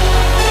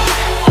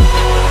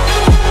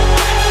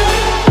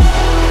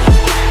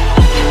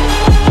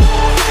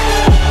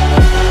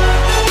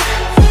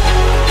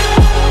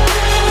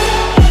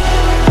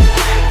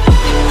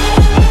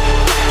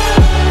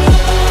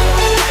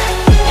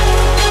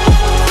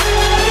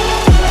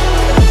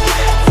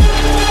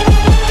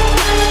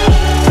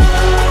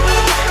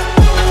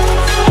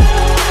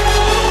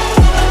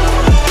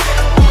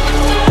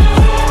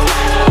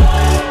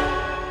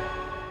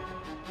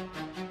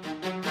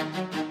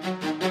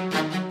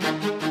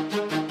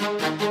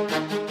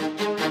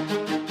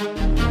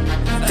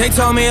 They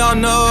told me, oh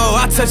no,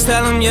 I touch,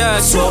 tell them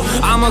yes. So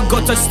I'ma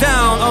go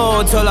touchdown,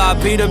 oh, till I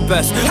be the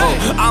best.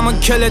 Oh, I'ma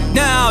kill it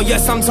now,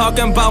 yes, I'm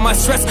talking about my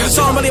stress.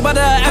 So I'm really about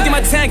to empty my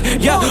tank,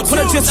 yeah.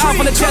 Put a just out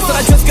on the chest, but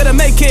I just gotta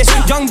make it.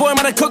 Young boy,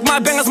 might have cooked my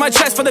bangers, my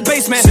chest for the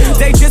basement.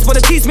 They just wanna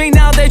tease me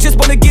now, they just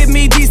wanna give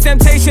me these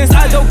temptations.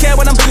 I don't care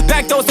when I'm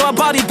back though, so I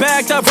body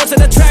backed up. Verse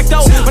in the track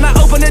though, when I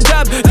open it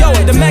up, yo,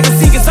 the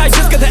magazine, cause I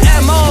just got the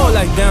ammo.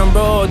 Like damn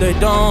bro, they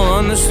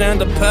don't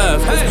understand the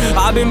path.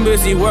 I've been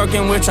busy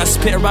working, which I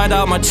spit right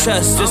out my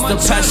chest. Just the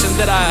passion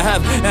that I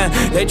have, and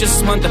they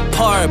just want the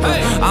part. But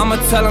I'ma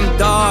tell them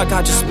dog,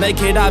 I just make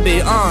it, I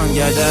be on.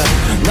 Yeah,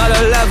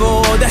 another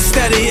level, that's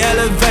steady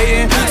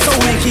elevating. So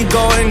we keep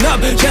going up,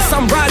 yes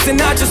I'm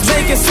rising, I just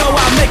make it. So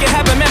I make it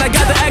happen, man, I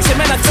got the action,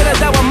 man, I feel it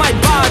that with my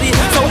body.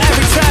 So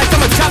every track,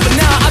 I'ma drop it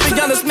now, I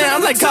be honest, man,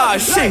 I'm like, God,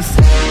 shit.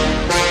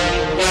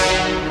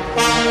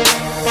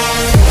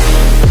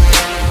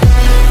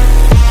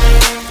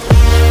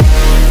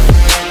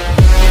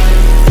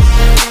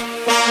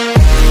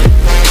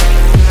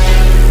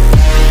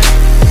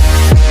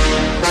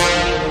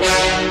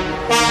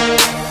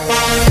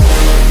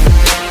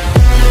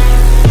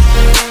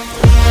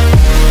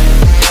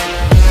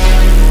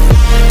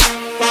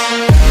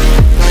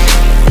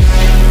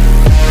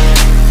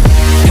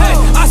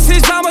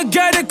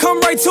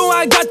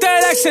 I got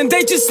that action,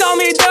 they just tell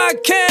me that I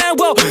can.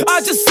 Well,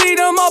 I just see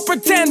them all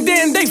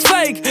pretending they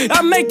fake.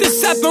 I make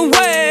this happen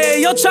way.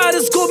 Y'all try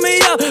to scoop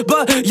me up,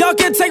 but y'all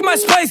can't take my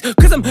space,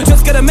 cause I'm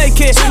just gonna make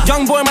it.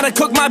 Young boy, might have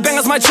cooked my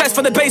bangers, my chest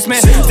for the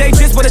basement. They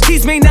just wanna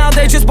tease me now,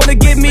 they just wanna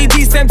give me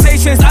these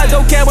temptations. I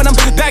don't care when I'm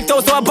back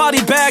though, so I body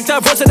backed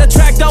up. Verse in the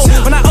track though,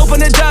 when I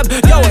open it up,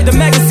 yo, the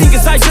magazine,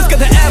 cause I just got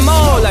the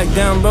ammo. Like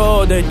damn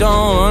bro, they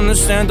don't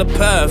understand the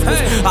path.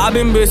 I've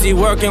been busy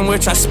working,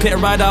 which I spit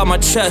right out my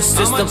chest.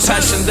 It's the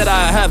passion that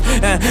I have,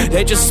 and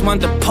they just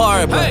want the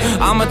part. But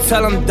I'ma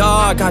tell them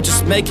dog, I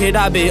just make it,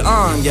 I be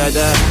on. Yeah,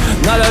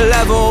 another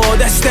level,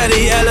 that's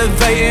steady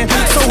elevating.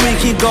 So we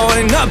keep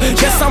going up,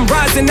 yes I'm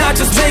rising, I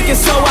just make it.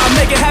 So I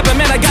make it happen,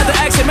 man, I got the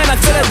action, man, I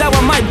feel it that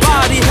with my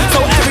body.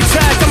 So every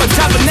track, I'ma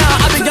drop it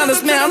now, I be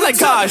honest, man, I'm like,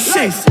 God,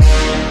 shit.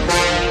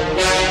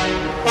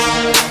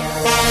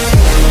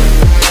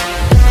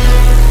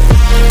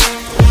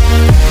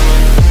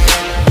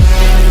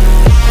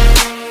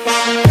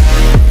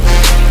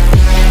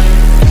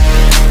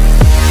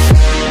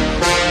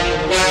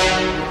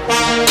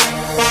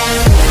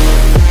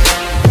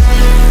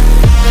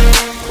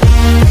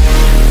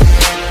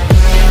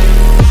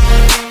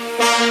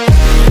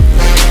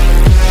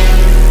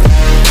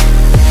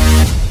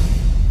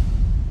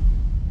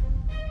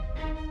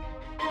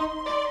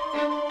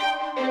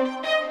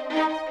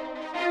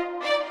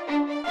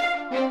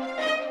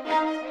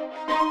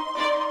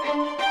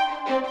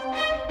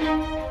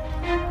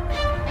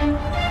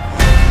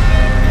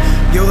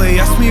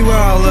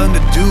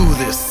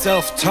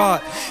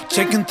 Self-taught,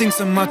 checking things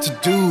on my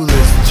to-do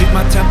list. Treat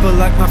my temper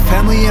like my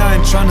family, I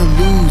ain't tryna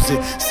lose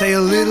it. Say a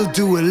little,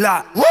 do a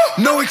lot. Woo!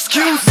 No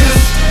excuses.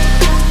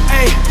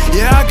 Hey,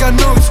 yeah, I got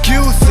no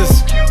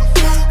excuses.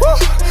 Woo!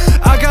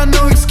 I got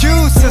no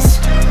excuses.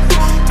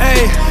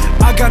 Hey,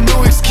 I got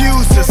no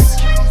excuses.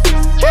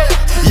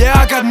 Yeah,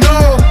 I got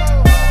no.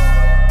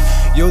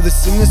 Yo,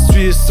 this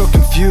industry is so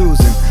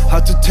confusing.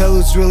 Hard to tell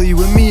who's really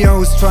with me or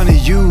who's trying to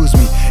use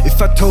me.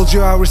 If I told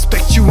you I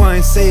respect you, I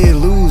ain't say it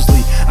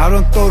loosely. I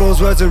don't throw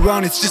those words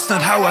around, it's just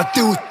not how I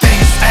do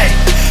things. Hey,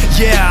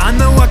 yeah, I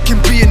know I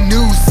can be a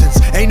nuisance.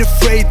 Ain't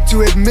afraid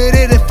to admit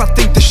it if I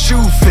think the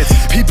shoe fits.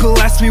 People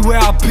ask me where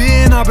I've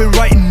been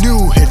writing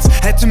new hits.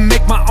 Had to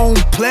make my own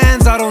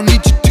plans, I don't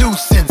need your 2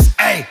 cents.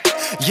 Hey,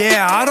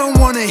 yeah, I don't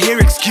wanna hear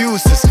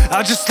excuses.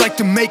 I just like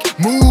to make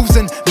moves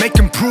and make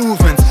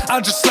improvements. I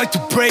just like to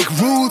break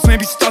rules,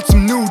 maybe start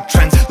some new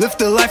trends. Live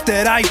the life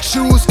that I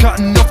choose,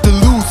 cutting off the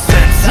loose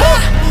ends.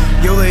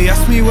 Yo, they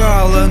ask me where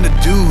I learned to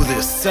do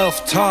this.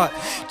 Self-taught,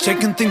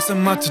 checking things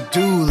on my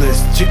to-do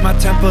list. Treat my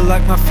temper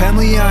like my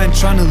family, I ain't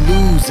tryna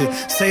lose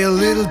it. Say a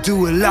little,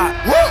 do a lot.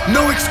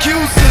 No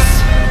excuses.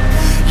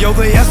 Yo,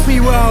 they ask me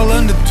where I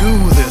learned to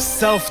do this.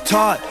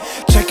 Self-taught,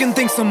 checking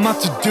things on my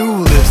to-do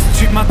list.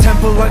 Treat my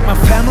temper like my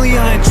family,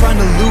 I ain't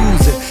tryna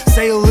lose it.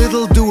 Say a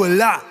little, do a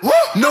lot.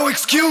 No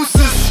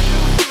excuses.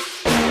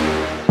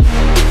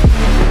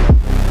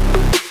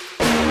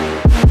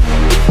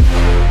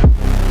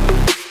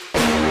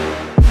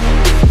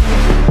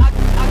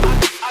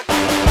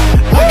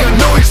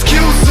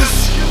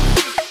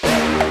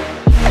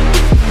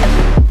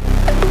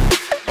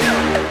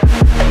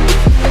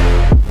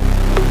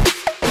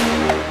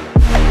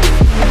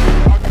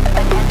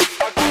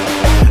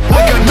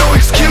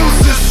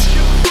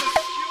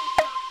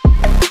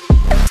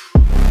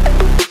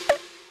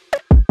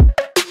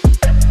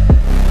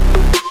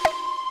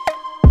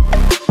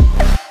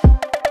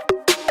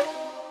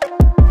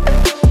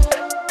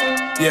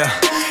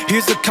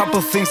 Here's a couple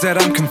things that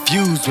I'm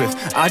confused with.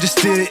 I just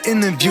did an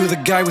interview, the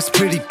guy was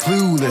pretty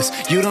clueless.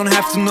 You don't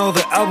have to know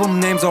the album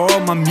names or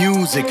all my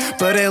music,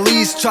 but at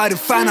least try to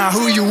find out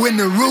who you in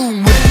the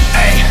room with.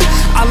 Ay,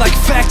 I like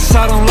facts,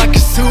 I don't like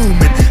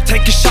assuming.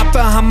 Take a shot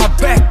behind my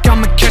back,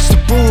 I'ma catch the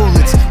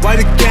bullets. Why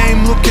the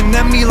game looking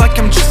at me like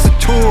I'm just a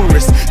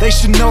tourist? They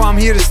should know I'm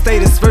here to stay,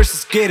 this verse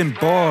is getting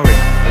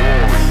boring.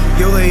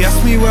 Yo, they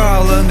ask me where I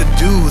learned to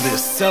do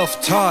this.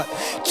 Self-taught,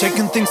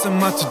 checking things on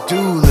my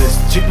to-do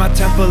list. Treat my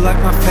temper like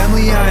my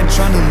family, I ain't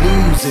trying to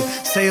lose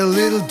it. Say a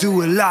little,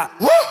 do a lot,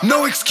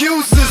 no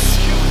excuses.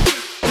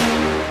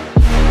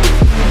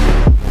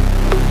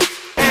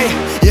 Hey,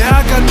 yeah,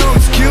 I got no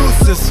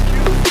excuses.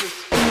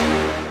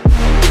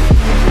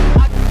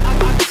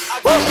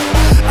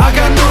 I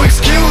got no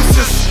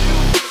excuses.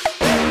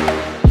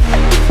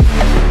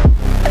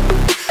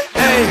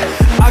 Hey,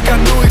 I got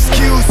no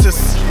excuses.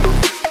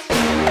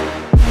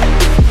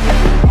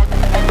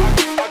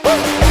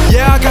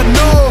 Yeah, I got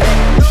no.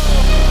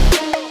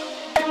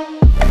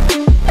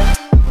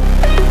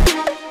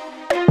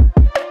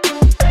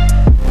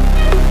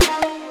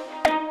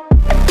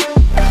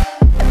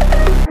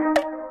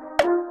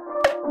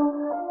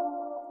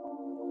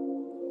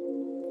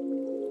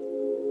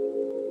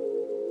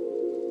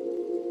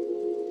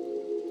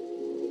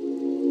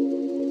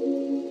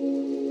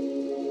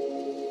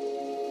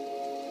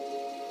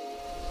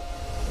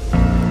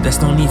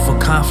 There's no need for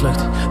conflict,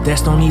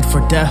 there's no need for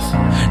death.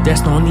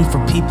 There's no need for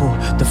people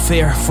to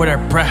fear for their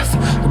breath.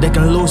 But they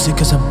can lose it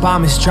cause a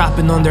bomb is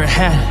dropping on their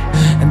head.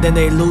 And then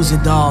they lose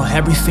it all,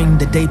 everything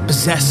that they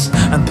possess.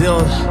 And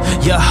build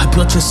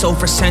your soul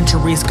for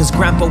centuries. Cause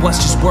grandpa was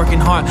just working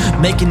hard,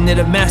 making it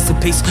a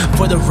masterpiece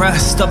for the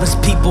rest of his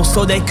people,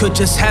 so they could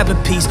just have a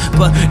peace.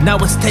 But now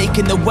it's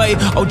taken away,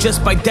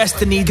 just by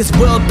destiny. This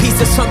world peace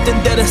is something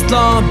that has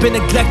long been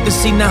neglected.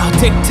 See now,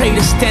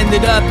 dictators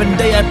standing up and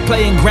they are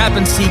playing grab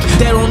and seek.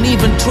 They don't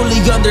even truly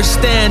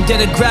understand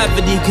their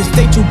gravity, cause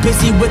they too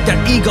busy with their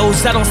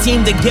egos. I don't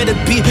seem to get a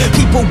beat.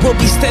 People will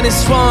be standing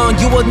strong,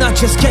 you will not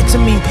just get to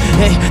me.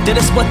 Hey, that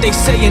is what they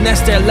say and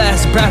that's their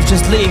last breath,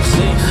 just leave.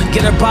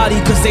 Get a body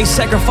cause they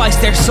sacrifice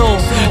their soul.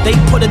 They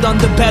put it on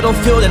the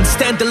battlefield and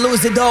stand to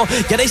lose it all.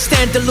 Yeah, they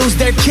stand to lose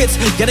their kids.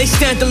 Yeah, they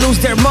stand to lose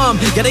their mom.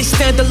 Yeah, they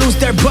stand to lose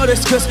their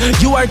brothers, cause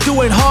you are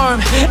doing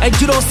harm and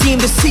you don't seem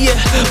to see it.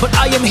 But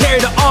I am here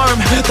to arm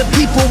the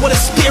people with a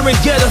spirit,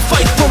 yeah, to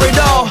fight for it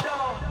all.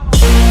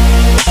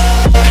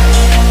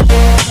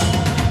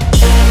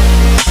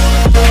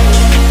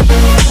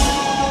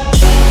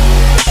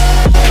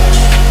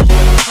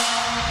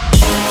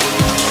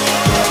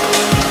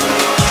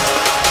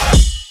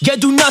 Yeah,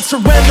 do not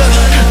surrender,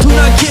 do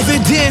not give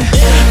it in.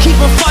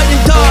 Keep on fighting,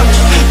 dog,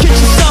 get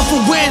yourself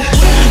a win.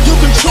 You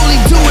can truly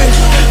do it,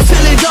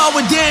 feel it all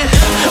within.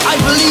 I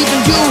believe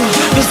in you,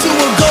 cause you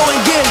will go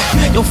and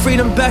get your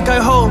freedom back,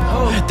 I hope.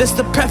 That's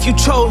the path you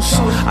chose,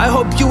 I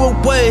hope you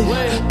awake.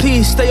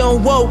 Please stay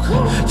on woke,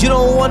 you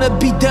don't wanna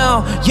be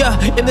down, yeah,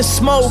 in the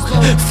smoke.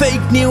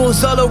 Fake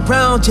news all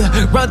around you,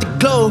 around the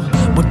globe.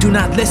 But do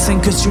not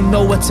listen, cause you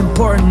know what's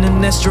important.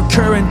 Unless you're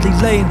currently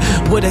laying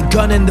with a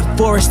gun in the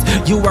forest,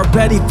 you are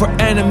ready for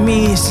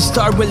enemies to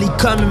start really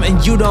coming.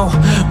 And you don't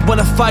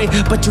wanna fight,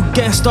 but you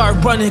can't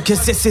start running.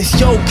 Cause this is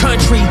your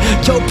country,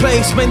 your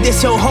place, man,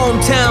 this your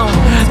hometown.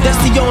 That's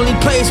the only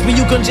place where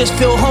you can just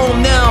feel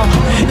home now.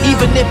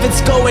 Even if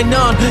it's going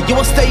on, you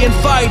will stay and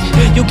fight.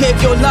 You gave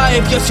your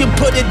life, yes, you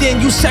put it in,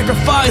 you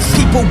sacrifice.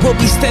 People will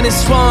be standing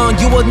strong,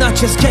 you will not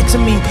just get to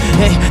me.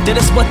 Hey, that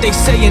is what they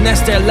say and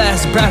that's their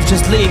last breath,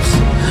 just leaves.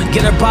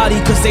 Get a body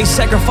cause they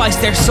sacrifice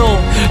their soul.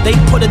 They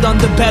put it on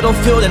the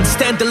battlefield and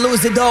stand to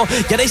lose it all.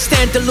 Yeah, they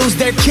stand to lose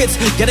their kids.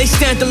 Yeah, they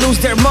stand to lose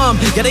their mom.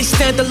 Yeah, they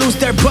stand to lose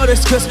their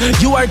brothers, cause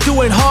you are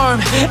doing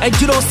harm and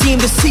you don't seem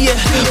to see it.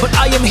 But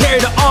I am here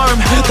to arm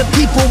the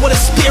people with a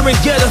spirit,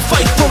 yeah, to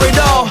fight for it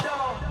all.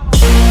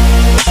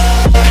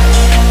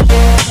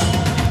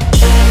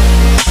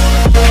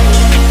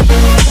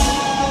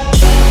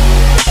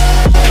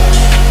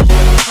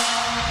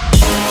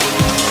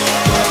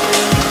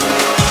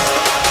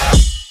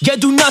 Yeah,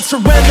 do not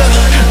surrender,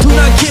 do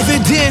not give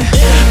it in.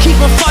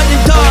 Keep on fighting,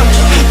 dog,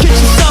 get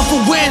yourself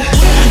a win.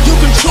 You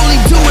can truly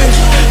do it,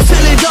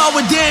 feel it all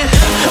within.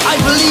 I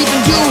believe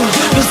in you,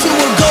 cause you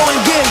will go and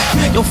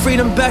get your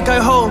freedom back, I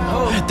hope.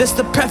 That's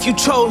the path you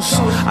chose,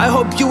 I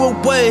hope you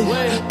awake.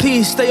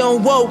 Please stay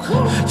on woke,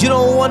 you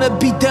don't wanna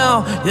be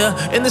down,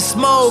 yeah, in the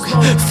smoke.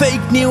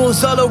 Fake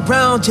news all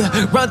around you,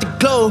 around the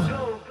globe.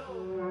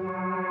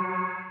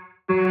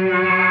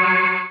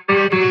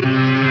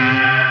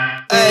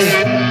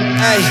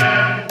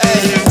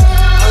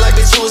 I like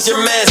that you was your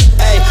man,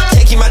 ayy.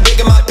 Taking my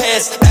dick in my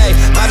pants, ayy.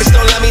 My bitch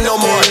don't love me no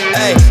more,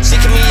 ayy. She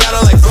kick me out,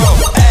 I'm like, bro,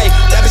 ayy.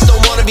 That bitch don't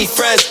wanna be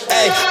friends,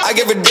 ayy. I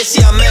give her dick, she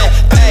I'm mad,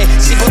 ayy.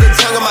 She put her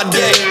tongue on my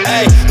dick,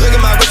 ayy. Look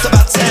at my wrist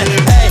about 10,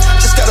 ayy.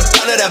 Just got a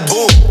pound of that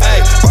boob,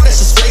 ayy. Run that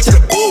shit straight to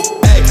the boob,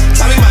 ayy.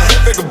 Tommy my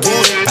head figure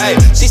boob, ayy.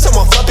 She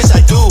someone fuck, bitch,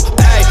 I do,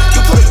 ayy.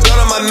 You put a gun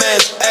on my man,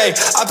 ayy.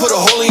 I put a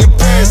hole in your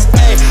pants,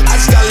 ayy. I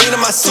just got lean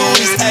in my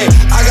suities, ayy.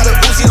 I got a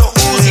Uzi, no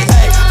Uzi,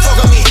 ayy.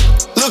 Fuck on me.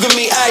 Look at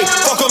me, ayy,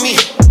 fuck on me.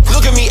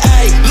 Look at me,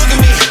 ayy, look at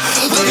me.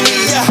 Look at me,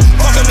 yeah,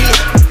 fuck on me,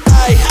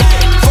 ayy.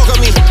 Fuck on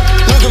me,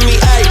 look at me,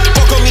 ayy,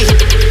 fuck on me.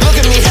 Look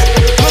at me,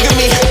 look at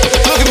me,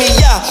 look at me,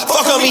 yeah,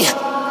 fuck on me,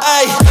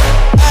 ayy,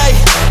 ayy.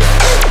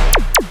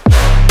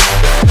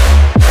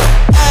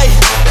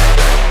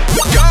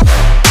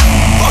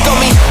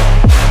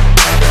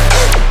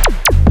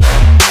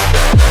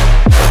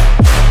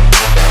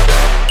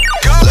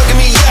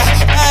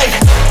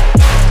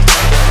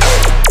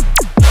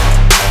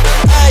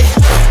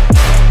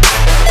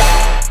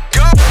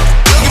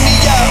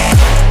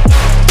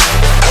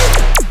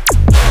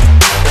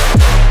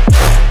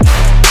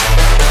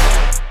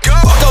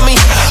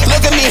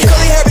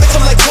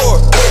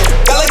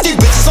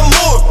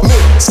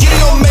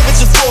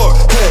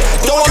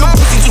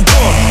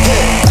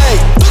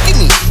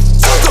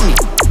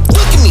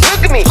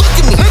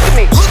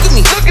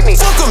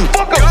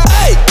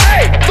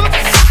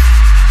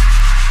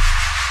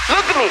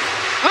 me,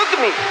 look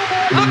at me,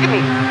 look at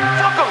me,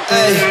 fuck 'em.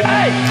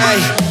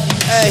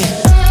 Hey.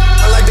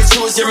 I like bitch,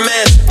 who is your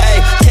man?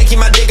 Hey, can't keep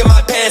my dick in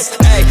my pants.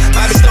 Hey,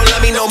 my bitch don't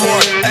love me no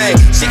more. Hey,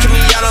 she kick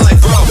me out, I'm like,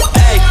 bro.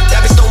 Hey,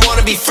 that bitch don't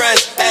wanna be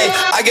friends. Hey,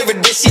 I give her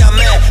this, I'm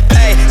mad.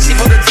 Hey, she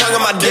put her tongue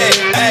on my dick.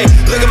 Hey,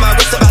 look at my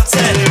wrist about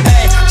 10.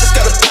 Hey, just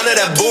got a ton of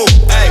that boo.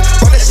 Hey,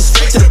 run that shit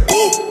straight to the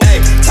boob.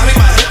 Hey, Tommy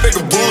my head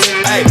bigger boost.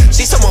 Hey,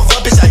 she someone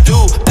fuck, bitch, I do.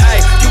 Hey,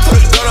 you put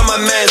a gun on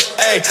my mans.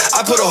 Hey,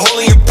 I put a hole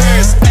in your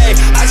parents. Hey,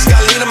 I just got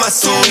lean in my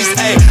Suzies.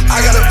 Hey,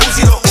 I got a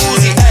Uzi, no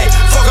Uzi. Hey,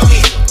 fuck on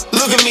me,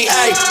 look at me.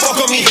 Hey, fuck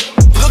on me,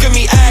 look at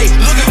me. Hey,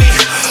 look at me,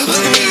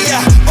 look at me.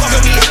 Yeah, fuck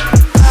on me.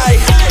 Hey,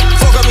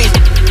 fuck on me,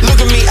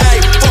 look at me. Hey,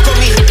 fuck on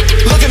me,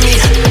 look at me,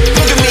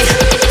 look at me,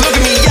 look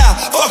at me. Yeah,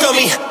 fuck on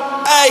me.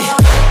 Hey,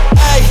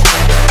 hey,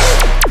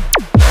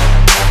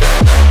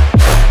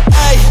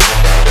 hey,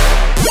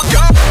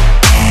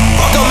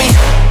 fuck on me.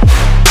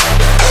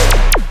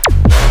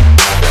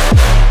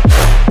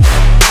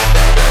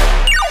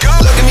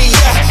 Look at me,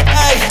 yeah,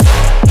 hey,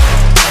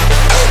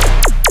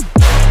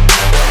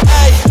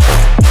 hey,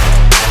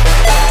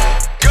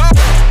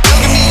 look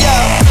at me,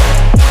 yeah.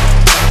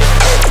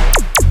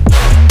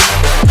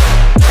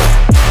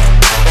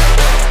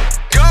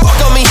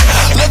 Fuck on me,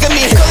 look at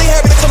me. Curly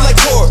hair, bitch, I'm like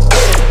Curt.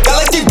 Got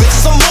like these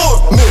bitches, I'm more.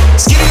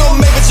 Skinny on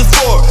make bitches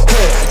for.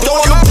 Don't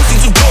want no pussy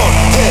to door.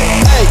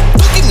 Hey,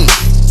 look at me,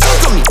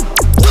 fuck on me,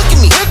 look at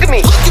me, look at me,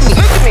 look at me,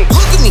 look at me,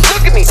 look at me,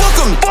 look at me, fuck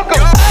on me, fuck on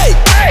me. Hey,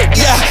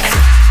 yeah,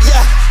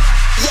 yeah,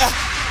 yeah,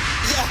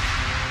 yeah.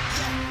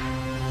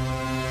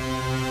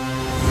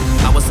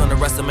 I was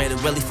underestimated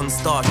really from the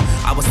start.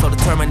 I was so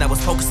determined, I was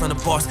focused on the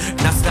bars.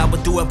 Not that I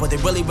would do it, but they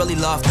really, really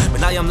laughed.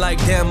 But now I'm like,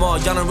 damn, y'all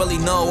don't really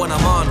know what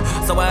I'm on.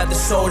 So I had to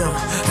show them.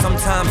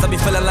 Sometimes I be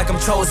feeling like I'm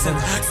chosen.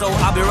 So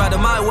I'll be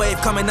riding my wave,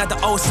 coming at the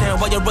ocean,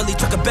 while you're really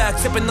trucking back,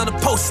 sipping on the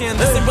potion.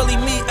 This ain't really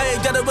me, ayy,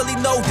 gotta really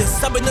know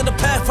this. I've been in the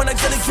path when I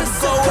gotta keep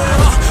going.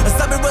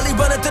 I've been really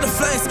running to the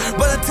flames,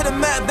 running to the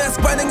mad, that's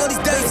grinding all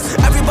these days.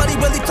 Everybody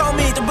really told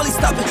me to really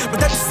stop it,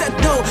 but that just said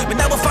no. But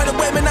now I'll find a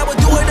way, man, I will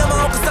do it on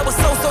my own, cause I was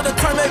so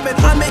determined, man.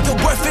 I make it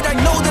worth it, I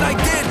know that I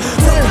did.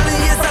 So it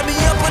really is, I be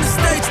up on the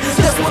stage.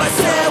 That's what I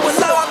said, well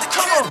now I'm the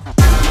king.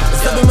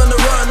 I've been on the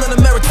run, on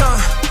the marathon.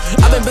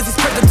 I've been busy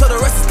sprinting till the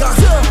rest is gone.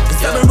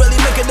 Cause I've been really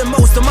making the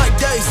most of my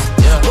days.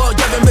 Well,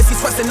 I've been busy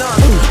stressing on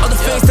all the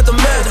things that don't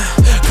matter.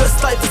 Cause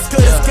life is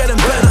good, it's getting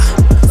better.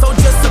 So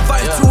just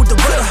survive through the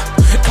weather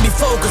and be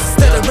focused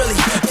instead of really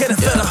getting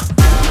better.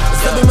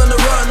 I've been on the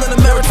run, on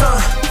the marathon.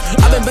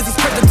 I've been busy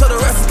sprinting till the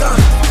rest is gone.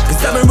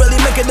 Cause I've been really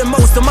making the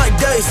most of my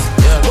days.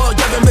 Well,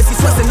 I've been busy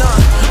stressing on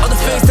all the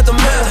things that don't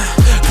matter.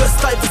 Cause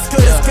life is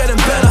good, it's getting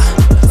better.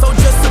 So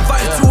just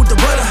survive through the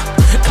weather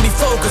and be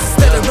focused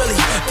instead of really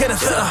getting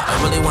better. I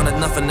really wanted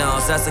nothing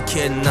else as a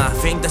kid, and I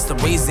think that's the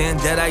reason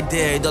that I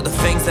did all the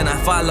things that I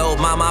followed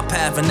my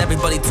path. And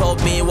everybody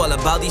told me all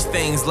about these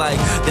things, like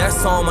there's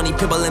so many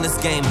people in this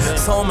game,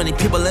 so many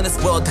people in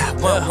this world that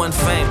want one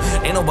fame.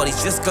 Ain't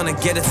nobody's just gonna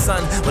get it,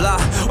 son. Well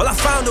I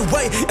found a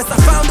way, yes I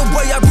found a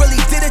way. I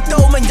really did it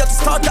though, man. At the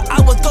start that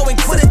I was going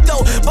quit it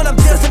though, but I'm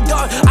dancing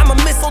dark, I'm a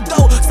missile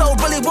though. So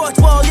really watch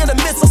well, you're the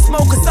missile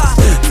smoke, cause I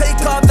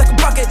take off like a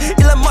rocket.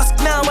 Elon Musk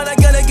now, and I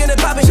gotta get it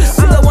poppin'.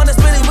 I'm the one that's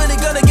really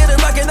gonna get it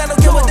rockin'. I don't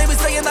care what they be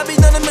saying, I be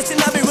on a mission,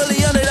 I be really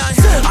on it.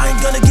 I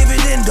ain't gonna give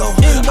it in though.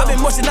 I been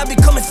motion, I be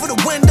coming through the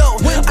window.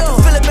 I can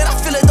feel it, man, I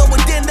feel it though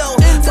within though.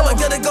 So I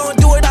gotta go and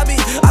do it, I be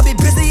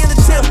busy in the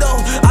gym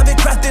though. I been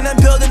crafting and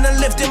building and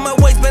lifting my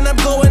weight, man, I'm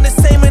going the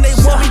same. And they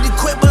want me to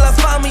quit, but I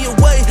found me a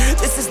way.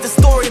 This is the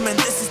story, man,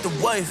 this is the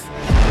wave.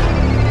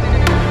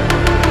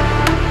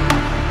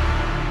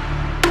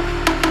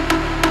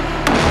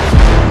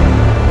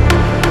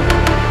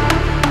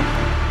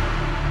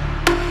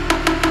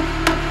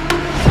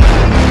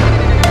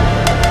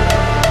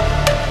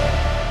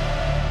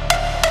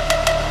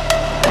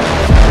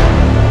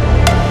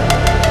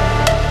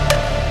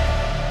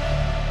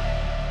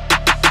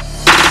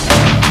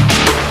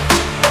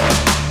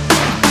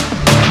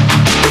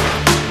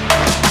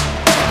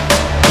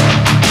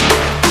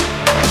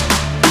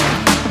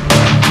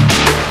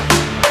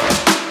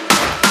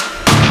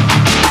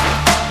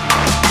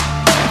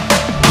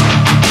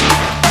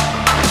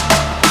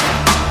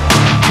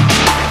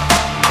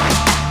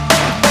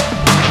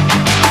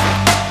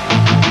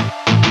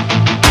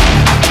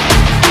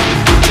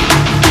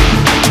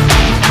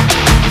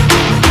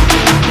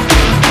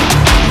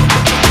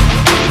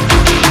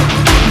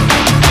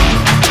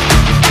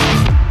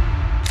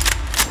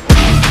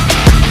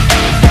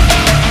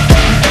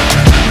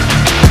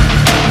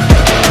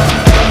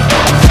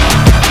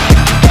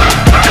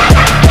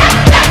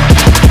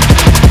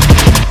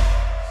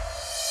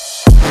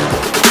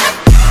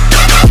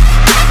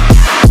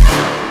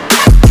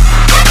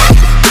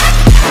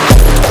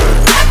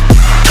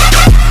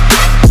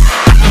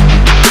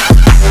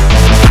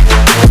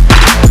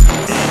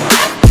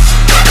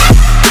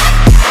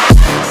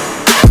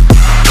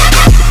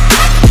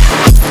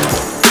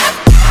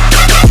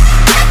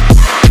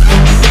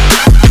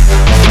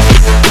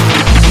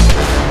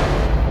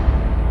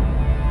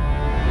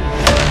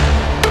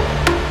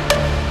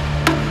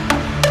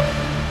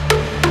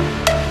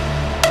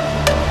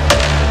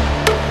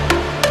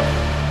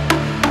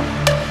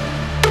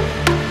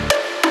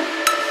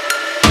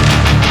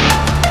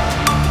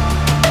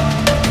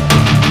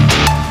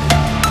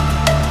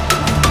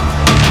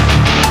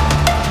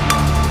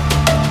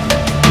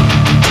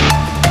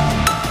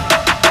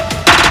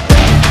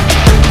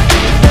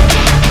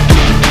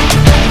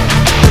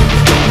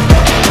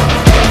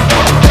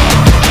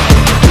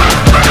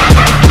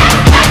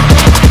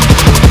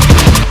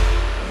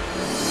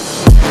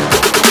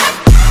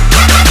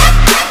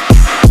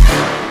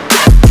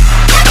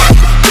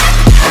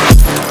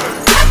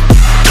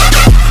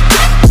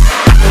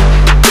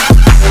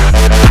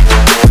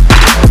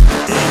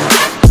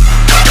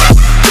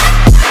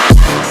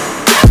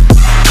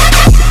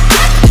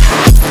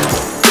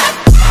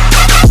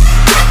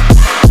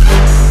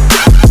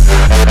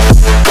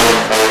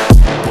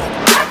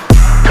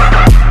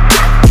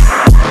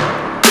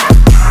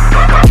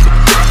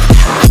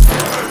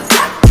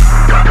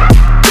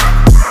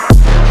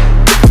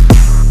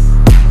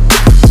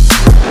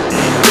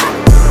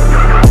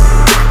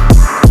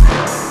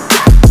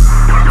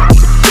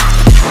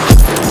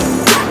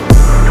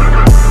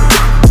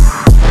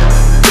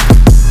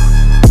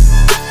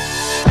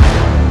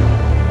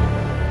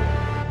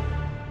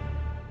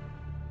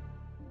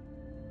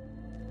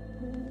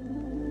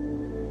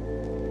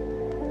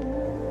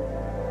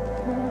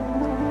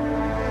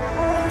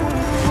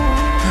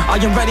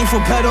 am ready for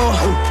battle,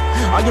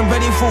 I am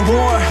ready for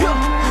war.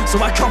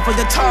 So I come for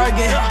the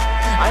target,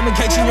 I'm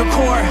engaging your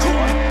core.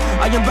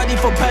 I am ready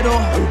for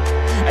battle,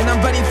 and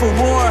I'm ready for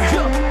war.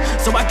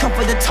 So I come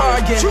for the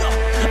target,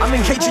 I'm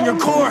engaging your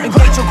core.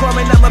 Engage your core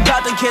and I'm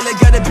about to kill it.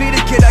 Gotta be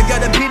the kid, I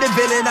gotta be the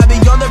villain. I be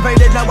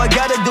underrated, now I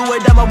gotta do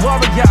it. I'm a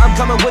warrior, I'm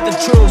coming with the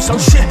truth. So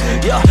shit,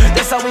 yeah,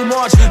 that's how we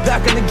march.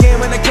 Back in the game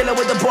when I kill it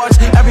with the bars.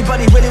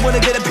 Everybody really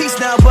wanna get a piece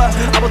now, but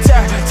I will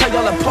tear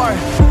y'all apart.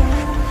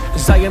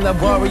 Cause I am the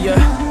warrior,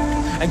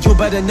 and you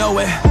better know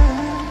it.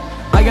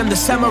 I am the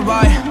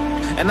samurai,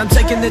 and I'm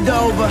taking it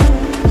over.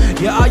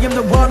 Yeah, I am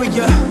the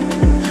warrior,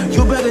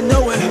 you better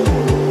know it.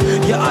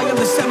 Yeah, I am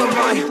the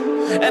samurai,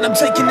 and I'm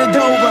taking it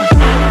over.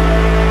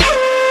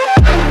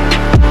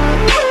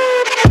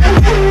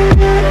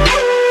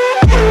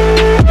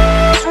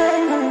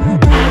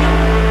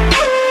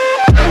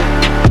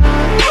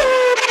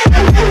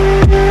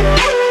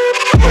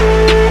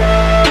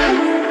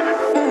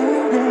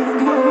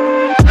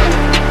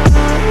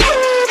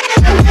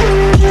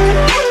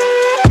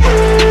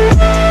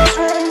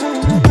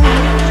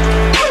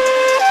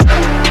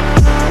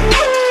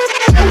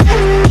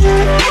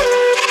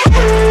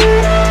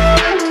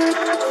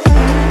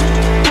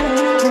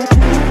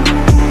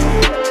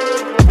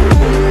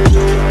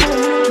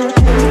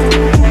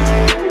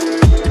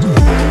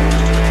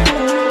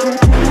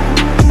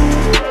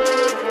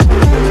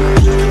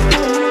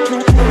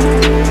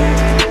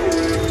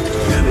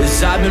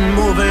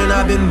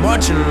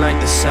 Like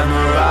the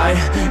samurai,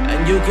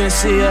 and you can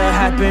see it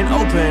happen.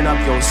 Open up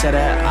your set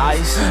of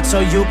eyes,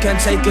 so you can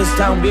take us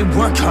down. We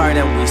work hard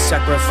and we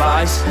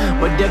sacrifice,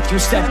 but if you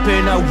step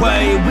in our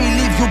way, we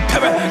leave you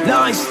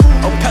paralyzed.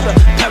 Oh,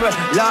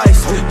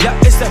 paralyzed.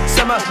 Yeah, it's the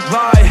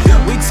samurai.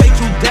 We take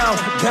you down.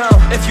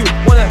 If you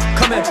wanna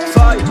come and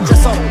fight,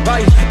 that's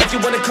alright. If you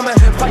wanna come and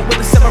fight with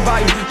the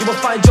samurai, you will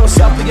find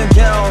yourself being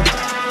down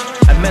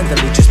and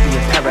mentally just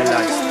being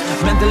paralyzed.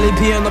 Mentally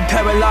being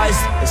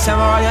paralyzed. The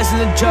samurai isn't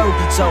a joke.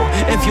 So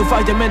if you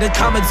fight them in the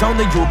comment zone,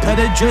 then you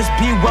better just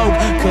be woke.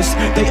 Cause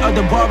they are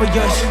the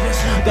warriors.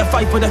 They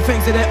fight for the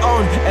things that they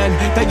own, and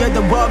they are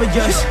the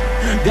warriors.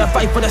 They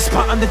fight for the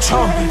spot on the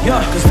throne.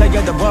 Yeah, cause they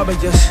are the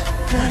warriors.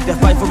 They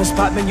fight for a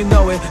spot, man, you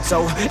know it.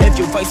 So if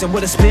you face them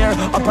with a spear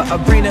up an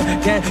arena,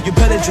 then you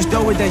better just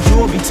know it. That you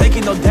will be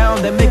taking them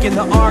down. They're making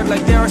the art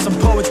like there are some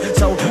poets.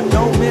 So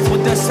don't miss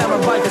with the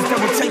samurai, cause they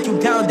will take you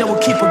down. They will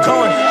keep it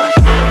going.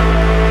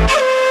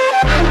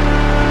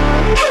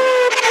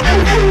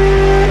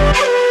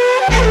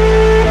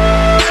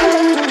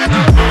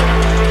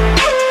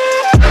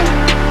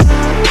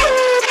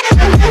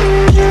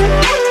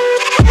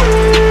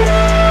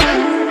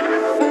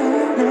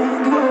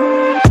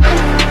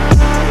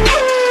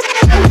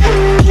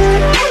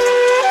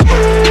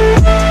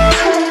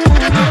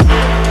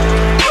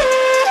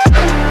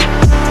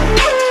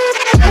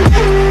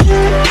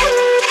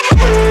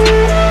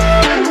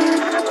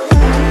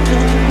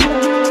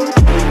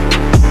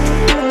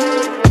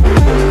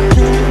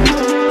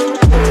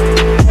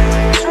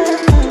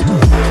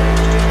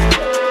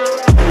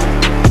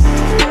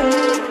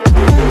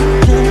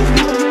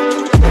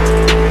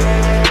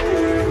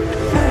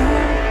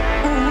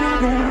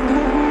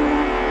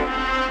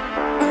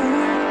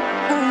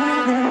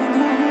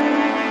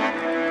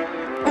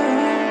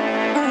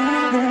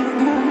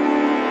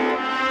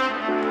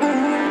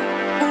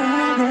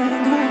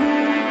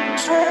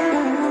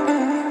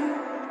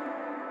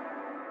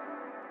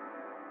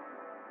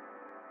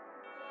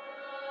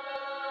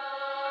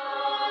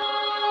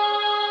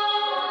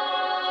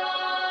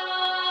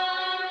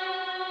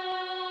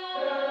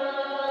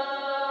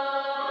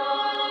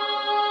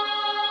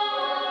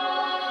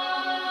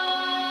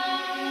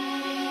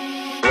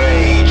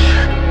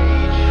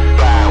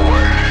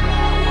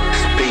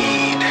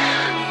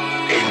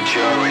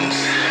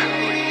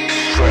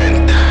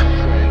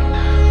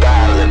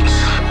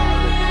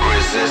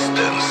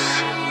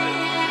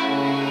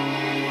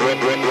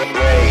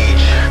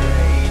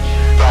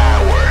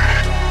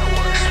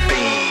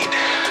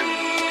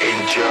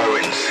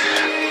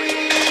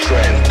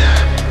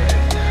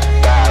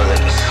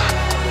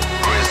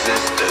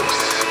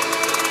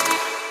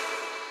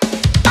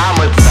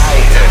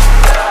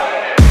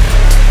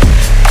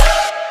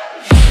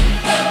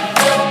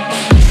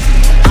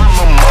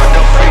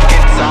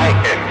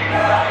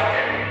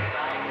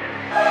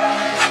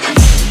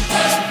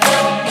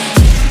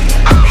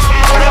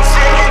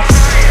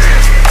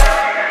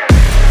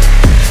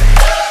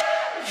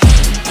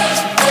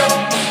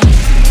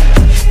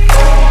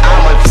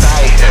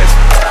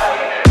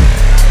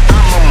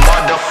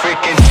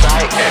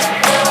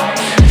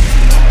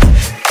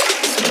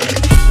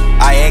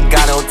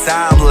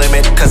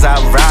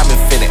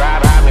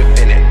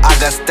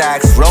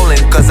 stacks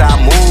rolling cause I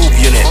move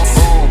units.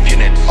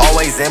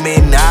 Always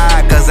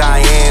M&I cause I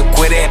ain't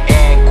quit it.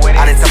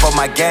 I done top of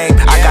my game,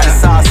 I got the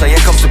sauce, so here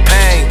comes the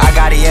pain. I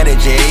got the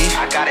energy,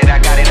 I got it. I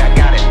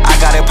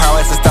got the power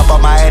to stop all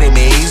my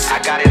enemies. I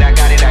got it.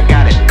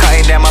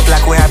 Cutting them up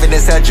like we're having a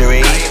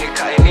surgery.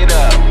 Cutting it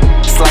up.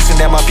 Slicing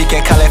them up, you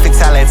can call it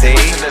fatality.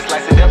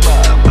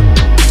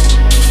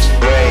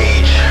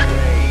 Rage,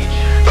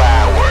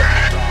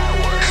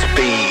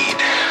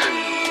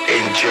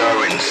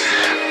 endurance,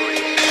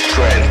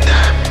 strength,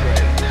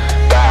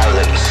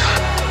 balance,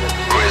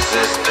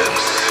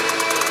 resistance,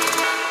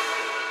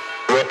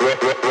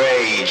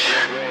 rage.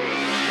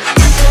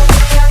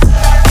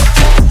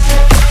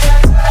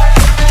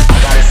 I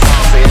got it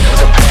song, say it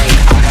comes a pain.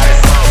 I got it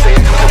song, say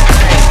it comes a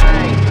pain.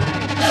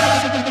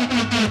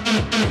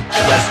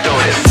 Let's do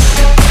this.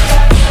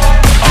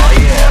 Oh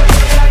yeah,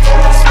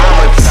 I'm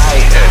a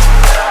titan.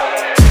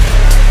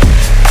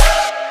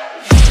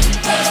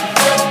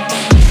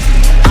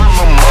 I'm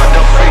a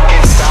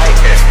motherfucking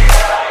titan.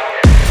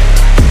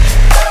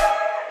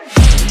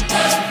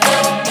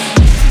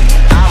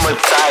 I'm a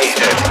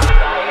titan.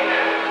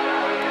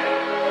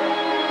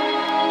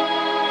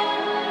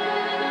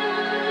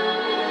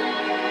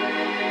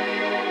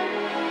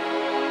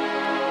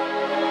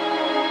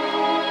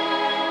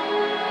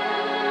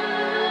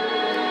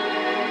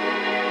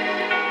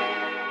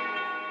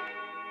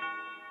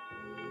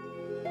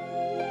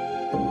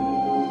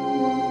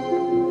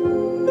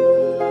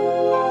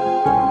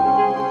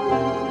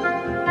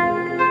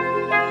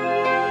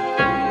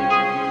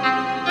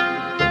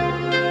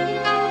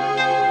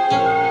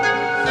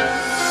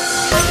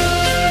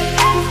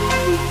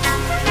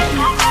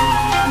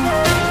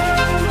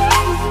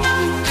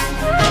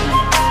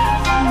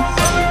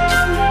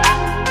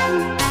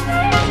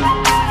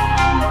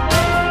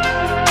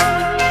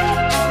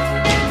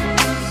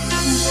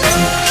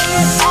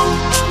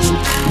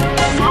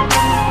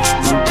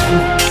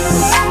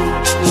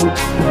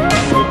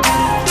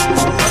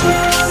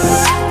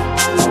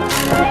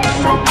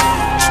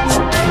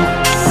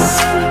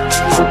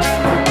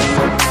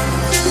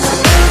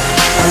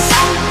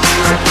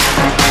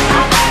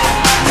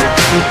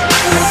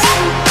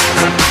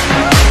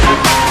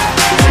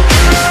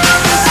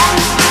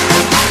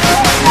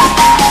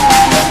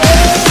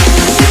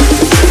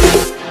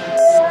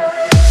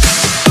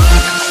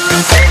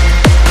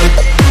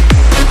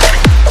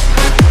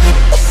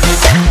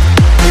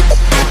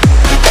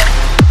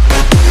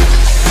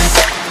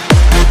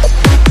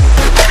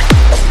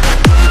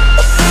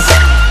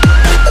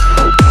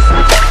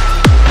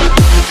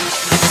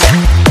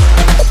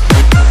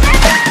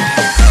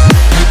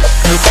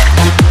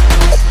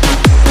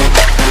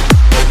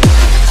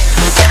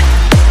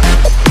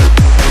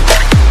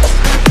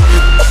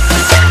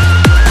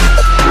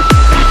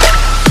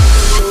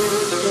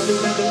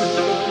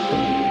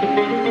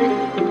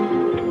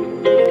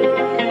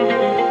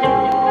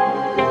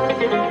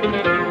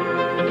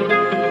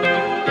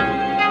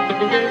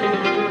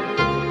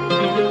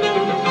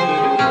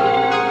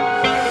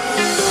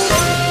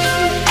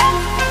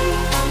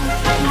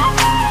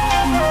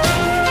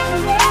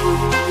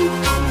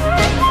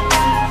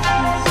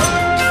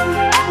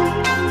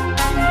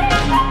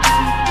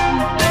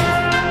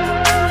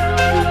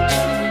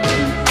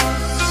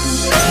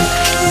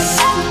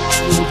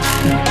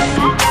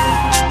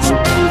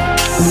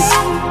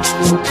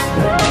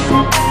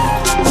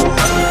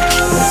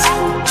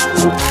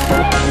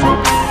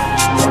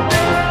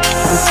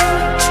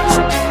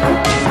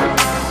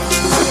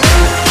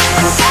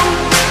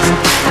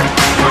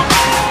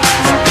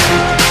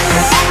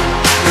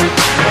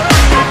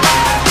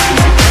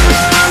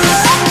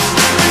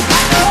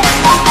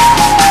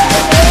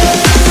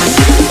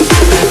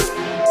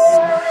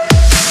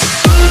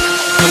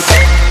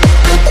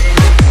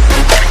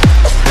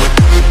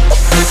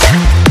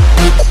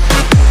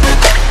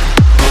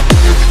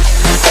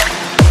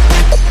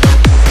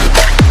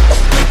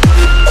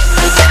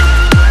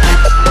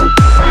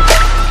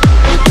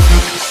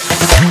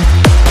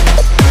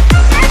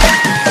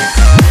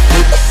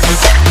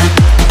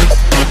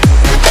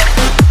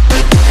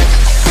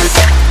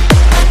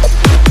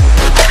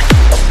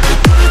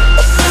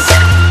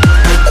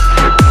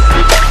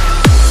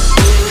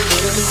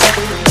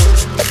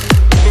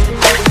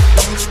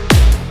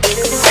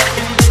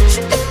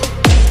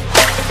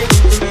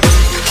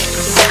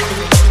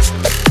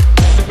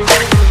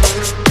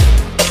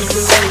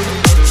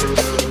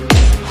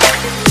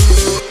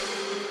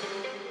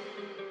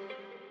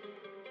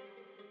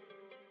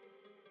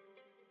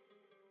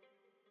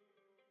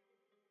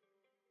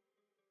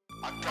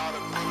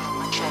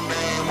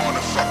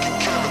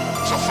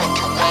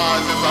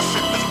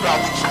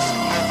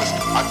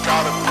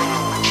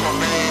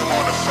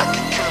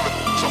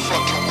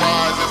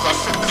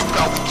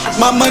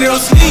 My money don't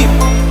sleep,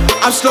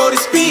 I'm slow to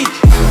speak,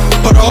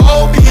 but the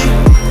whole beat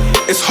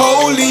is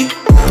holy.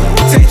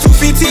 Take 2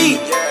 feet,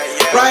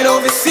 right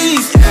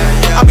overseas.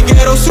 I'm a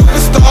ghetto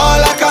superstar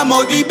like I'm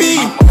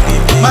ODB.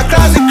 My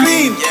closet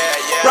clean,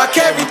 rock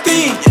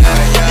everything.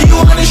 You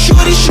wanna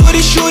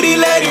shooty,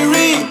 let it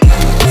ring.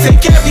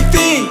 Take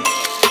everything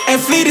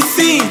and flee the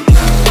scene.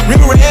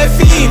 Real red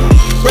fiend,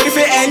 ready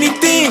for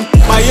anything.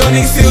 My young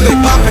niggas still they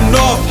popping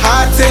off.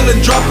 Hightail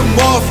and drop them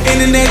off.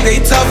 Internet they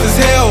tough as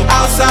hell.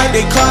 Outside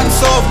they cotton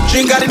soft.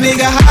 Drink got a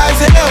nigga high as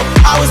hell.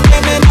 I was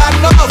paying not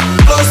enough.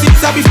 Floor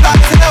seats I be fly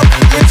as hell.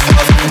 Rich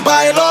house we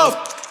buy it off.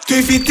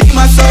 350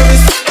 my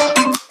service.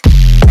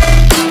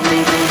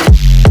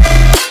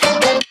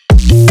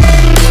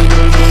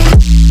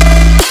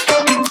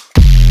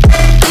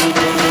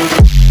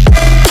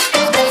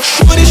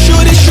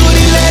 Shoot it.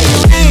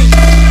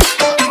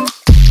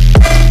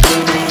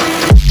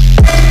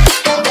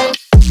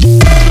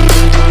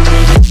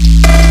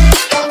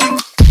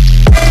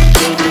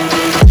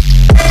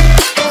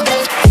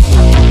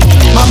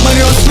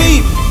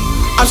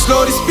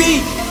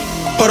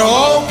 the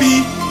OP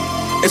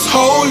is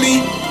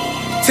holy.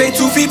 Take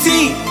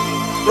 250,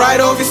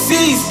 right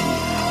overseas.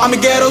 I'm a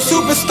ghetto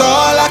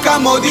superstar like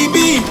I'm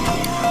ODB.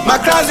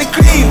 My closet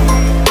clean,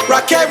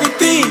 rock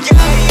everything.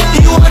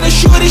 You wanna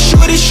shoot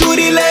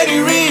it, let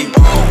it ring.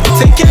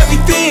 Take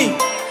everything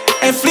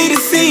and flee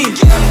the scene.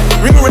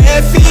 Ring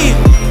red fiend,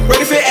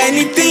 ready for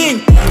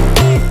anything.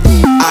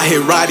 I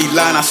hit Roddy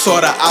line, I saw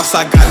the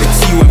outside, got the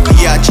T with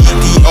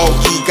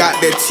P-I-G-D-O-E, got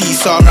that T,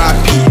 so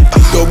R.I.P.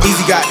 Yo,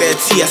 Beezy got that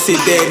T, I said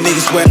dead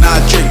niggas when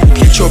I drink.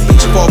 Get your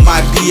bitch for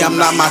my D, I'm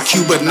not my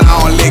Q, but now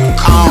I don't lick.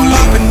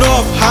 Popping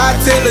off, high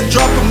tailor,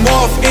 drop them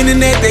off.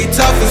 Internet, they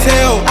tough as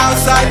hell.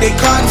 Outside, they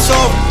cotton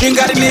soft. Drink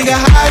got a nigga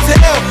high as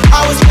hell.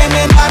 I was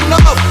spending not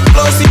enough.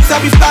 Floor seats, I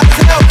be fly as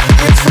hell.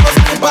 Rich floors,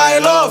 I buy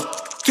it off.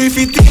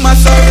 350 my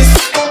service.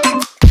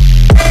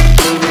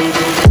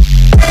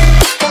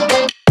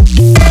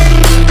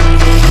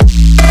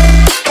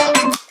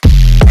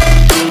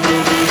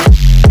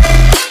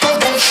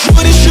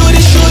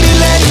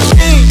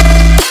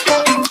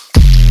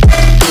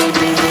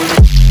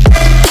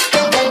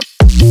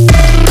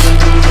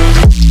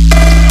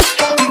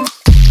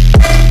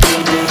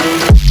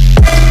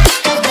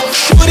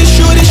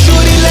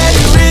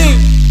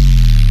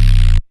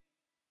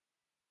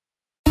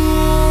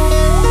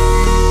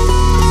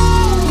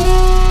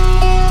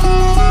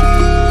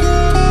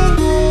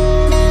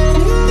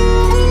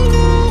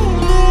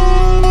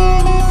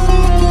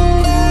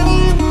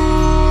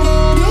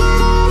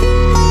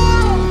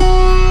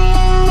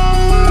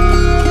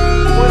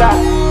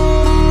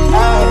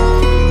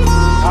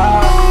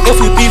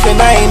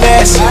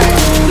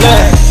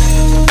 Look,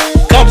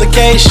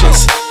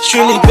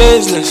 strictly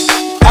business,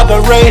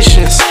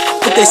 aberrations.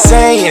 What they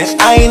saying?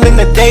 I ain't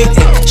into dating.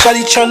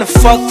 Shawty tryna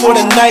fuck for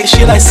the night,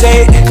 she like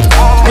Satan.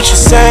 What you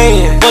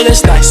saying? Well,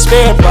 it's like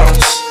spirit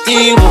bombs,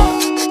 evil.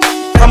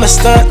 I'm a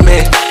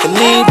stuntman,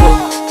 Knievel.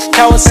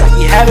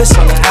 Kawasaki habits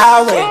on the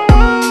highway.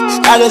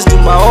 I just do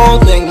my own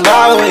thing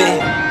my way.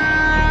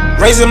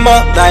 Raise them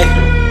up like,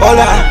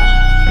 hola.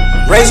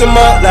 Raise them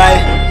up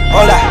like,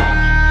 hola.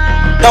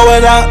 Throw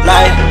it out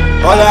like,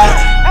 hola.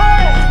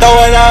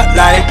 Throw it out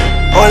like,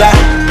 hola.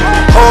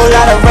 Whole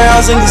lot of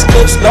rounds in these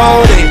clips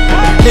loaded.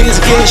 Niggas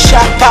getting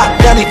shot, pop,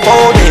 then he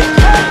folded.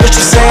 What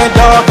you saying,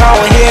 dog? I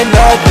don't hear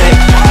nothing.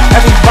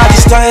 Everybody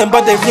stunting,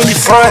 but they really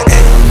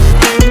frontin'.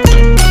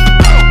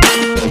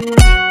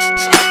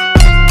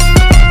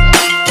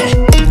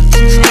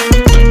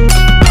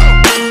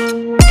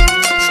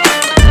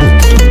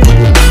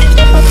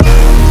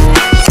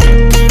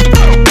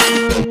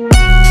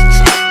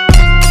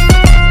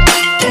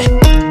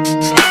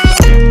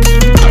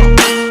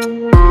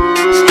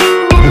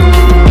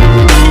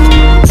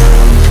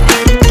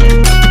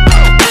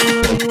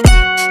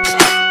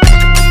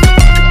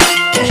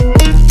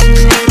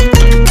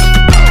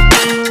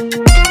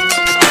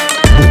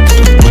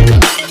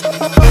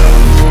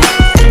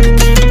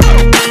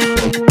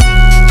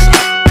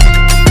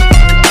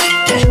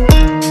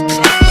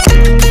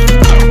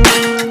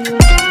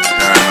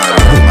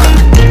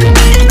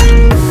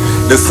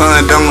 The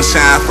sun don't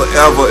shine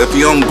forever. If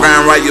you don't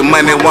grind right, your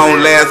money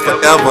won't last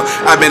forever.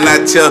 I been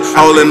out here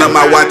holding up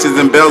my watches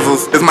and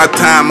bezels. It's my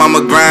time,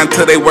 I'ma grind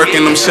till they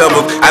working them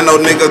shovels. I know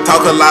niggas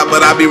talk a lot, but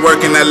I be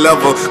working that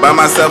level. By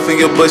myself in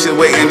your bushes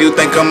waiting, you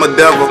think I'm a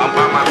devil.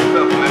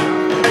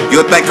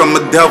 You think I'm a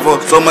devil.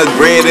 So much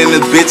bread in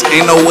this bitch,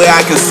 ain't no way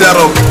I can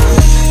settle.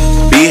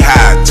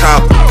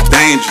 Beehivechoppa,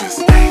 dangerous.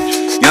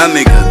 Young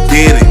nigga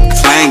did it,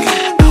 slanging.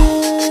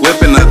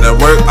 Whipping up the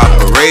work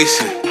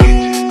operation.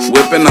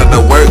 Whipping up the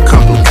work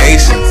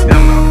complications.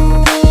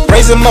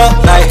 Raise them up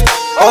like,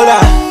 hola.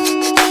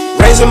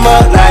 Raise them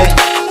up like,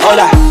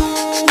 hola.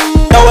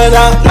 Throw it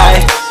up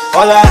like,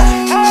 hola.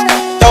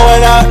 Throw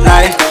it up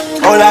like,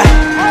 hola.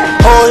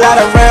 Whole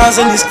lot of rounds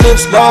in these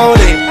clips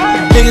loaded.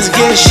 Niggas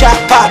getting shot,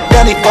 pop,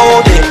 then he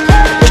folded.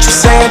 What you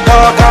saying,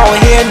 dog? I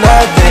don't hear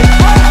nothing.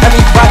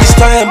 Everybody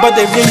stunting, but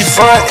they really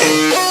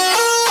frontin'.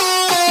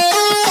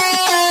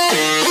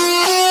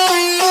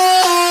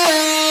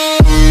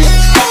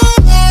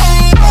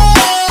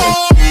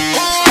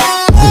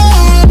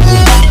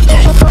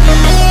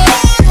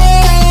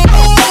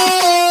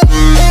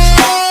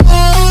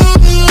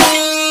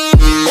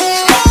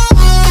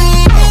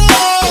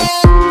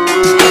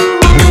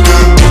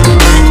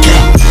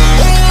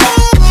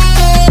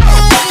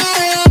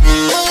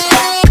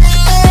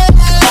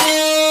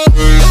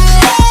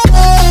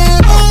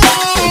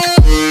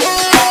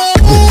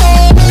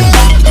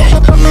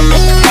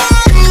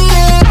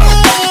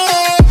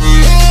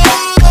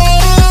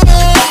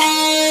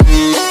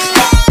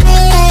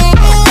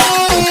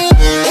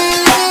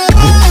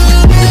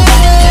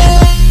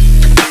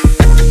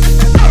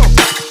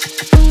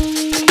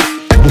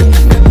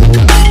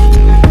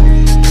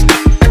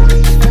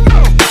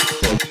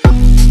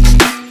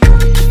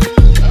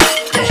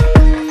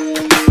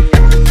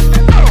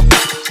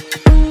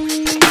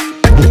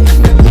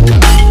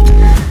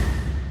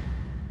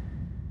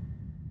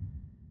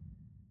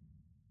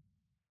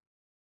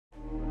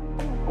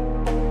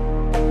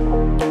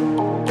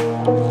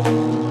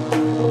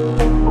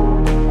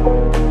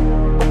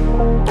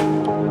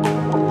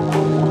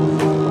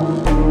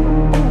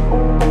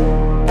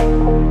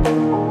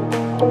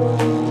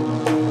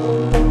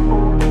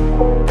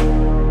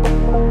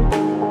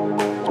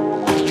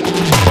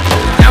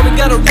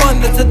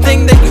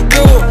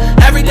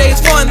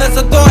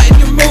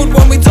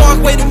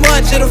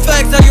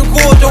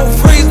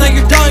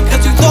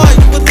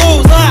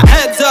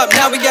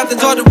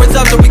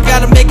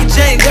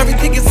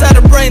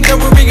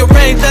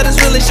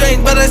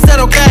 rain, but I said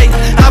okay.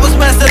 I was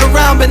messing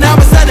around, but now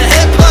it's time to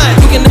hit play.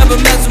 You can never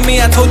mess with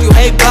me, I told you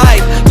hey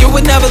bye. You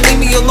would never leave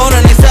me alone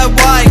and I said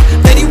why.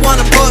 Then you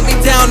wanna put me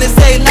down and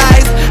say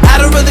lies. I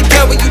don't really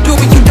care what you do,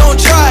 but you don't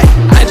try.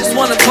 I just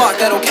wanna talk,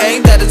 that okay,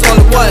 that is all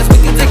it was.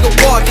 We can take a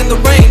walk in the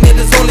rain, it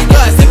is only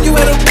us. If you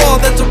hit a wall,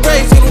 that's a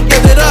race, you don't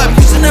give it up.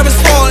 You should never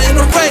stall in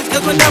a race,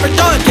 cause we're never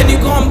done. Can you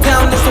calm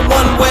down, it's the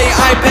one way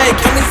I pay.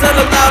 Can we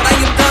settle out, are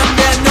you done?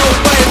 Yeah, no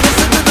way.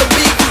 Listen to the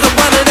beat, cause I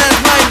run it as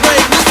my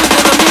break. Listen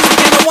to the music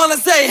and I wanna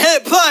say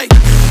hit play.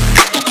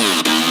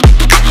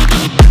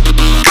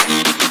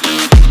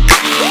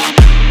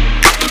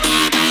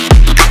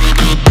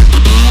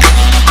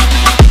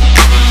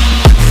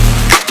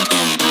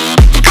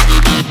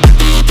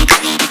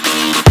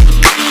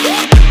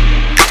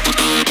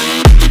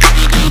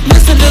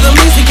 Listen to the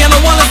music and I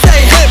wanna say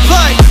hit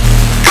play.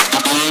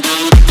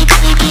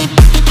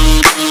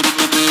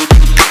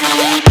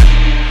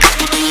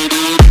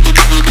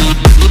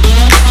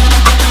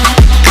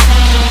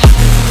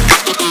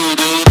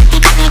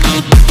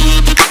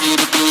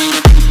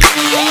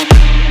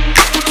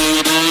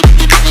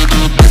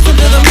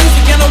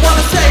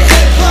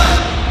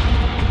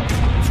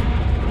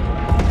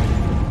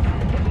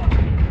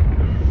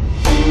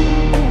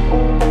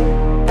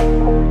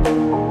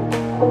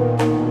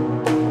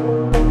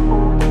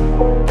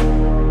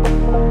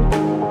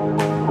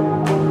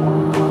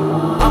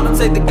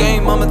 Take the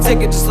game, I'ma take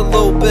it just a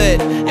little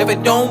bit. If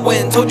it don't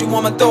win, told you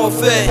I'ma throw a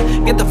fit.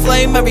 Get the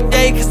flame every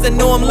day, cause they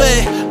know I'm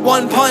lit.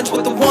 One punch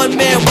with the one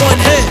man, one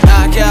hit.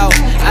 Knockout,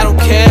 I don't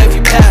care if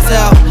you pass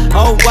out.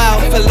 Oh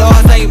wow, if I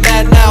lost, I ain't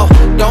mad now.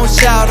 Don't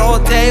shout all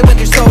day when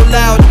you're so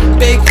loud.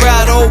 Big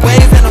crowd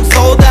always, and I'm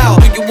sold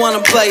out. Do you wanna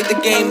play the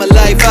game of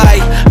life?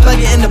 I plug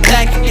it in the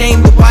back and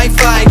game the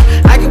Wi-Fi.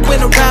 I can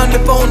win around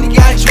if only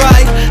I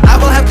try. I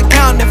will have to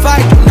count if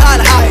I do not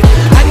hide.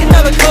 I can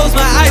never close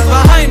my eyes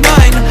behind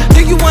mine.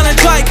 Do you wanna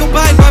try, go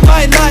by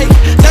my light?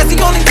 That's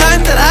the only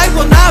time that I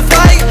will not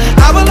fight.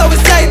 I will always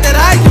say that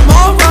I am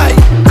alright.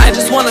 I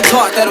just wanna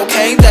talk, that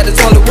okay, that is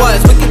all it was.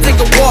 We can take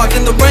a walk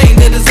in the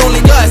rain, it is only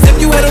us. If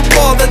you hit a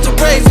wall, that's a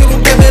race, you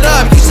don't give it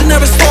up. You should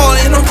never stall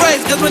in a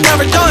race, cause we're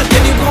never done.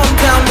 Can you calm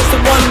down, it's the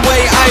one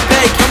way I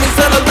pay. Can we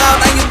settle out,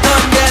 are you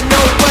done? Yeah,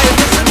 no way.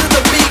 Listen to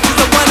the beat, cause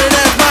I run it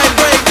as my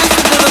break.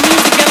 Listen to the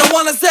music and I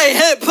wanna say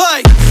hit play.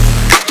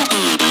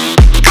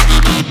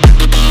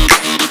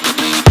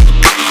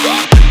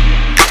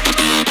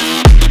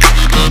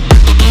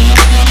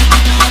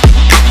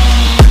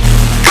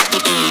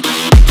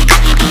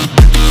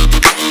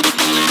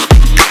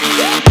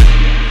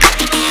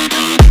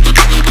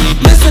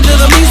 Listen to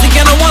the music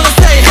and I wanna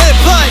say hit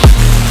play.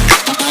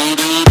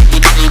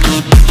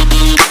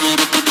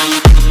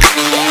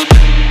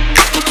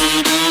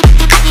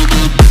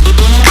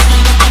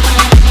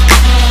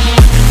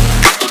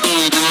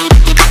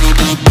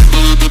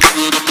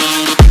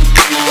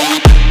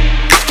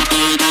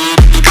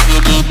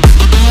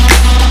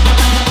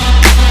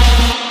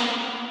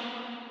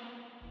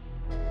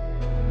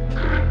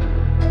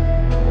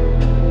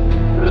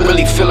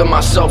 Really feeling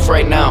myself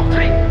right now.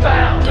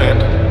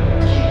 Panda.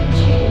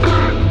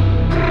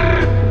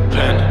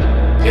 Panda.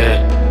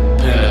 Yeah.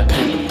 Panda.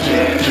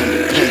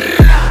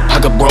 I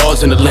got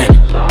bras in Atlanta.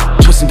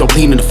 Twisting dope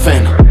lean in the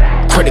phantom.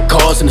 Credit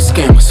cards and the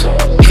scammers.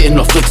 Hitting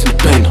off flicks in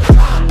the band.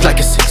 Black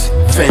as 6,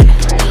 phantom.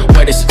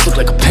 White as 6, look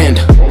like a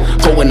panda.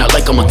 Going out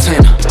like a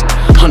Montana.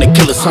 100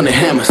 killers, 100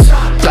 hammers.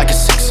 Black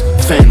as 6,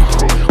 phantom.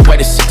 White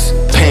as 6,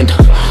 panda.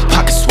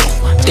 Pockets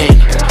swole, Danny.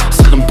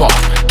 Selling bar,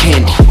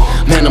 candy.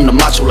 Man, I'm the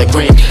macho like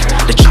Randy.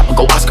 The chopper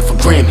go Oscar for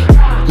Grammy.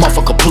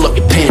 Motherfucker, pull up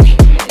your panty.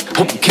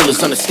 Hope you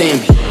killers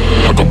understand me.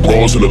 I got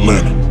bras in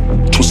Atlanta.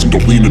 Twisting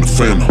dope lean in the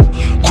phantom.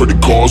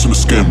 Credit cards and the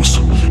scammers.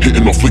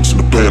 Hitting off flicks in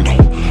the bando.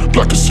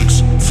 Black as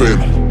 6,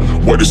 phantom.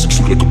 White as 6,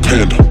 look like a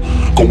panda.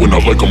 Going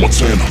out like a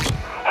Montana.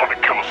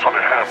 100 killers,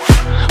 100 hammers.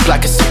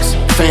 Black as 6,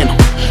 phantom.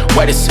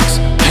 White as 6,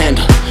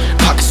 panda.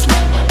 Pocket swoop,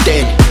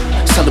 Danny.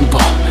 Selling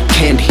bar,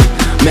 candy.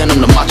 Man,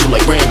 I'm the macho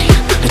like Randy.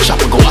 The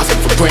chopper go Oscar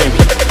for Grammy.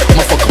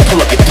 Motherfucker,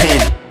 pull up your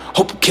panty.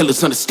 Hope you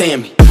killers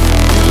understand me.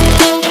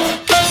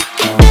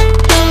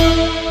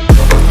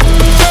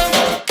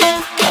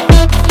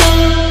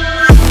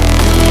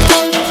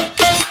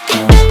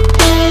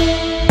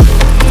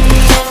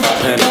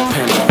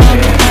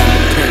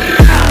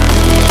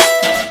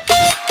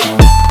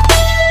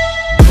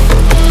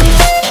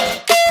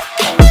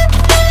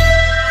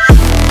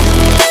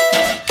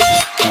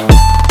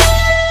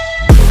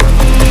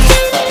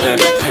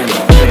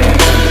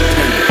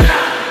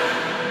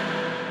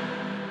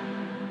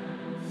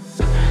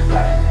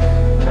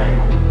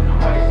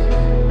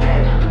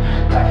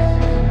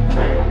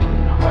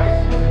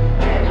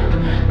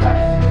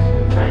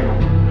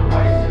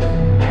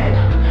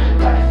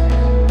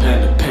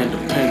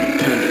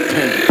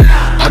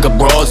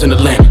 In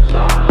Atlanta,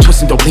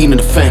 twisting dope lean in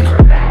the phantom.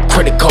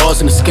 Credit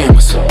cards and the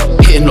scammers.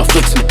 Hitting off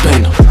flicks in the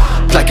bando.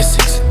 Black as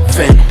 6,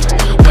 phantom.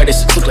 White as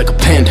 6, look like a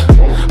panda.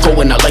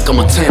 Going out like a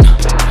Montana.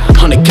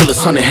 100 killers,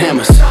 100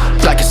 hammers.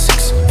 Black as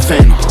 6,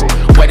 phantom.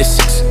 White as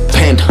 6,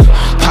 panda.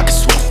 Pocket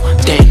swole,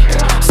 Danny.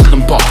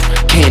 Selling bar,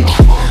 candy.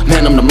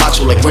 Man, I'm the macho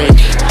like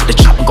Randy. The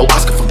chopper go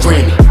Oscar for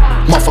Grammy.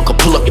 Motherfucker,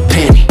 pull up your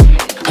panty.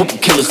 Hope you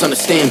killers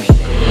understand me.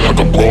 I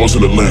got bras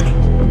in Atlanta,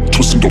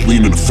 twisting the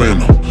lean in the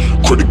phantom.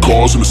 Credit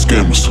cards and the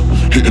scammers,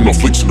 hitting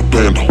off links in the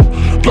bando.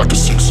 Black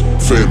as 6,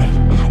 phantom.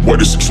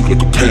 White as 6, look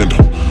like a panda.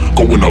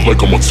 Going out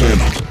like a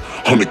Montana.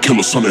 100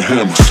 killers, 100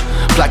 hammers.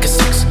 Black as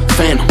 6,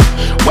 phantom.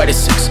 White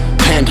as 6,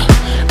 panda.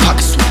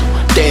 Pockets full,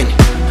 Danny.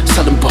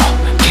 Selling ball,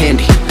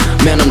 candy.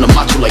 Man, I'm the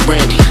macho like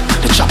Randy.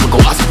 The chopper go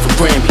Oscar for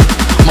Grammy.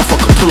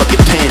 Motherfucker, pull up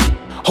your panty.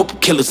 Hope you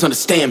killers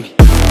understand me.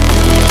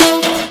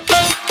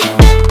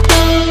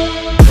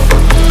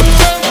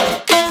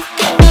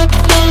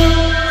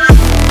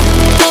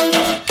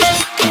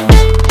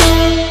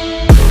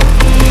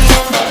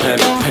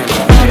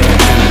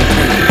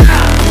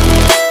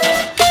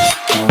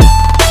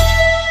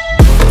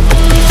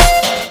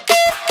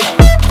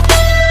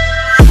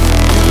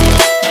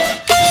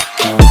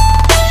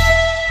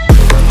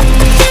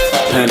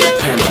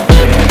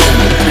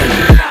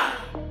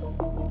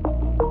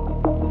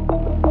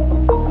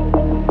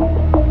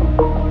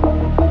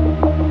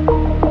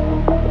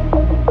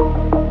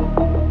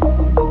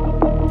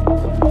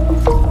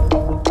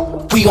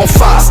 We on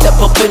fire, step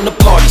up in the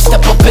party,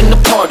 step up in the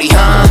party,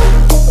 huh?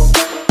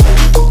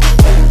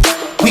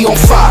 We on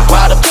fire,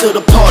 ride up to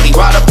the party,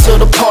 ride up to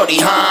the party,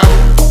 huh?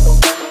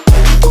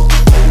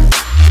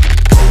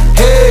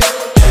 Hey,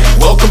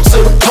 welcome to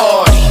the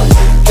party.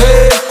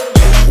 Hey,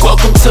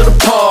 welcome to the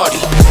party.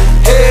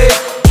 Hey,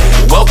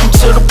 welcome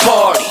to the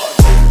party.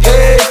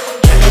 Hey,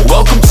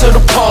 welcome to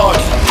the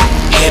party.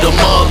 Hit 'em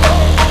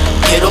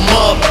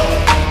up,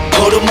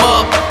 put 'em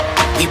up.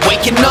 We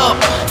waking up,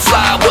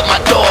 fly with my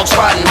dogs,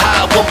 riding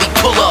high when we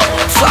pull up.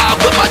 Fly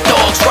with my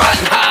dogs,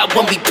 riding high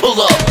when we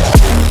pull up.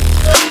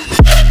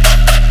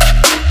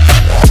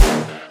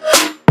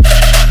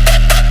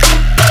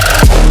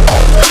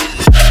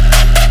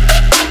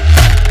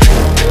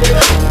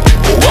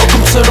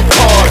 Welcome to the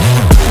party.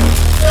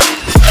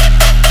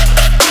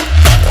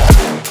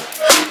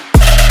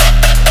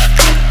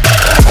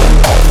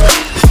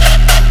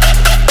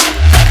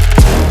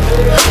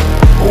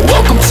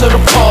 Welcome to the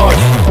party.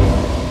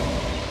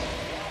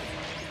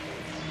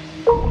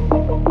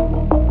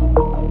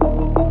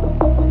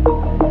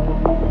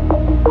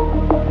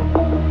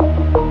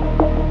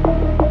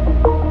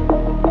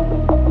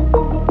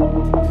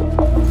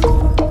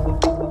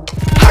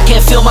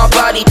 Feel my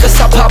body, cause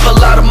I pop a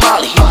lot of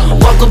Molly.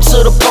 Welcome to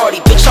the party,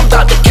 bitch, I'm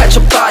about to catch a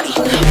body.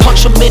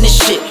 Punch him in his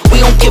shit, we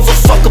don't give a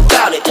fuck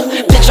about it.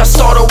 Bitch, I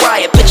start a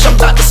riot, bitch, I'm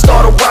about to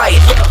start a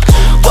riot.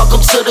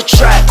 Welcome to the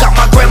track, got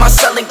my grandma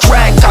selling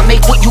crack. I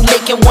make what you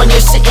make in 1 year,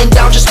 sitting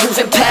down, just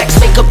moving packs.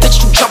 Make a bitch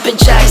do jumping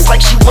jacks,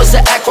 like she was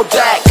an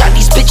acrobat. Got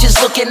these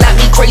bitches looking at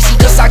me crazy,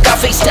 cause I got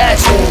face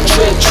tats.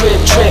 Trip, trip,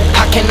 trip,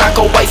 how can I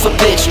go wife a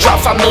bitch? Drop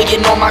 5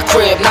 million on my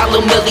crib, not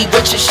Lil Millie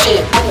rich as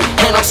shit.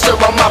 And I'm still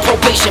on my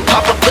probation,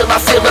 pop a pill, I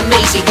feel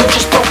amazing. You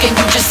just broke and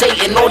you just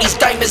hating, all these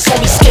diamonds on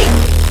me skating.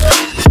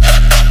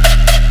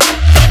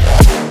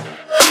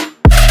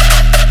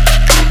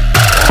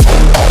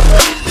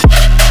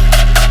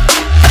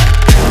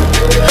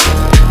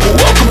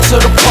 Welcome to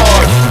the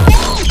party.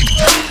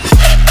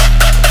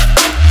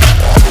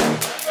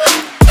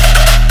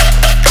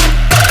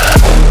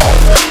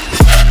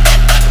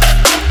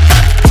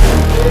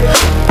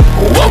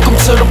 Welcome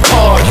to the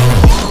party.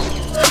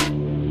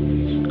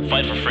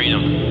 Fight for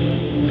freedom.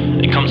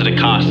 It comes at a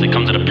cost, it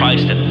comes at a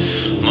price that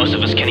most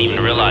of us can't even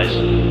realize.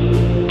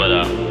 But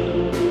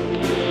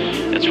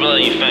it's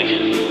really you think.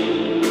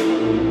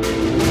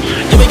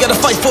 Yeah, we gotta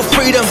fight for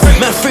freedom.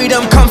 Man,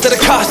 freedom comes at a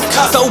cost.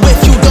 So if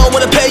you don't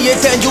wanna pay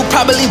it, then you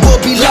probably will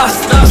be lost.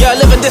 Yeah,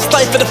 living this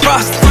life in the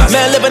frost.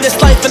 Man, living this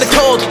life in the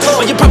cold.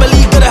 But you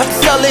probably gonna have to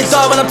sell it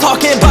all when I'm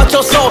talking about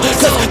your soul.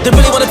 Cause they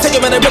really wanna take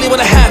it, man, they really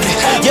wanna have it.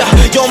 Yeah,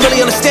 you don't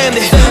really understand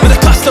it. But the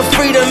cost of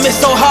freedom is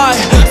so high,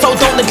 so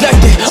don't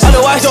neglect it.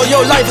 Otherwise,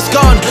 your life is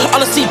gone.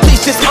 Honestly,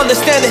 please just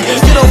understand it.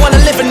 You don't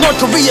wanna live in North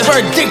Korea, where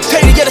a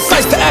dictator, yeah,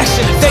 decides to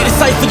action. They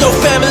decide for your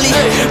family,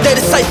 they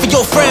decide for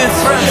your friends,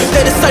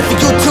 they decide for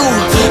you too.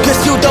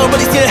 Cause you don't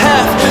really see it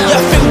have. Yeah,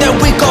 I think that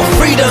we got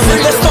freedom,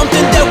 that's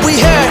something that we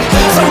had.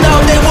 So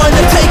now they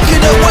wanna take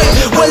it away,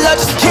 well I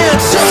just can't.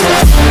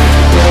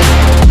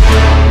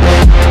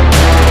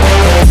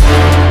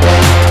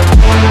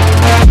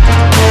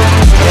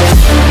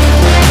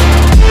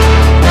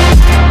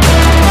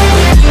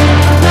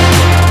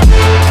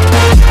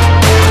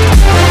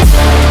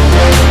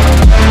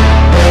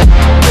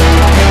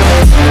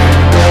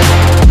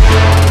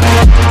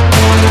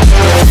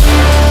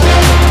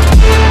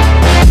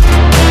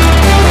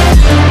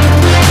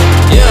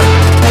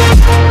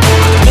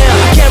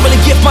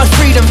 My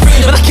freedom,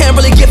 but I can't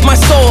really give my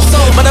soul.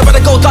 But I'd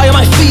rather go die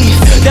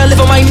that I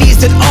live on my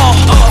knees at all.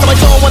 So I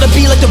don't wanna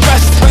be like the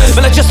rest,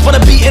 but I just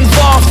wanna be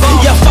involved.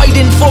 Yeah,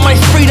 fighting for my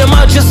freedom,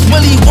 I just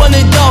really want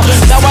it all.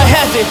 Now I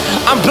have it,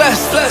 I'm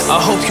blessed. I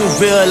hope you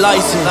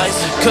realize it,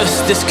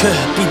 cause this could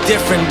be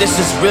different. This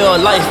is real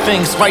life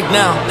things right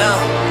now,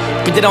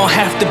 but they don't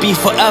have to be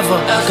forever.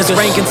 Cause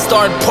rain can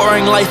start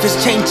pouring, life is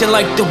changing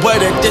like the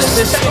weather. This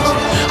is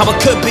how it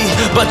could be,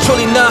 but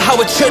truly not how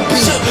it should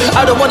be.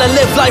 I don't wanna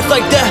live life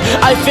like that.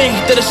 I think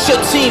that it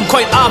should seem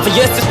quite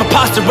obvious. It's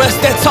preposterous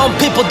that some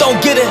people don't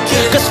get it,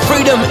 cause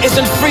freedom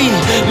isn't free.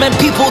 Man,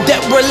 people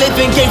that were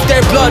living gave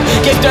their blood,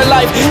 gave their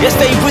life. Yes,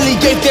 they really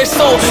gave their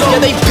soul.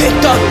 Yeah, they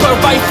picked up a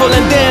rifle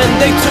and then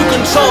they took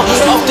control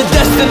of the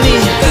destiny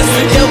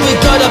that we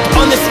got up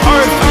on this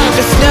earth.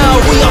 Cause now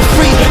we are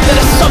free, that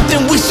is something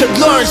we should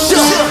learn.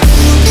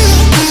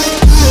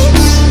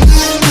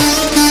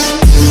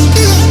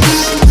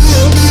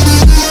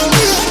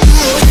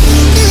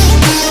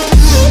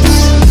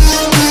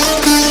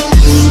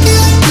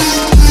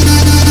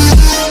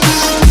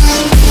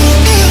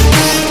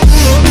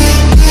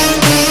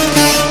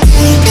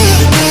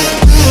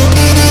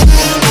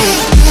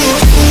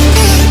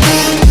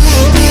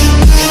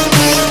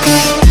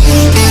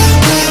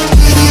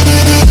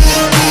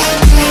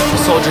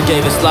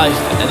 Gave his life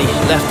and he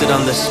left it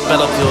on this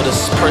battlefield.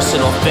 His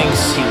personal things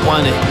he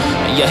wanted,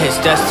 and yet his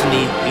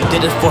destiny, he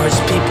did it for his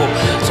people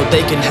so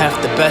they can have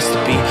the best to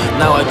be.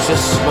 Now I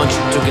just want you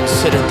to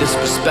consider this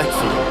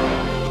respectfully.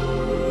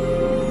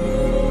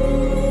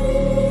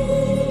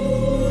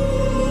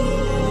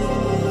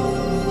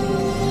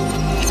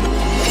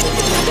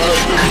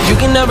 You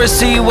can never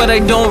see what I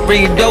don't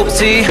read, don't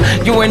see.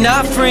 You are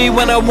not free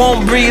when I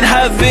won't breathe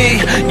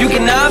heavy. You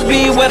cannot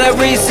be what I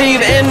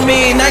receive in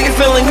me. Now you're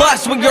feeling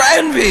lost with your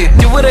envy.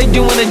 Do what I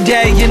do in a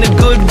day, in a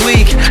good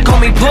week. Call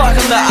me Buck,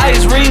 on the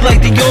ice, read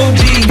like the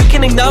OG. You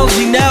can acknowledge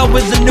me now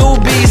as the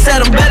newbie.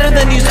 Said I'm better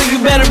than you, so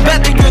you better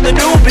bet that you're the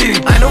newbie.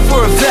 I know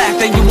for a fact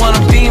that you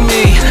wanna be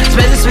me.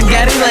 Spend the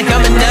spaghetti like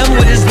I'm an M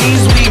with his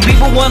knees weak.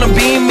 People wanna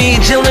be me,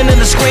 chilling in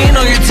the screen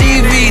on your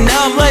TV.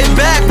 Now I'm laid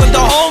back with the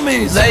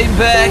homies. Lay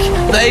back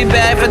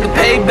for the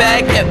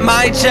payback. Get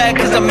my check,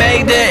 cause I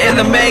made it in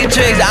the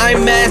Matrix.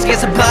 I'm mask, get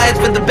supplies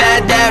for the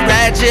bad dad.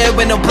 Ratchet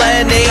with no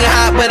planning,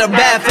 hot with a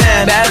bad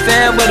fan. Bad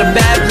fan with a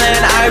bad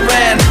plan, I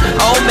ran.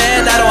 Oh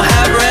man, I don't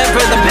have rent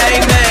for the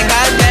payment.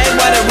 God dang,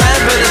 what I ran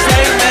for the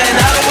statement.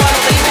 I don't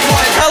wanna leave before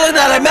I tell her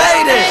that I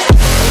made it.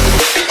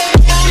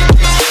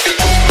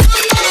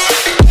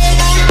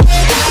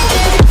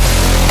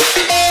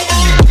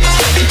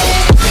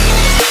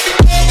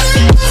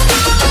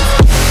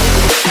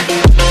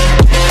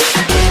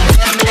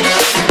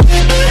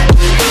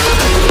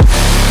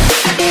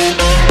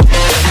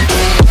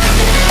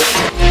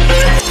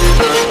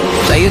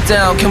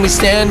 Down, can we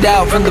stand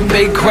out from the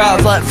big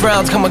crowds? Let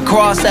frowns come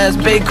across as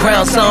big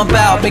crowns. Stomp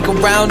out, make a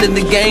round in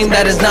the game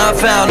that is not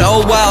found.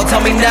 Oh wow,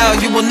 tell me now,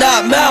 you will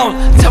not mount.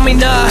 Tell me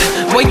not,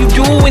 what you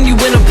do when you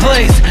win a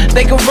place.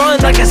 They can run,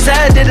 like I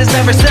said, it is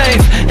never safe.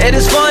 It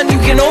is fun, you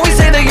can always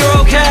say that you're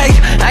okay.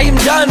 I am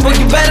done, but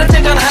you better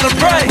think on how to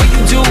pray. What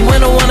you do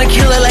when I wanna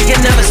kill it like I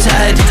never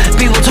said.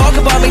 People talk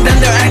about me, then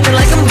they're acting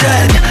like I'm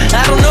dead.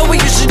 I don't know what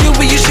you should do,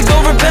 but you should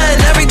go repent.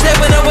 Every day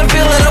when I would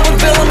feel it, I would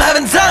feel I'm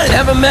having time.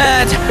 Never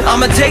mad,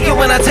 I'ma take it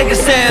when I take a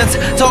stance.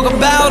 Talk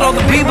about all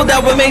the people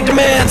that would make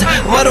demands.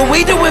 What do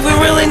we do if we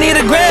really need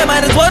a gram?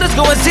 Might as well just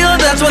go and steal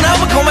it, that's when I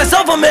would call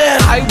myself a man.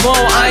 I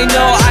won't, I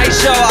know, I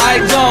show, I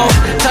don't.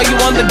 Tell you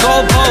on the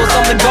goalpost,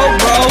 on the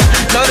GoPro.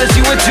 Notice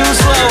you were too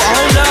slow,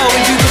 oh no.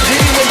 If you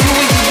continue to do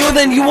what you do,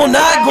 then you will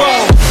not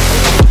grow.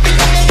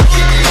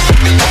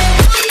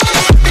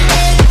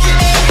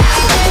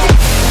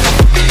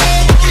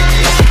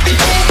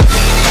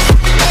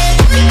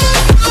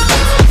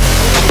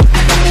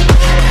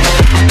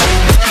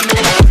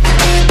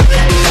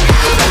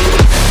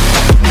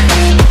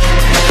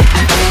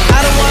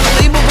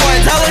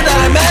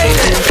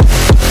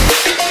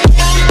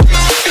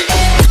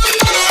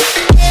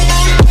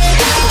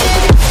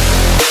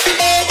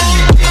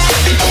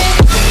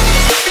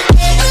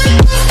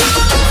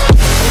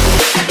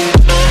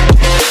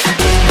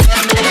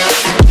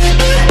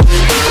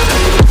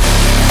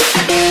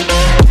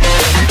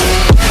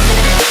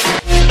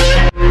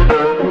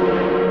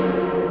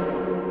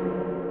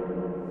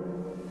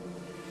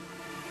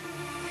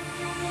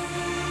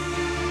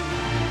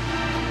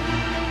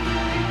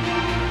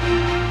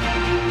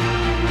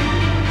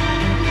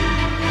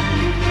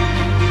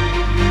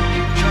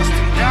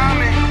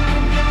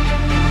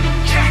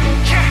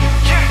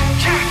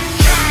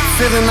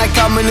 Feeling like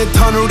I'm in a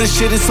tunnel, this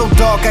shit is so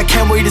dark, I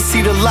can't wait to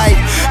see the light.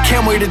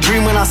 Can't wait to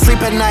dream when I sleep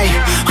at night.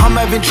 I'm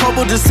having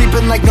trouble just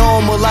sleeping like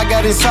normal. I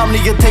got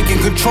insomnia taking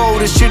control,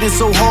 this shit is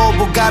so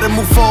horrible. Gotta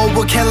move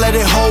forward, can't let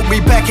it hold me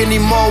back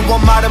anymore.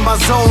 I'm out of my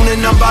zone and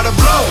I'm about to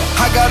blow.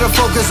 I gotta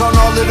focus on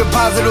all of the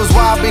positives,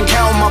 why I've been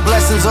counting my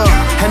blessings up.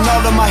 And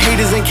all of my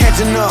haters ain't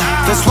catching up.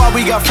 That's why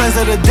we got friends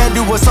that are dead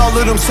to us. All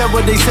of them said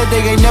what they said,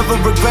 they ain't never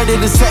regretted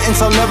a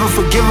sentence I'll never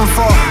forgive them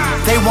for.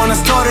 They wanna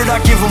start it,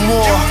 I give them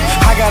more.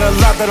 I got a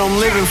lot that I'm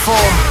living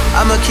for.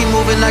 I'ma keep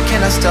moving, I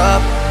cannot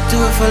stop.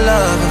 Do it for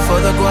love and for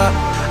the guap.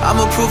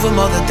 I'ma prove them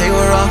all that they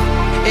were wrong.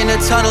 In the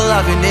tunnel,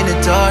 I've been in the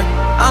dark.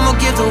 I'ma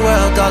give the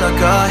world all I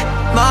got.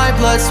 My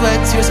blood, sweat,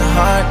 tears, and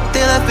heart.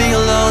 They left me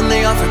alone,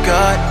 they all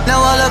forgot.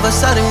 Now all of a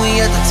sudden we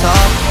at the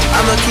top.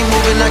 I'ma keep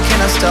moving, I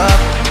cannot stop.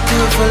 Do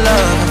it for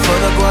love and for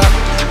the guap.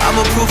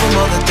 I'ma prove them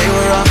all that they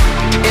were wrong.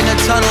 In the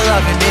tunnel,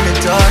 I've been in the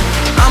dark.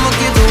 I'ma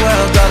give the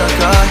world all I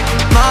got.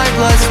 My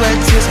blood, sweat,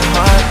 tears, and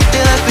heart.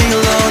 They left me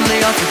alone,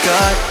 they all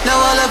forgot. Now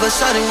all of a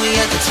sudden we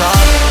at the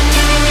top.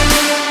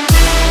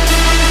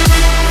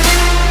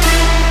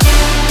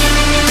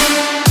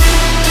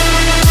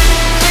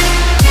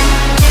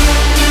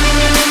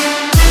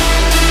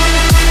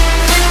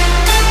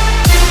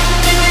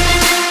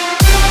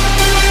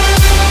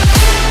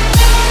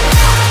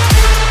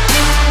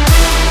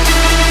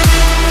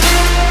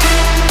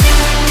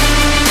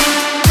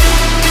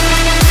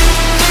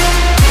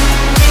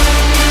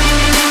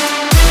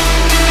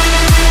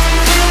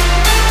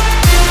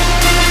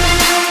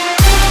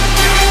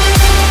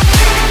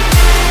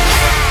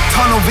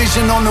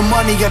 On the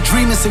money, I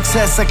dream of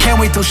success. I can't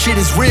wait till shit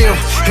is real.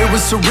 It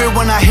was surreal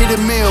when I hit a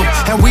mill,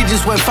 and we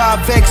just went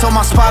 5X on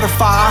my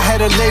Spotify. I had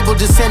a label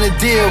to send a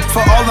deal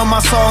for all of my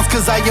songs,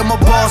 cause I am a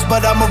boss,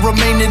 but I'ma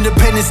remain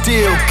independent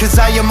still. Cause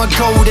I am a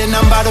gold and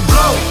I'm about to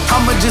blow.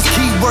 I'ma just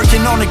keep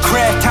working on the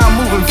craft. Time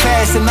moving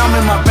fast and I'm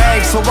in my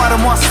bag, so I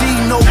don't want to see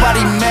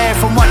nobody mad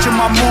from watching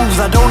my moves.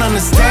 I don't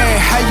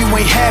understand how you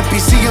ain't happy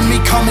seeing me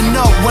coming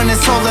up when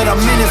it's all that I'm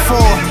in it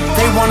for.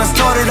 They wanna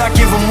start it, I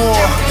give them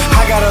more.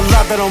 I got a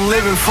lot that I'm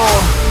living for.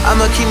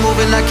 I'ma keep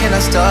moving, I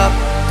cannot stop.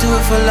 Do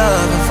it for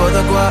love and for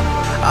the guap.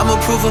 I'ma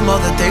prove them all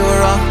that they were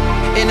wrong.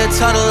 In the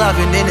tunnel, I've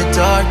been in the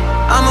dark.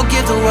 I'ma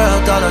give the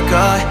world all I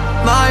got.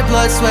 My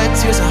blood, sweat,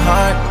 tears, and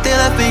heart. They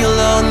left me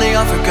alone, they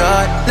all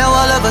forgot. Now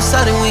all of a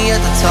sudden we at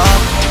the top.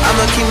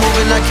 I'ma keep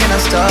moving, I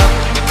cannot stop.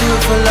 Do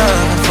it for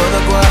love and for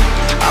the guap.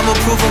 I'ma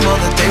prove them all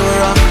that they were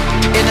wrong.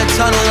 In the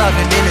tunnel, I've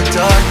been in the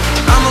dark.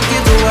 I'ma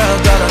give the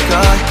world all I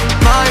got.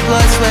 My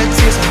blood, sweat,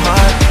 tears, and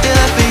heart. They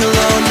left me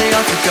alone, they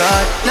all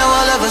forgot. Now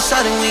all of a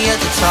sudden we at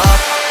the top.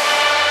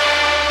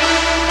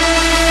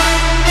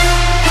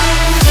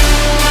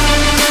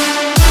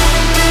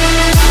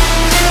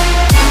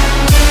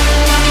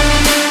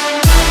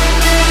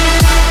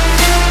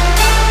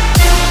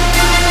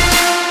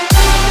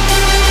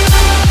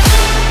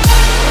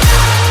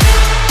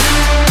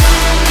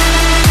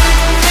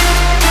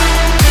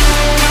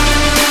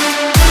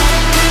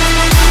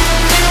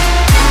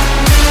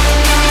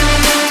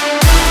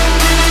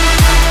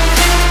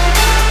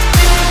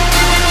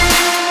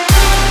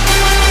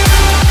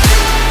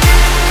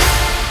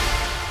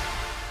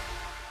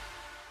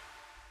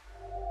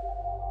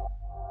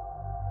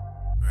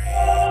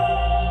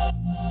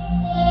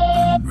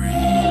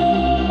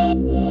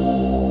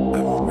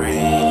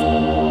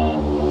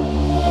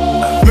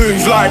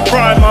 Like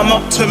Prime, I'm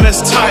Optimus,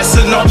 tight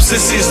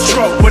synopsis is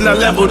dropped when I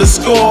level the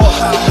score.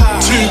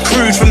 Too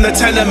crude from the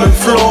tenement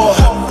floor.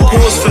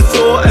 Pause for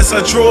thought as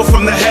I draw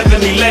from the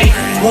heavenly lake.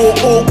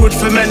 Walk awkward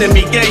from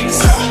enemy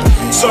gates.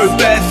 So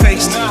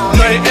barefaced,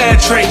 no air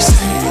trace.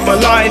 My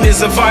line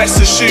is a vice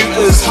of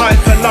shooters.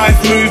 Hyper life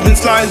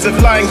movements, lines of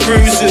line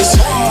cruisers.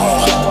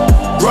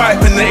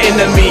 Ripen the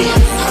enemy.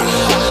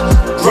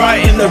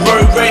 Right in the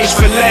road rage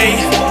fillet.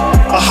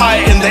 A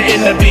height in the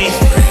inner beef.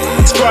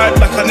 Scribe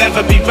like I'll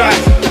never be back.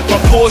 My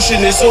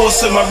portion is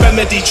awesome, my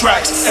remedy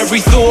tracks. Every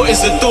thought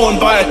is adorned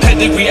by a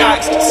pedigree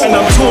act. And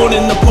I'm torn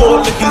in the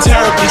port looking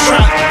terribly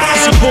trapped.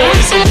 The support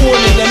is a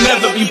warning, I'll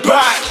never be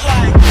back.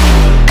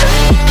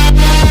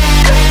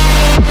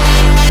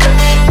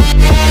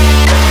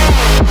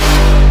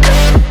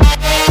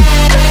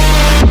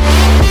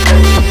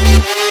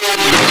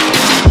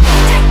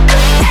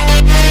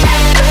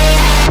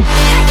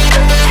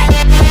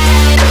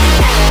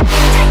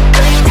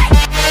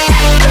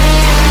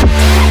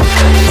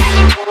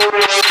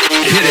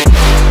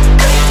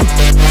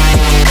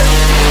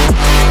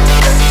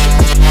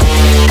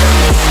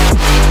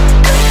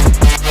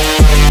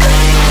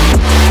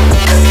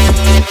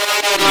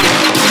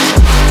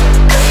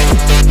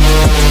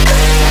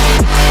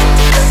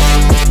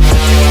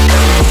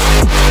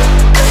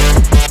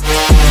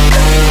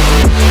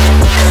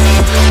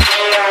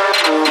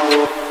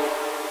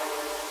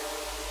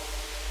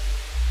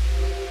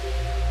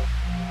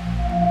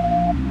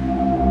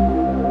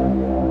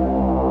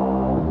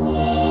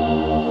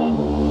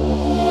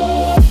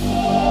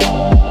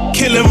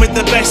 Killing with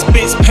the best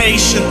bits,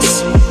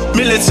 patience.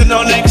 Militant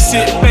on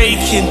exit,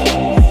 baking.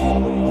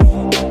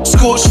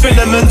 Scorched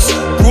filaments,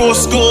 raw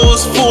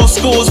scores, 4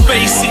 scores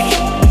basic.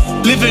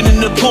 Living in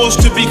the Porsche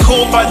to be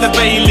caught by the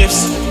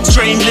bailiffs.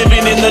 Strange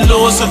living in the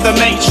laws of the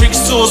matrix,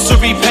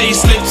 sorcery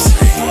payslips.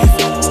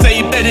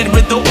 Stay bedded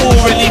with the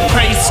orally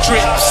praised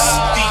strips.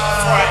 Deep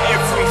fry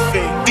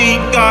everything.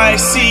 Deep guy,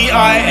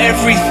 CI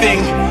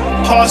everything.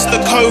 Past the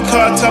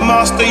coca to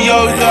Master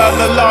Yoda,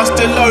 the last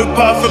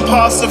eloper from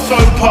past the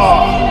faux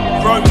pas.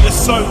 Road is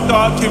so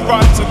dark, it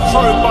rides a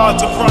crowbar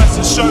to price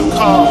of show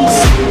cars.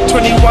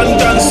 21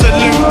 gun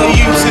salute, the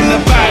youths in the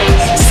back.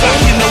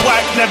 Stuck in the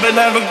whack,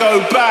 never go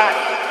back.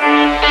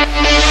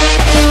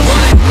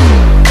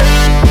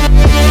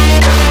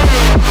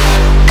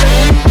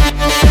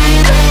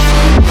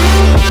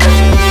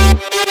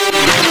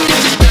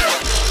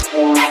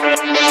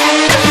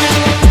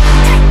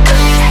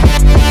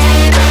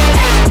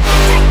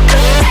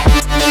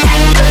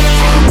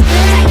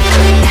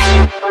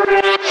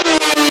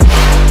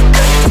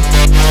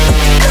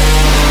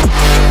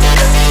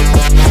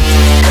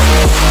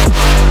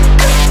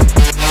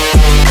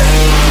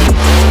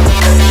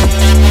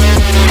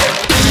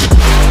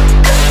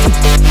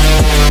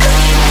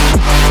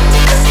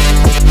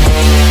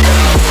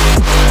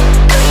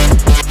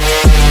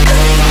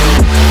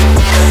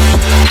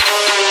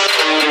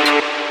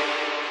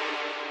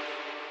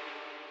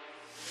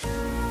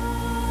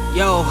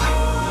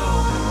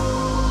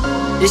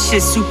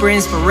 shit's super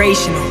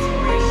inspirational.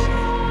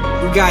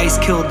 You guys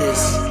killed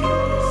this.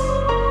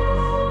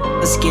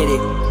 Let's get it.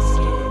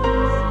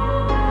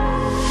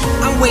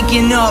 I'm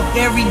waking up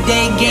every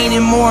day,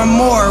 gaining more and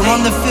more.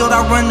 On the field,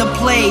 I run the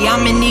play.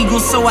 I'm an eagle,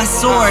 so I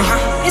soar.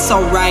 It's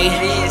alright,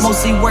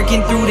 mostly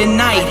working through the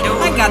night.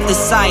 I got the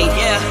sight.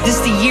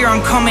 This the year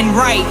I'm coming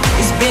right.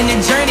 It's been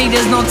a journey,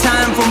 there's no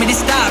time for me to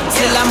stop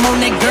till I'm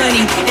on that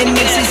gurney. It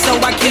makes it so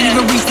I can't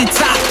even reach the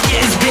top.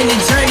 It's been a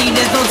journey,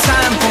 there's no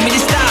time for me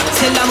to stop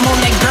till I'm on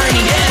that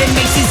gurney. It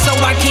makes it so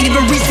I can't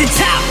even reach the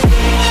top.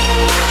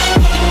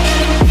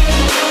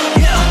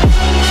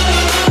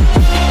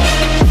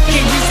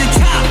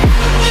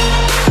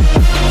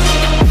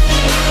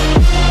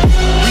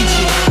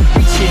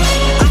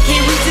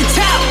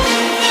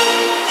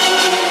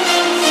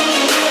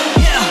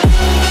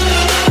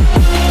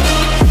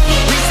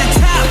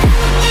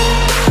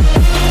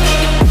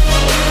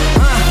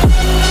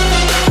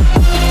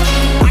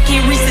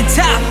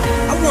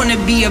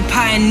 Be a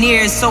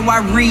pioneer, so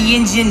I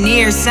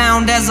re-engineer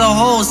sound as a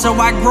whole, so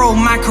I grow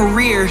my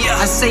career.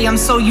 I say I'm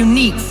so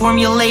unique,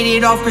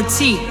 formulated off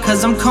critique,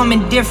 cause I'm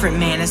coming different,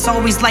 man. It's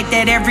always like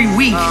that every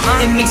week.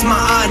 It makes my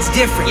odds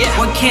different.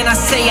 What can I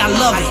say? I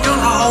love it.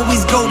 I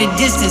always go the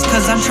distance,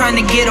 cause I'm trying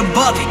to get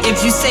above it.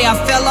 If you say I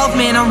fell off,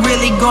 man, I'm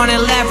really gonna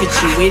laugh at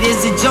you. It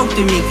is a joke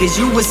to me, cause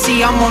you will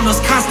see I'm on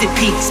those constant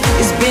peaks.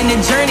 It's been a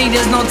journey,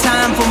 there's no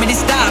time for me to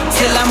stop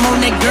till I'm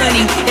on that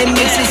gurney. It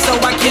makes it so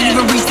I can't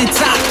even reach the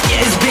top.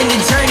 It's been a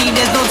journey,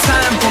 there's no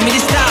time for me to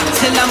stop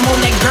till I'm on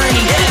that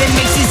gurney. It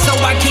makes it so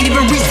I can't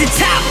even reach the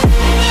top.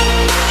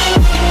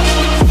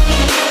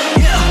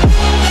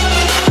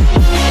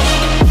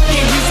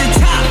 Can't reach the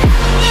top.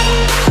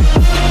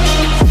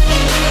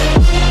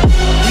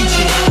 Reach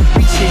it,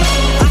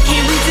 I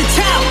can't reach the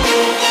top.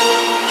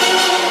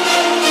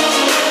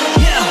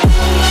 Yeah.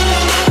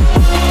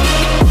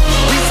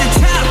 Reach the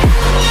top.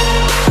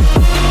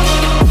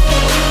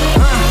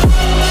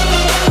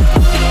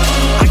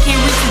 I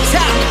can't reach the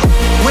top.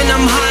 When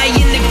I'm high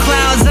in the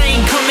clouds, I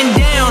ain't coming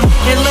down.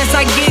 Unless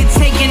I get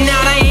taken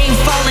out, I ain't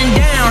falling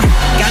down.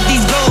 Got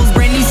these goals,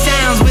 brand new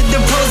sounds. With the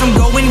pros, I'm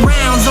going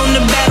rounds on the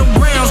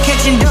battlegrounds.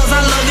 Catching dubs,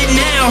 I love it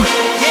now.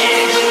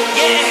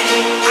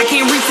 Yeah, I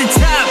can't reach the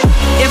top.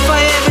 If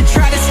I ever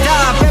try to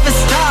stop,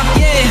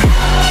 yeah.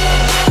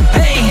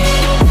 Hey,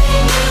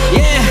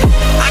 yeah,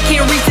 I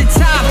can't reach the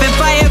top if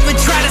I ever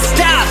try to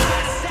stop.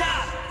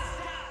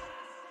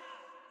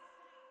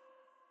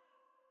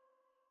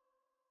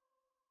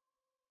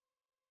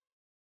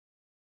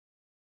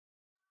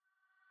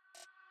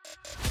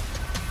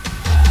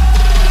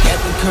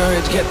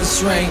 Courage, get the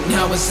strength,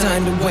 now it's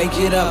time to wake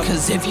it up.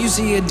 Cause if you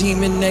see a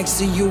demon next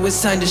to you,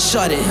 it's time to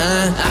shut it,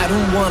 huh? I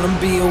don't wanna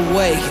be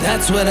awake,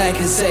 that's what I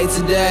can say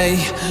today.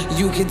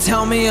 You can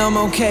tell me I'm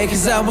okay,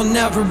 cause I will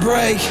never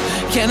break.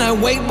 Can I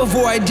wait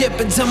before I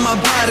dip into my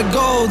pot of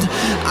gold?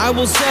 I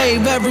will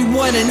save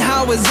everyone and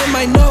how is in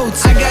my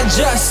notes. I got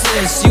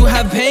justice, you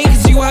have pain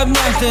cause you have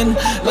nothing.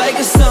 Like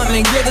a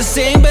stomach, you're the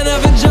same but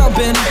never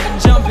jumping.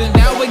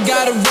 Now we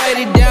gotta write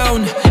it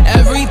down,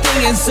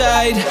 everything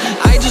inside.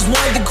 I just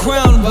want the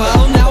crown.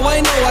 Well, now I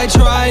know I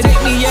tried.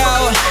 Take me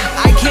out,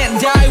 I can't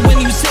die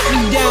when you sit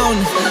me down.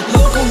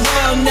 Look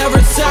around,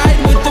 never side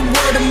with the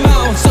word of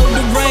mouth. So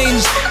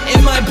deranged,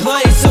 in my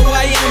place, so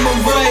I am a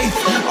wraith.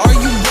 Are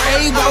you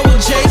brave? I will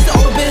chase,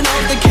 open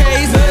up the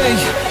case. Hey,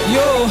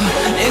 yo,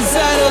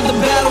 inside of the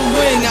battle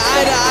ring,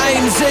 eye to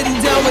eye, I'm sitting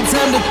down with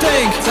time to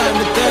think.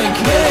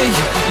 Hey,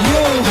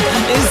 yo,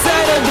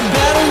 inside of the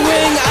battle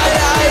ring, eye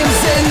to eye, I'm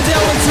sitting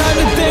down with time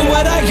to think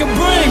what I can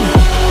bring.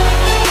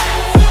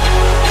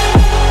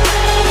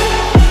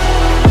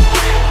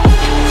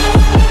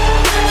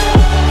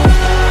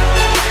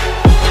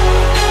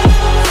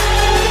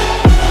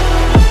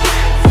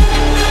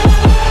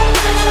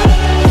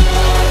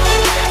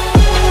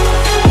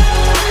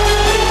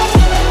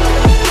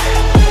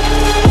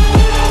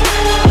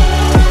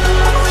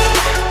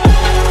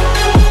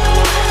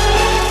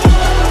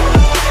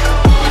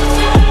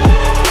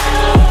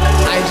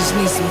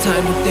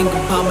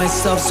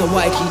 So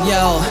I can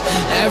yell.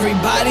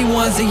 Everybody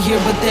wants to hear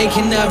but they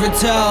can never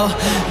tell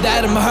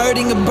that I'm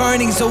hurting and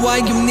burning, so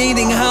I am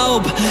needing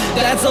help.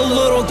 That's a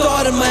little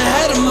thought in my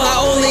head of my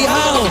only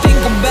help.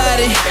 Think about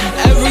it,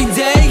 every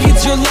day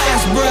it's your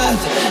last breath.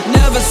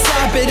 Never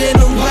stop it in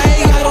a way,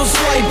 I don't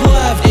swipe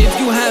left. If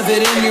you have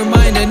it in your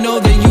mind, I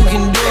know that you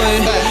can do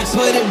it.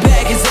 Put it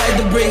back inside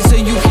the break so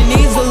you can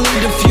easily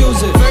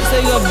diffuse it. First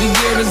day of the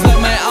year is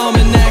like my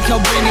almanac, I'll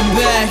bring it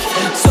back.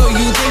 So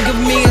you think of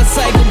me a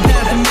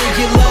psychopath and make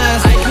it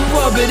last. I can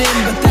rub it in,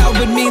 but that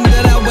would mean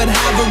that I would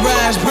have a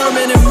rash.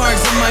 Permanent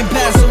marks in my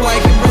past, so I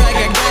can brag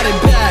I got it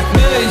back.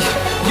 Hey,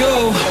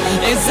 yo,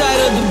 inside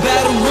of the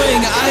battle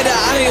ring, eye to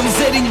eye, I'm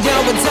sitting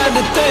down with time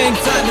to think.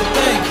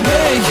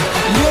 Hey,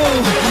 yo,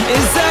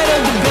 inside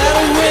of the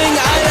battle ring,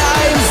 eye to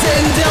eye, I'm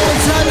sitting down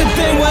with time to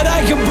think what I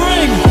can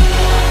bring.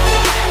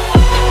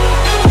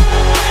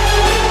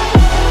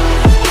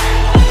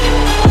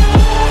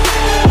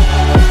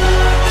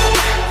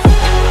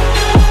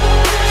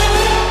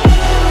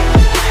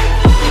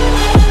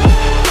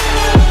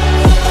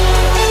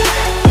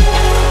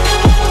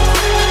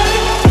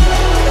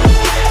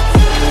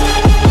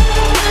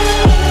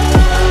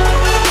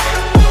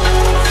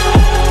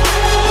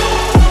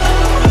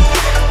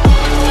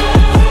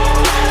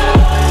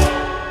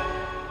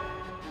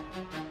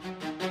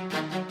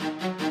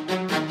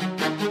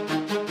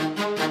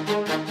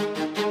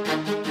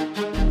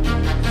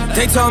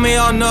 They told me,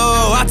 oh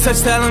no, I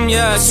touch, tell them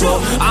yes. So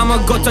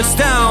I'ma go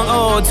touchdown,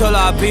 oh, till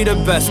I be the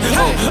best.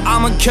 Oh,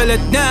 I'ma kill it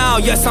now,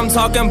 yes, I'm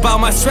talking about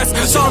my stress.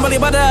 So I'm really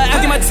about to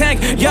empty my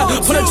tank, yeah.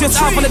 Put it just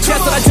out on the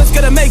chest, but I just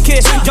gotta make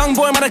it. Young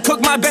boy, might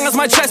cook my bangers,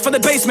 my chest for the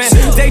basement.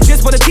 They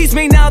just wanna tease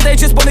me now, they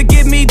just wanna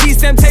give me these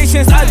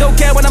temptations. I don't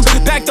care when I'm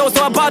back though,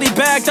 so I body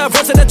backed up,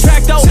 run to the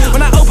track though.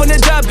 When I open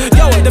it up,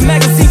 yo, the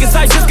magazine, cause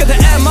I just got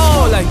the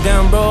ammo. Like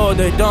damn bro,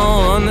 they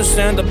don't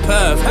understand the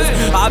path.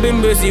 I've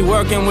been busy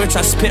working, which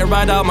I spit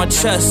right out my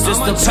chest. It's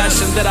the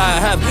passion that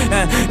I have,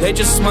 and they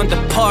just want the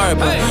part.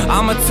 But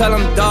I'ma tell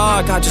them,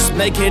 dog, I just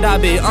make it, I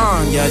be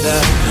on. Yeah,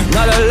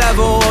 another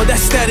level,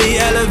 that's steady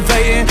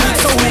elevating.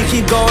 So we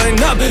keep going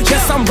up,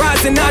 yes, I'm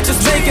rising, I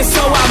just make it.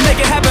 So I make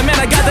it happen, man,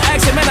 I got the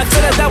action, man, I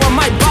feel it that with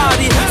my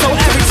body. So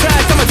every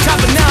track, I'ma drop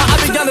it now. I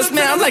be honest,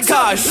 man, I'm like,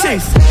 God,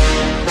 shit.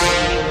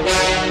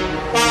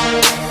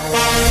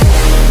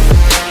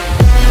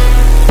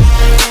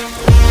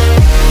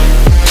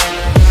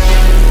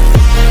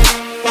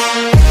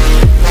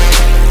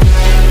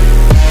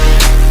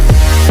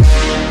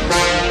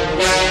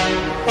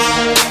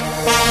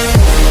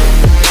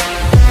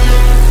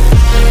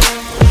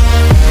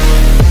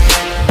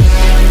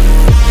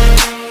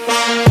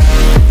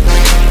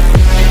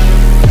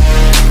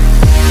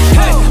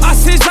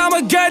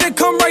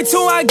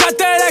 I got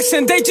that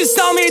action, they just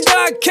tell me that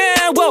I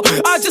can. Well,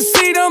 I just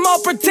see them all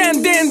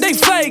pretending they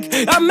fake.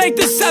 I make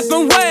this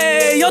happen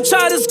way. Y'all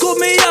try to scoop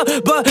me up,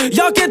 but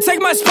y'all can't take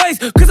my space,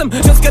 cause I'm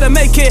just gonna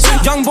make it.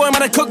 Young boy,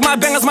 might cook my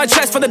bangers, my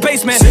chest for the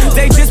basement.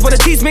 They just wanna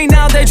tease me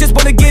now, they just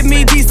wanna give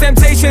me these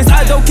temptations.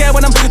 I don't care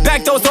when I'm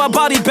back though, so I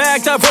body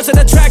backed up, run to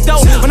the track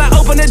though. When I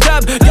open it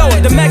up, yo,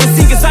 the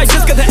magazine, cause I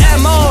just got the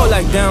ammo.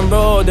 Like damn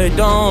bro, they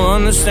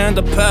don't understand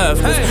the path.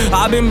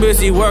 I've been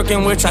busy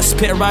working, which I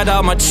spit right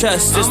out my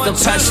chest. It's the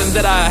passion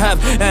that I have,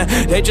 and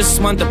they just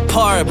want the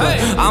part. But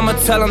I'ma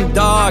tell them,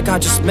 dog, I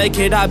just make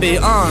it, I be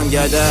on.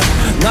 Yeah,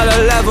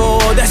 another level,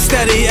 that's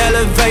steady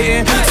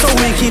elevating. So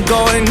we keep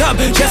going up,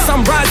 yes,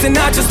 I'm rising,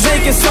 I just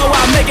make it. So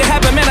I make it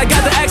happen, man, I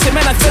got the action,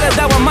 man, I feel it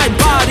that with my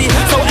body.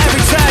 So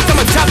every track,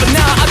 I'ma drop it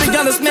now. I be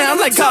honest, man, I'm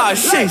like, God,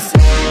 shit.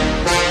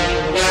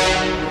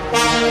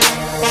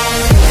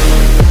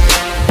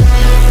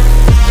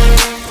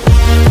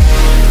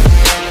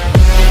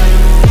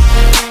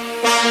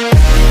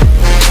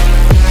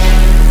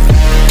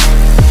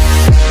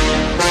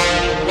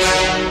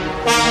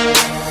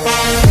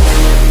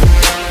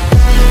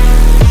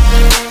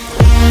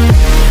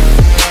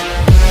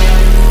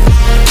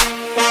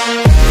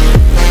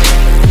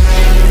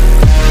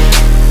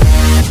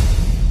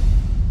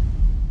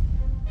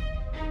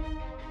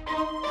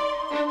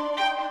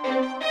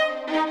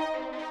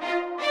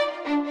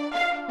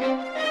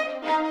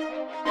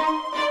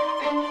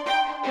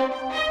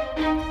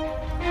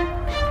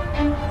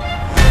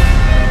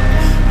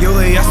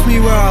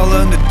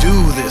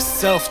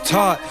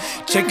 Self-taught,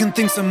 checking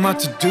things on my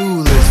to-do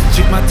list.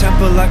 Treat my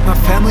temper like my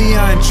family,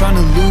 I ain't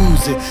tryna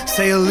lose it.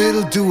 Say a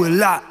little, do a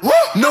lot,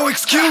 no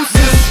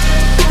excuses.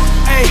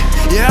 Hey,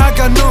 yeah, I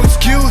got no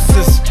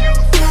excuses.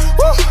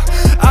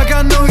 I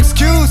got no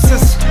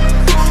excuses.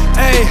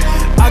 Hey,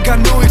 I got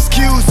no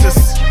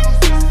excuses.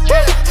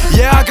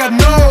 Yeah, I got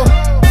no.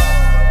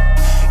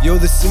 Yo,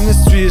 this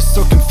industry is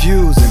so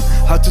confusing.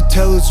 Hard to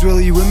tell who's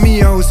really with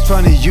me or who's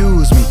trying to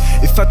use me.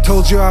 If I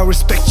told you I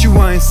respect you,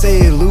 I ain't say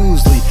it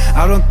loosely.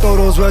 I don't throw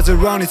those words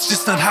around, it's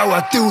just not how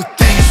I do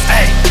things.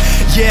 Hey,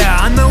 yeah,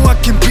 I know I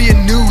can be a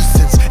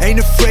nuisance. Ain't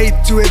afraid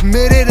to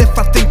admit it if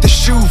I think the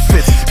shoe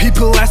fits.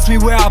 People ask me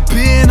where I've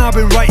been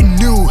writing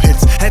new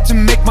hits. Had to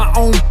make my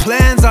own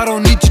plans, I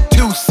don't need your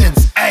 2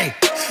 cents. Hey,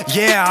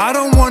 yeah, I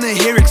don't wanna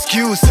hear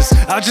excuses.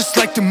 I just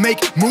like to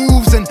make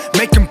moves and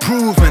make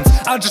improvements.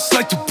 I just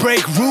like to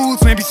break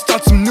rules, maybe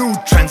start some new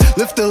trends.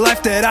 Live the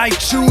life that I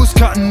choose,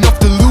 cutting off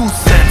the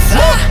loose ends.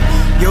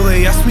 Yo,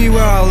 they ask me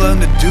where I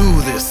learned to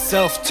do this.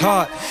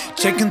 Self-taught,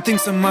 checking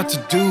things on my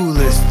to-do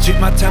list. Treat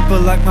my temper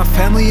like my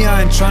family,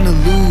 I ain't tryna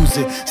lose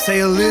it.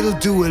 Say a little,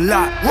 do a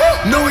lot,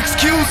 no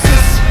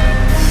excuses.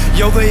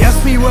 Yo, they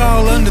ask me where I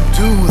learned to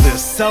do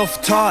this.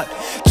 Self-taught,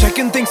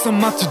 checking things on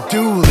my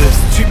to-do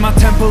list. Treat my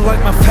temper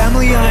like my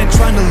family, I ain't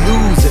trying to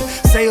lose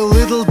it. Say a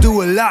little,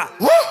 do a lot,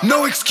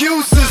 no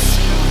excuses.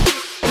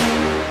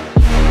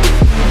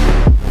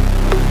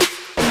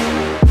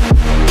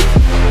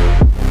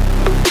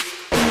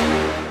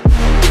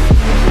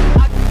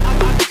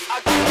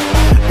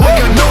 I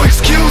got no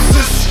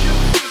excuses.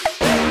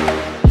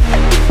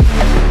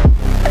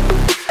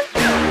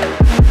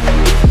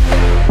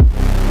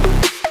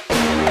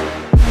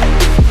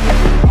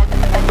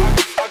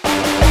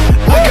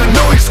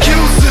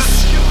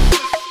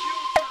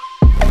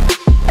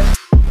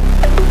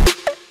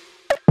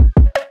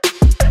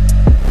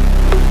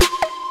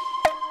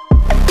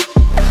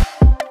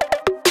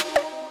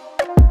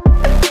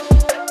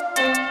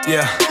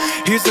 Yeah,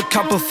 here's a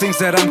couple things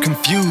that I'm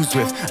confused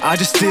with. I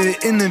just did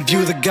an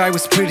interview, the guy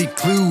was pretty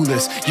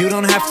clueless. You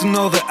don't have to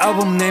know the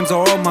album names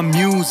or all my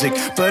music,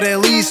 but at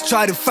least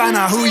try to find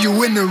out who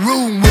you in the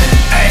room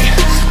with. Ay,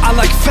 I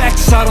like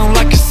facts, I don't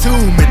like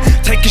assuming.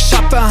 Take a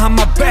shot behind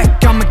my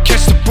back, I'ma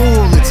catch the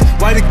bullets.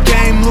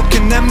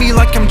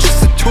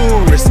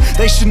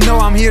 They should know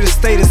I'm here to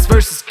stay, this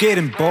verse is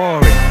getting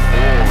boring.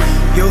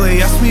 Yo,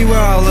 they ask me where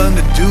I learned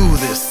to do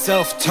this.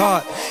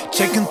 Self-taught,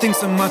 checking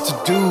things on my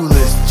to-do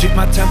list. Treat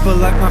my temper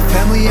like my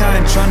family, I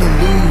ain't trying to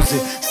lose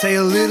it. Say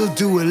a little,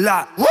 do a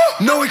lot,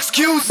 no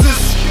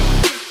excuses.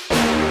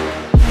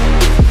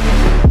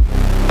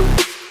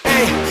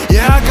 Hey,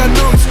 yeah, I got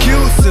no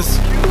excuses.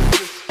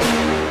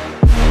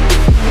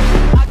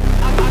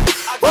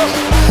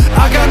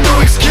 I got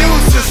no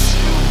excuses.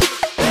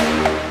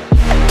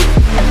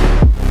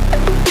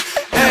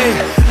 Hey,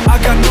 I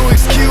got no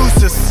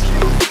excuses.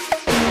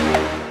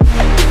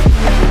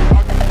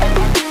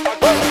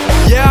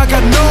 Yeah, I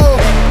got no.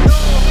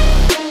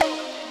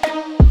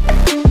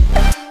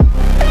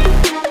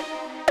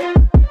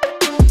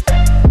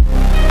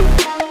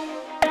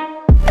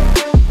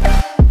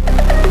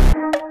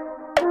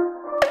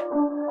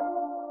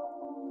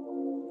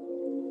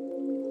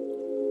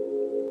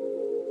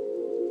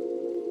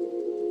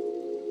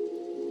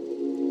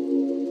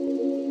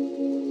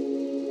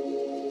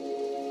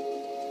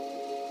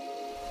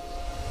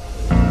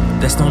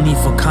 There's no need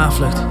for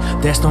conflict,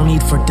 there's no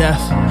need for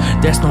death.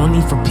 There's no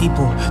need for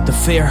people to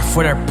fear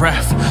for their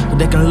breath. But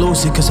they can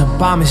lose it cause a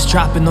bomb is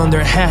dropping on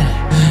their head.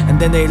 And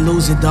then they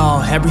lose it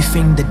all,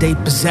 everything that they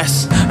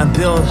possess. And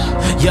build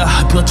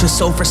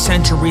just over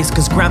centuries.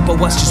 Cause grandpa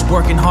was just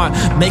working hard,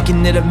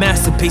 making it a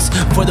masterpiece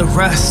for the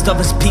rest of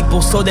his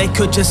people, so they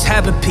could just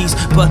have a peace.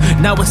 But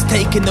now it's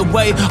taken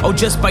away,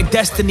 just by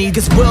destiny.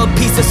 This world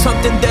peace is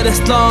something that has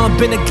long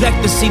been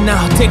neglected. See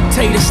now,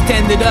 dictators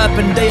stand it up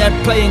and they are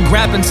playing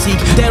grab and seek.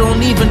 They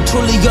don't even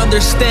truly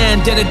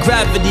understand their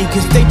gravity,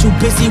 cause they too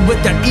busy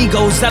with their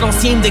egos. I don't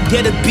seem to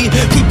get a beat.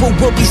 People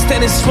will be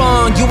standing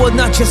strong, you will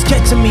not just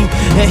get to me.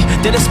 Hey,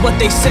 that is what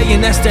they say,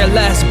 and that's their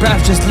last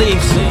breath just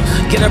leaves.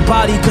 Get their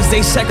body cause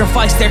they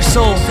sacrifice their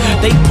soul.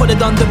 They put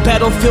it on the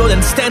battlefield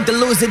and stand to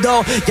lose it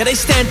all. Yeah, they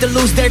stand to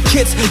lose their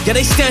kids. Yeah,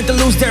 they stand to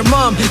lose their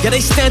mom. Yeah,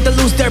 they stand to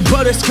lose their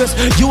brothers, cause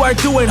you are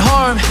doing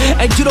harm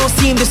and you don't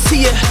seem to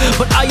see it.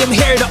 But I am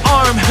here to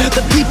arm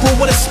the people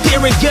with a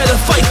spirit, yeah, to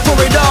fight for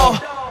it all.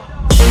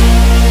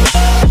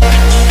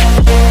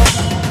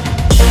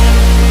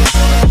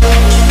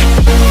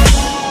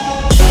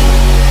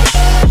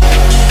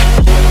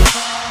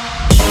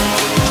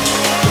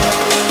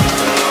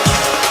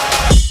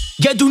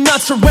 Yeah, do not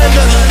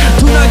surrender,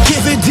 do not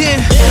give it in.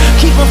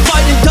 Keep on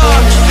fighting,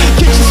 dog,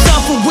 get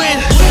yourself a win.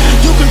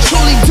 You can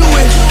truly do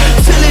it,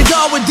 feel it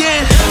all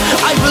within.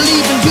 I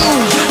believe in you,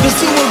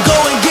 cause you will go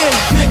and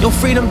get your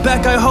freedom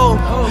back, I hope.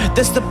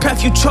 That's the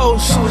path you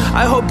chose,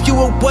 I hope you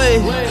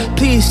awake.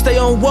 Please stay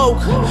on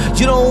woke,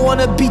 you don't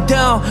wanna be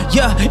down,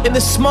 yeah, in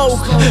the smoke.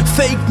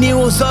 Fake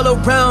news all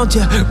around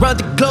you, around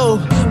the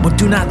globe. But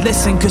do not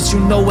listen, cause you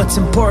know what's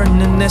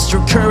important. Unless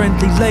you're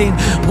currently laying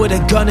with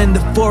a gun in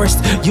the forest,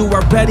 you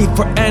are ready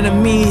for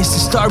enemies to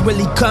start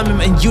really coming.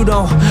 And you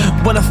don't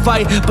wanna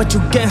fight, but you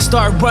can't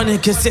start running.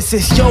 Cause this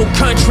is your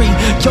country,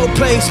 your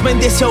place, man,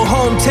 this your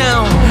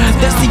hometown.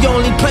 That's the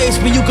only place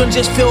where you can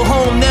just feel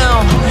home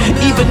now.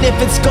 Even if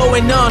it's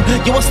going on,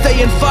 you will stay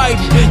and fight.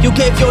 You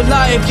gave your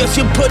life, yes,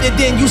 you put it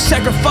in, you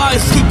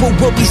sacrifice. People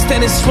will be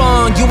standing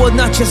strong, you will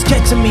not just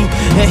get to me.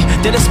 Hey,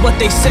 that is what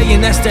they say,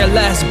 and that's their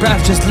last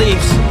breath just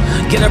leaves.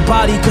 Get their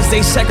body cause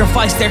they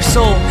sacrifice their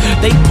soul.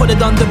 They put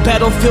it on the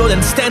battlefield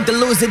and stand to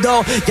lose it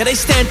all. Yeah, they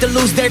stand to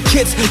lose their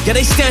kids. Yeah,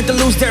 they stand to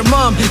lose their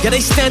mom. Yeah, they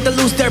stand to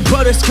lose their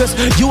brothers, cause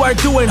you are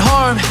doing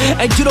harm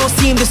and you don't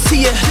seem to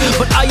see it.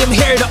 But I am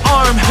here to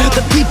arm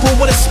the people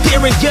with a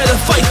spirit, yeah, to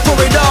fight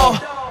for it all.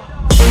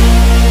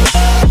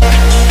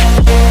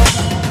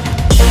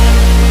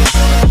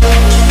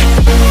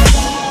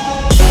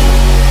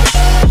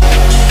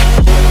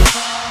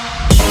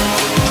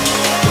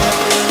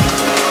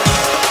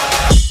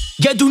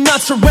 Yeah, do not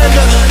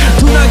surrender,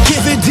 do not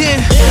give it in.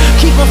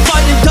 Keep on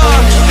fighting,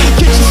 dog,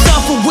 get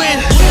yourself a win.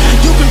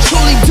 You can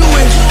truly do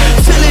it,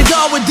 feel it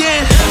all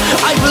within.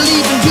 I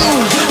believe in you,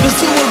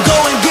 cause you will go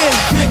and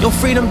get your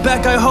freedom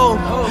back, I hope.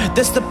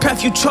 That's the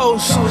path you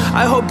chose,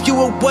 I hope you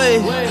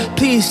awake.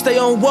 Please stay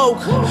on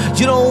woke,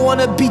 you don't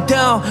wanna be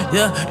down,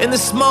 yeah, in the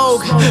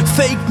smoke.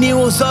 Fake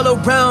news all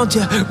around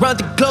you, around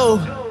the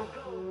globe.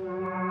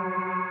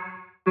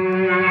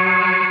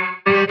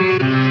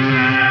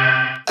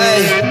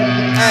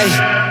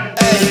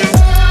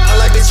 I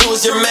like that you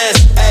was your man,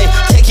 ayy.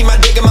 Can't keep my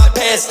dick in my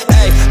pants,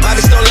 ayy. My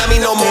bitch don't love me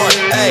no more,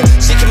 ayy.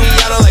 She kick me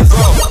out, I'm like,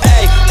 bro,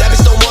 ayy. That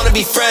bitch don't wanna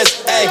be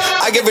friends, ayy.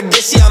 I give her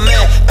dick, she I'm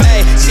mad,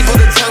 ayy. She put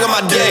her tongue on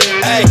my dick,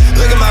 ayy.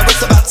 Look at my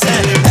wrist, about 10,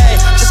 ayy.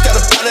 Just got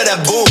a pound of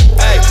that boob,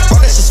 ayy.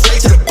 Brought that shit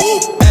straight to the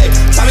boob, ayy.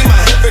 Tommy my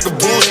head bigger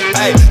boost,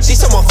 ayy. She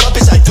someone fuck,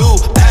 bitch, I do,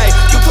 ayy.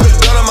 You put a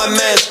gun on my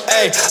mans,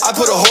 ayy. I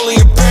put a hole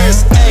in your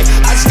prayers, ayy.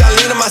 I just got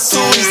lean in my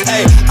suities,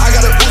 ayy. I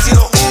got a Uzi,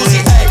 no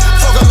Uzi, ayy.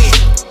 Fuck on me.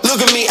 Look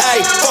at me,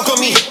 ayy, fuck on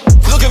me.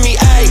 Look at me,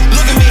 ayy,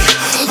 look at me.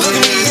 Look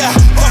at me, yeah,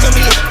 fuck on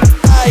me.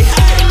 Ayy,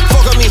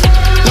 fuck on me.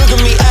 Look at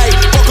me, ayy,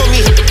 fuck on me.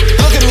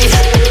 Look at me,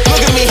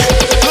 look at me.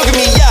 Look at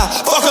me, yeah,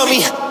 fuck on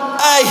me.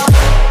 Ayy,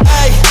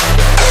 ayy.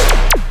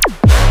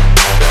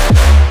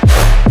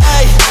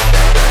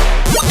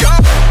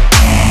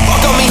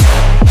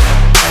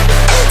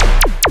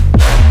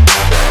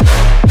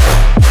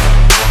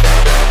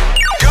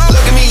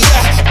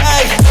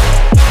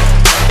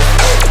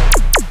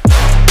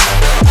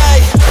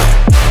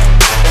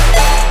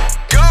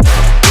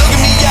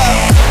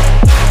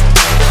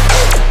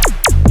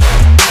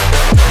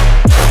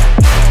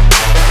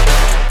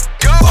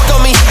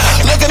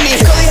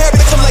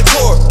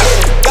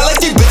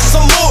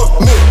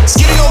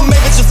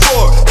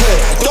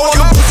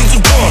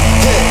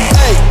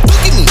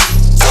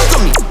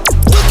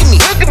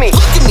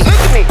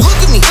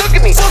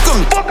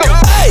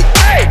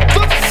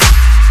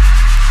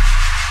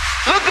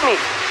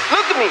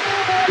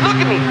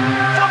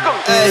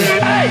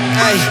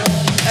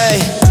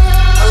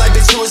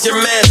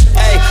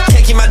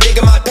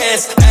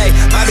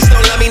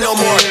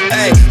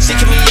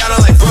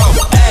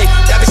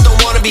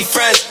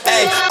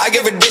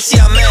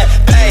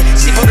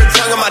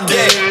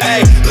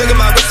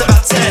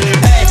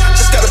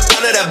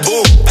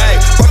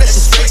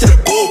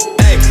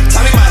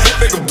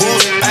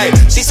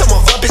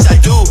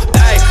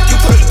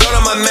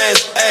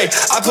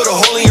 I put a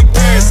hole in your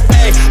parents,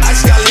 ayy. I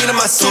just got lean in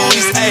my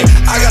Sunnis, ayy.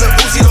 I got a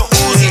Uzi, no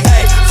Uzi,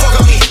 ayy. Fuck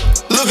on me,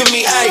 look at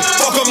me, ayy.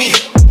 Fuck on me,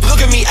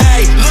 look at me,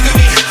 ayy. Look at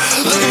me,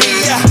 look at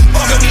me, yeah.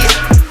 Fuck on me,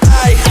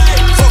 ayy.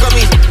 Fuck on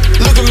me,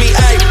 look at me,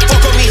 ayy.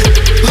 Fuck on me,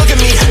 look at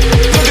me,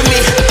 look at me,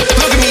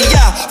 look at me,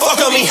 yeah. Fuck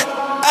on me,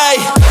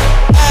 ayy,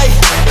 ayy.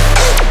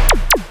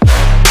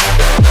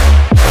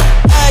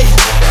 Ayy.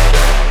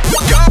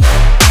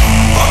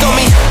 Fuck on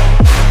me.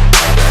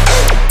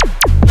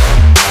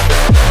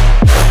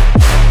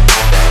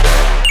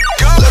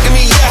 Look at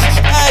me, yeah,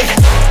 ayy.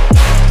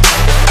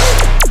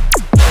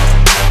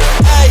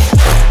 Ayy.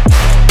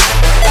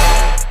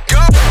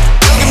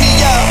 Look at me,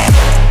 yeah.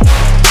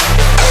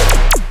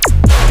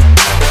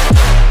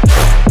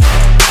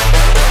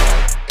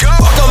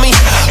 Fuck on me,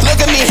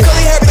 look at me.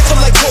 Curly hair, bitch, I'm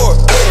like Curt.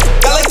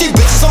 Got like 3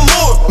 bitches, I'm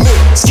more.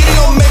 Skinny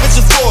don't make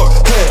bitches 4.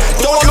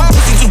 Don't want no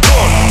pussy too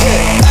poor.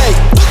 Ayy,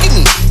 look at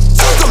me,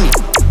 fuck on me.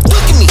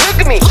 Look at me, look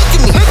at me, look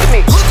at me, look at me,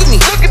 look at me,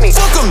 look at me,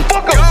 fuck on me,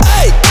 fuck on me.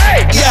 Ayy,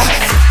 yeah,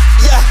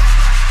 yeah,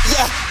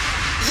 yeah,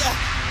 yeah.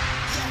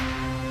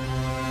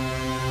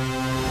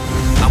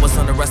 I was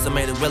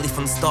underestimated really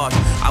from the start.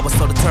 I was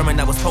so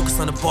determined, I was focused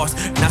on the bars.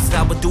 Not that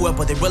I would do it,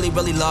 but they really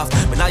laughed.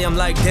 But now I'm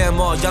like, damn,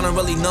 y'all don't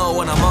really know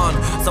what I'm on.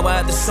 So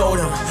I had to show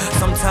them.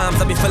 Sometimes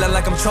I be feeling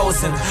like I'm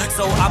chosen.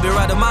 So I'll be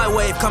riding my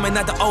wave, coming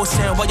at the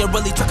ocean, while you're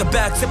really trucking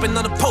back, sipping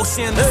on the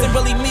potion. This ain't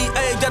really me,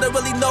 ayy, gotta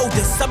really know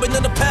this. I've been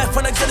on the path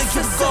when I gotta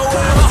keep going.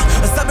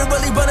 I've been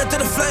really running to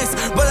the flames,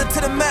 running to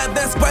the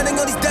madness, grinding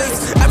on these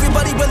days.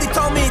 Everybody really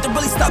told me to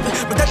really stop it,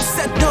 but they just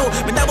said no.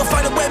 But now I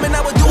find a way, man, I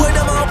would do it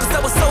on my own, cause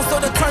I was so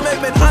determined,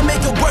 man. I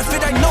make it worth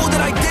it, I know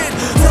that I did.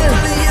 So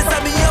really is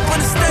at me up on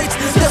the stage.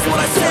 That's what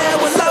I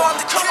said, well now I'm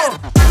the come on.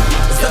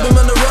 I've been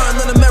on the run,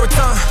 on the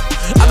marathon.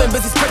 I've been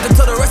busy sprinting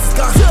till the rest is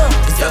gone.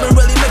 Cause I've been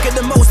really making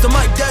the most of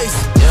my days.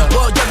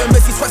 Well, I've been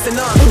busy stressing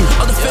on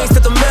all the things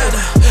that don't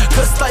matter.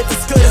 Cause life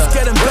is good, it's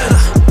getting better.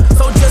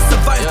 So just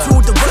survive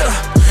through the weather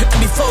and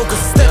be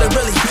focused instead of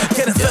really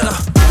getting better.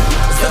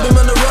 I've been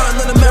on the run,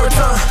 on the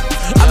marathon.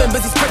 I've been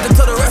busy sprinting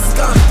till the rest is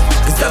gone.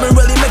 Cause I've been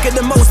really making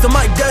the most of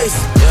my days.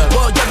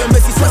 Well, I've been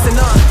busy stressing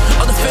on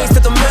all the things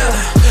that don't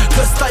matter.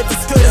 Cause life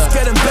is good, it's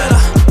getting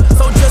better.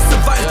 So just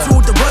survive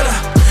through the weather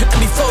and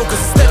be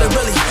focused instead of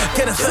really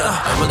getting better.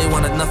 I really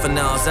wanted nothing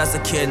else as a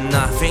kid, and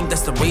I think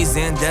that's the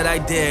reason that I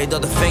did all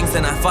the things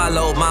that I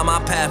followed my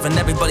path. And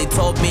everybody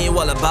told me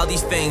all about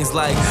these things,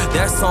 like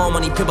there's so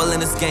many people in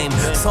this game,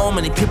 so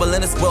many people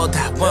in this world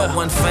that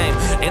want fame.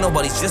 Ain't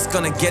nobody's just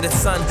gonna get it,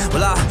 son.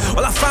 Well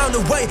I found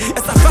a way,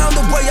 yes I found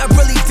a way. I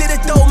really did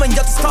it though, man.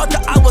 Y'all just thought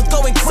that I was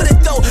going quit it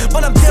though,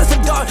 but I'm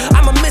different, dog.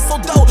 I'm a missile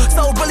though,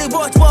 so really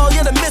watch well,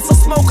 yeah, the missile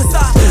smoke. Cause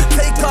I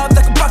take off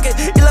like a rocket,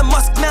 Elon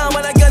Musk now,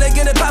 and I gotta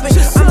get it poppin'.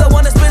 I'm the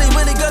one that's really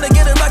gonna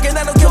get it rockin'.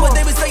 I don't care what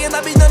they be saying,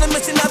 I be on a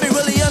mission, I be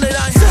really on it.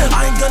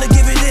 I ain't gonna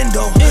give it in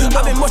though.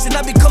 I be motion,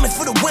 I be coming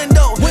for the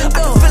window. I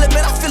can feel it,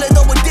 man, I feel it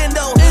though within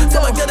though. So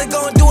I gotta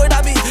go and do it,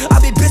 I be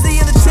busy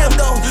in the gym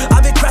though.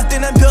 I be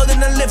crafting and building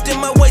and lifting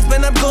my weights,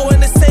 man, I'm going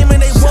the same.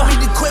 And they want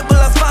me to quit, but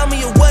I found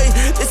me a way.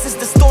 This is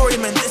the story,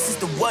 man, this is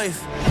the wave.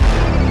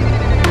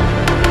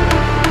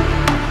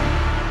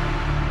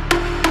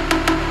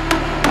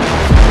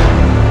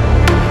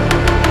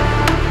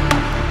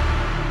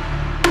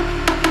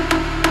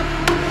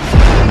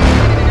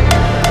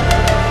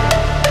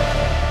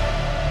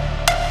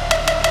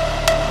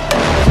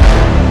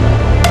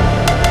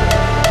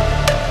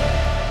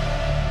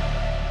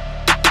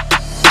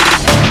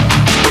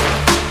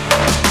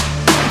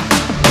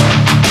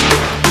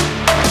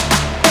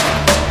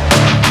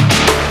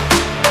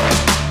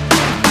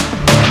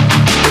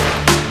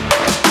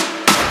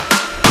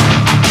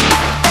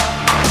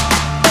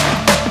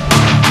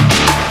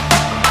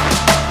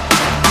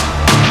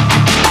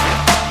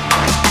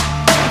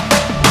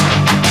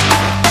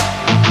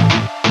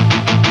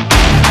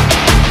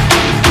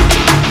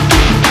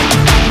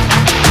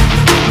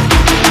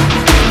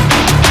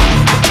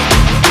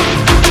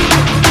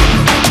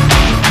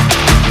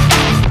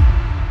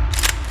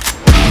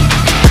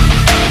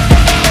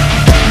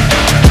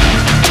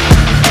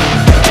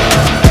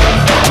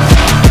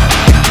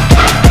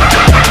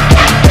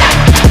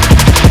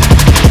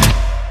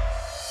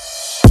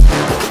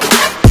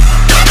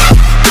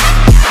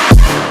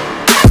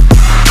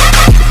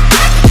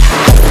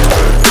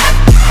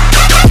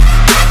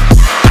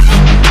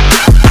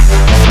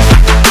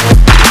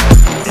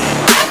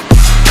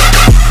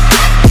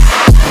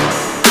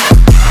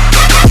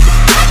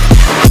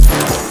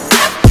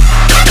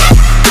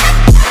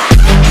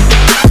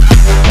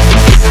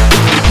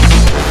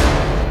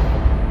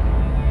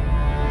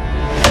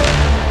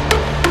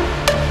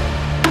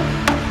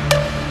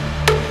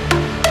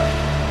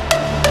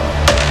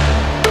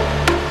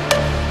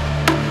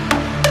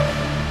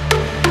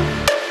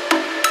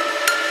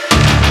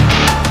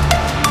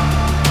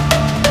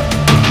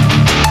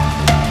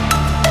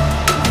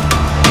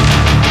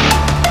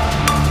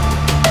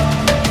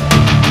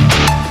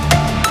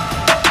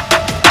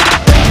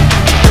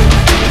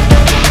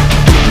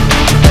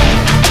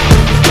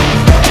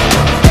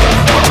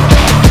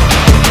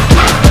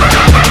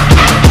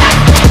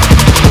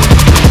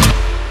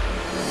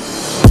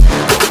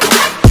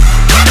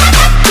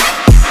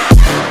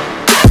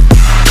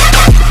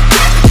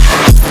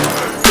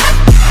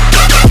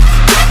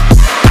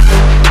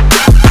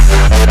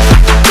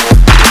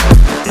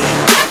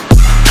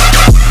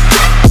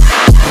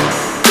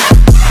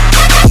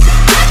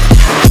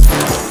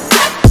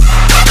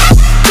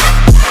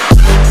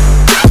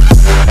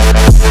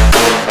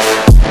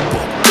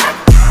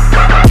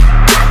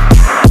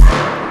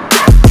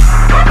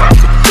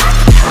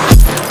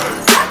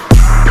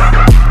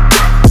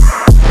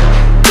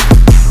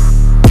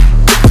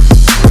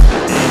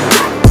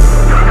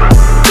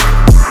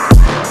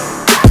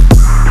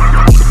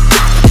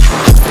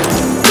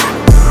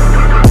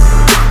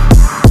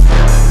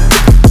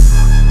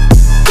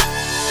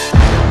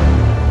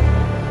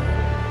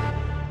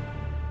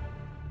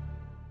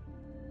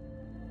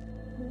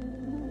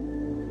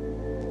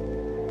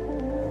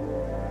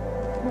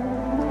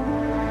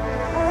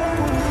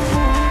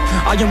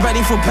 I am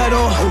ready for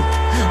battle,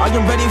 I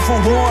am ready for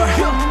war.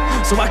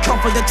 So I come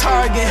for the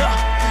target,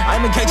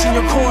 I'm engaging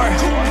your core.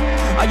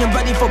 I am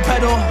ready for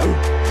battle,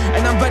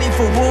 and I'm ready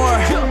for war.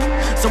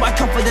 So I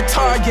come for the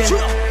target,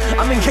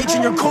 I'm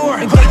engaging your core.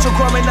 Engage your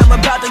core, and I'm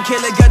about to kill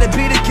it. Gotta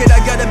be the kid,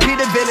 I gotta be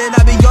the villain.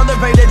 I be on the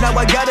rated, now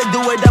I gotta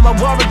do it. I'm a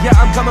warrior,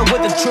 I'm coming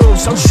with the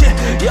truth. So shit,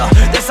 yeah,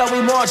 that's how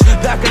we march.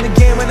 Back in the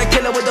game when I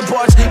kill it with the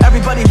bars.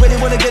 Everybody really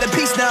wanna get a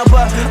piece now,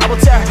 but I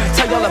will tear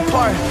y'all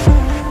apart.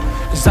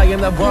 Cause I am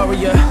the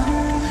warrior,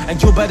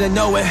 and you better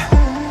know it.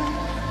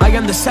 I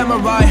am the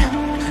samurai,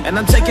 and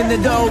I'm taking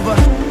it over.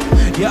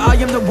 Yeah, I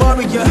am the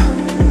warrior,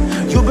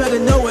 you better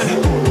know it.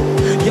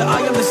 Yeah, I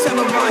am the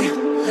samurai,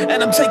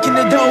 and I'm taking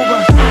it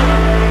over.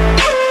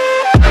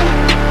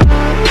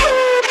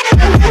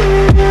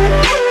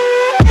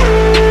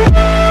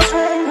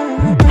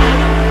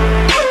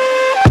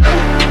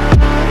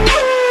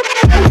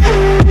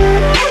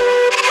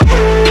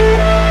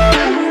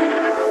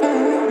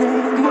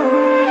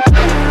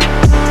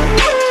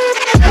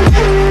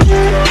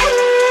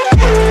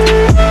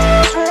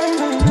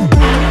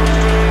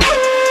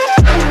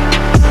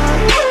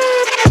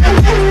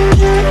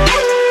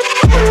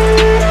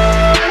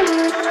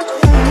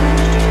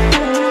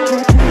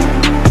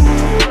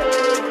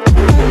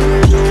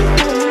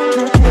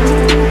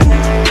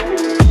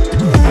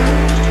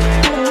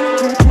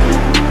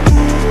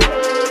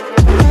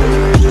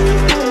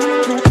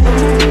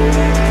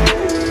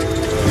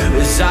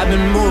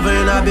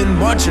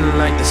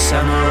 Like the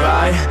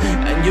samurai,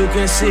 and you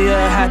can see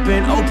it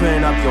happen.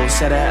 Open up your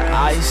set of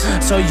eyes,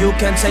 so you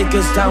can take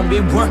us down. We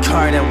work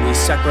hard and we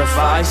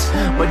sacrifice,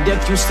 but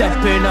if you step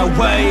in our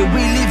way,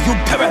 we leave you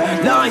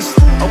paralyzed.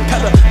 Oh,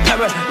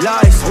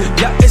 paralyzed.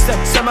 Yeah, it's the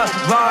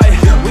samurai.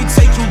 We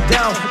take you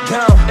down.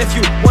 If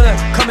you wanna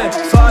come and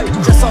fight,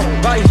 that's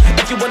alright.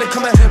 If you wanna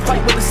come and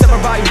fight with the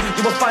samurai,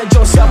 you will find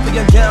yourself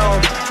being down.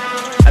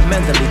 And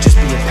mentally just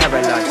being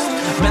paralyzed,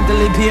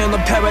 mentally being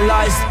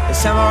paralyzed. The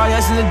samurai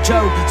isn't a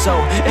joke, so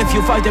if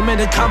you fight them in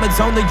the comments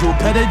only, you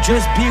better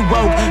just be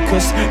woke.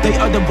 Cause they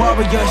are the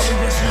warriors,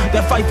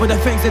 they fight for the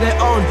things that they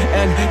own.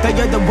 And they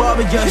are the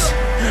warriors,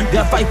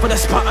 they fight for the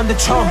spot on the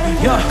throne.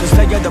 Yeah, cause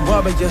they are the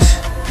warriors,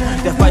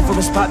 they fight for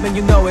a spot, man,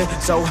 you know it.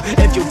 So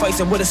if you face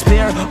them with a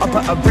spear up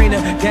an arena,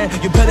 then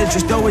you better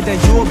just know it, that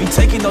you will be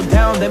taking them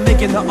down. They're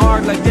making the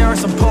art like there are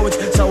some poets,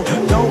 so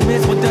don't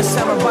miss with the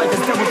samurai,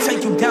 cause they will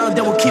take you down,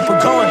 they will keep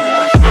it going.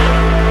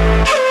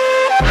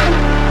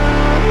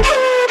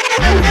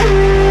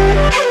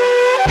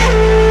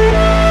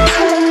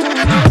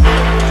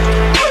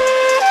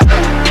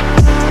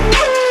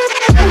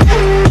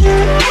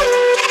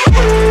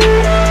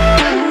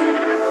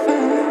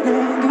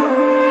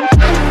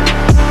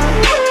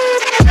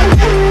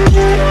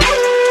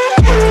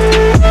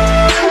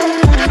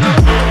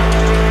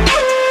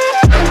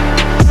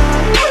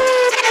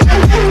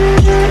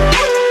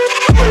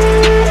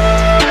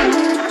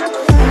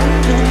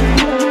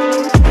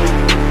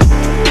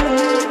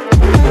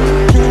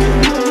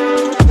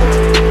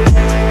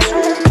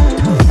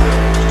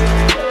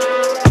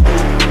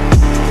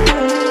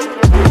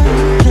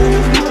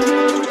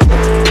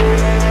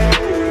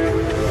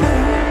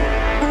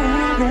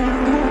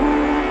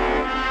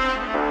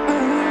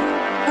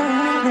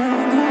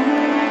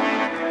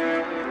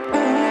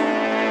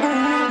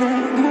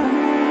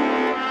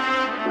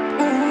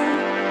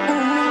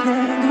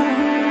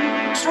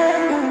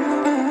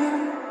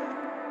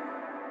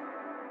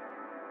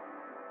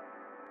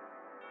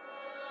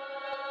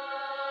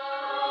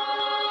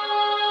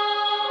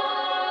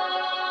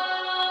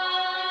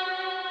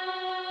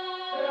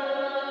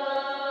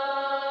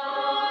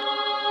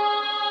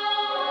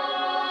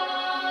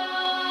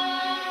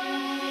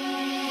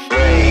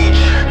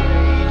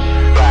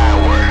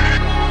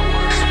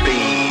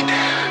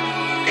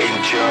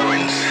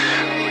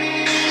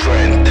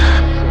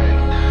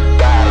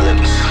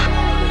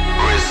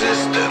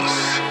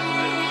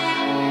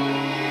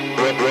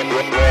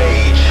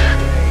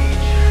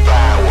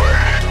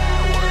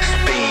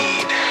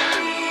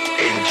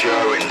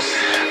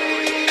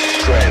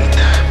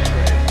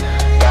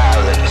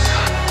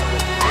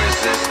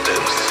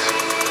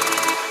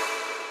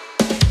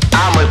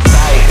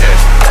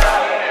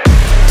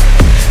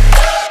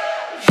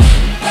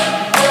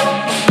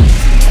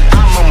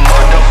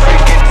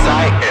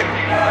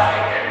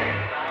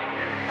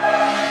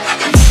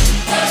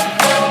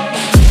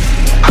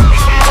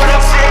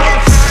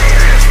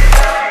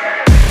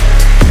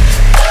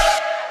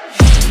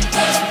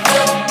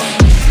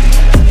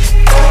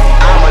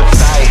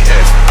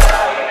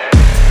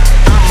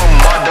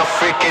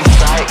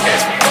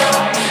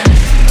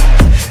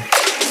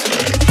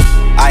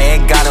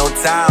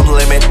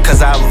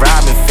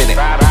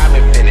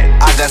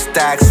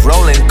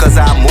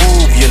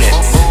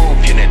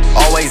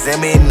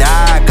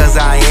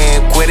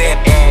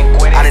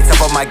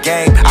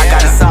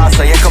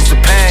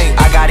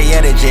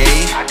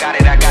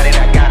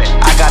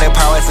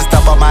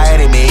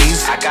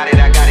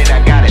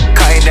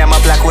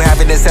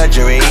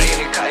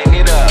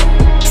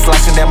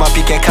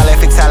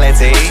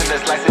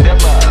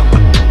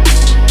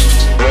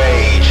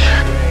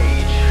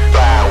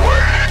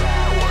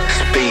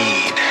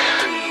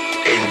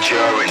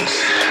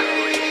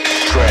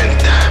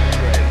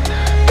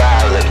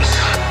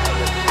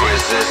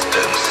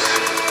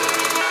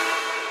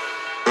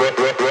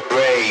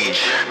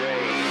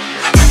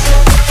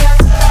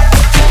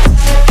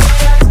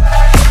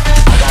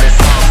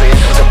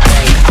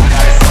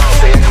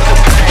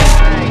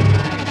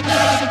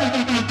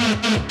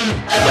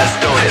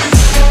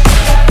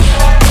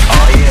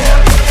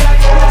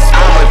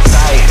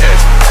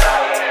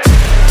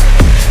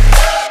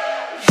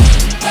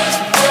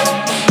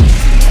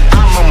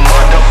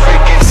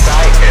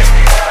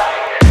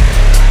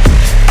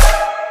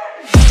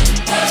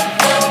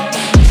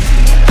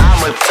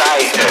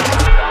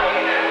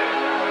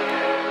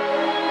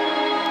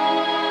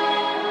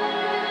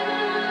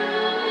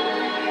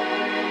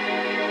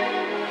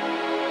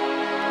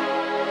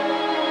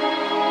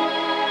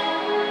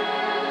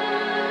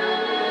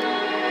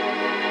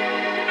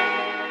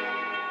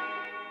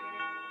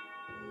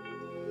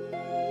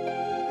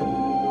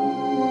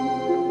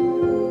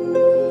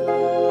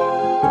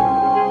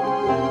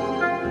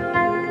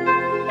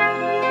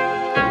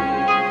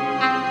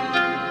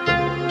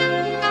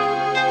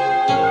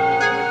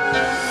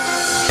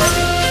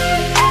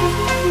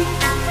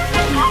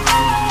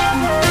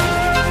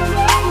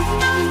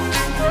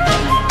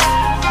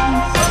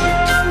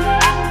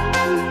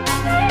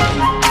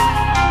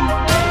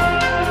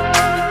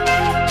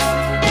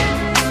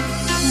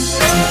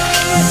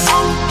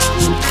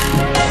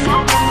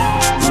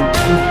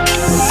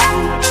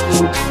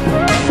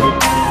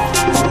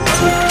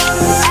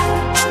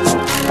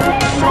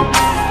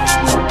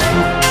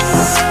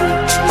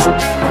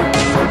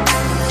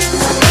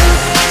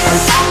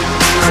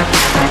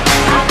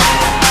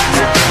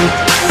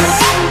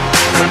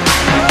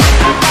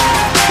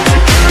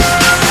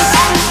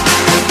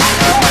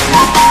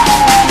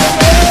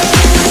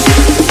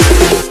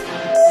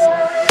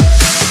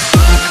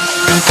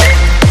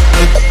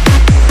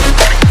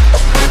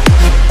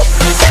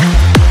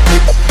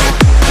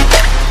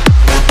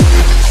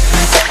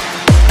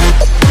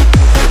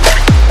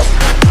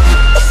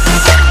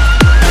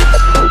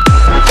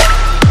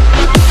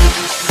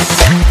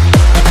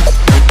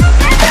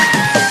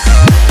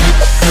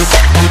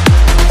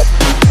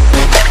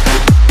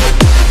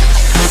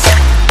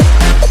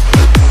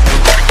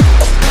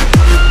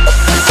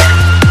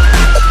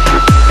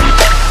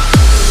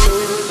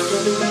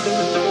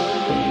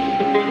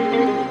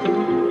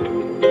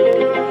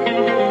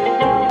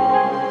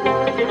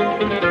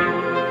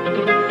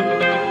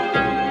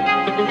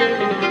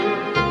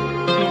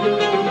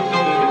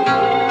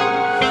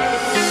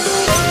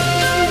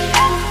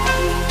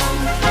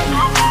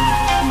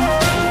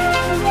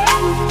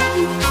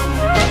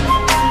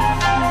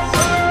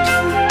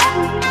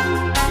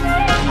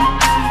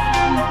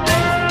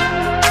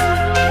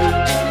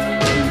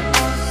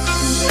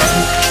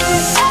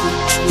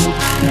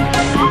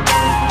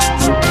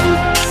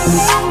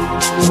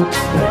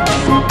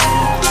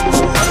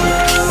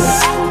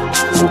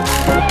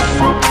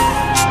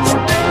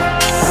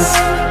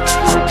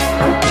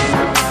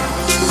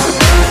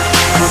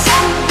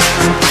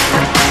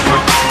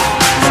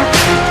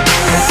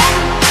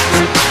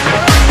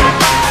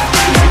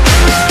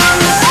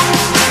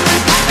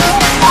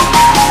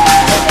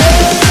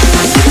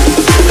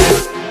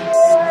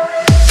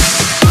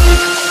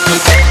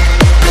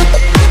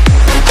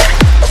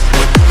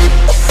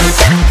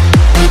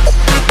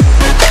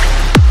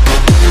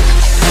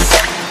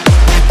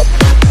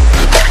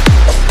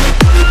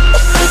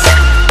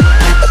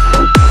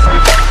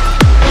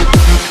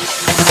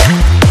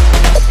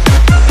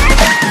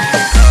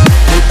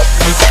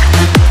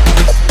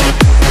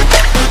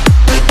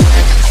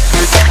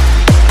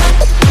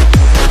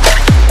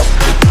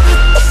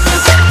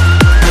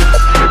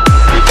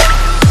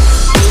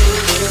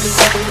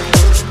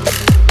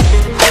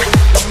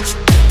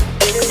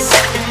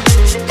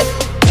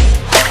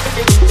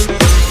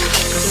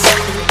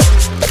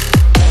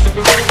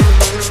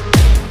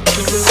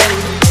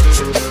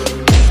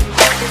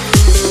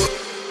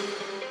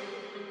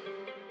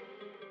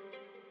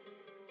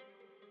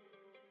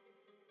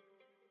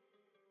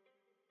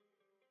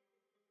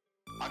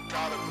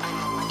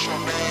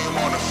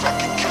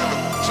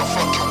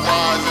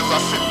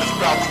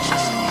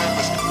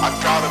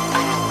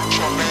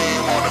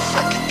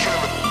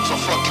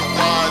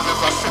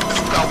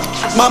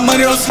 My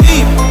money don't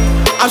sleep,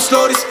 I'm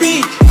slow to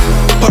speak,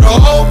 but the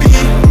whole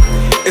beat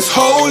is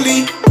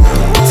holy.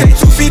 Take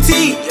 2 feet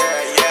deep,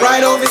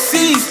 right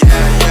overseas.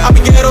 I'm a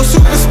ghetto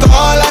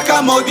superstar like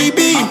I'm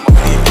ODB.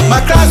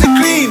 My closet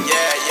clean,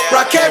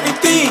 rock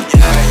everything.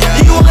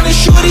 You wanna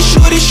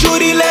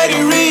shooty, let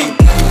it ring.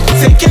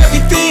 Take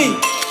everything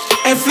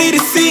and flee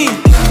the scene.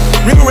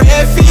 Real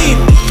red fiend,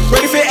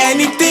 ready for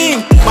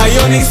anything. My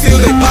young niggas still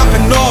they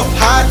popping off.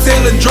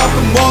 Hightail and drop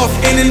them off.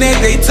 Internet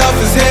they tough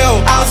as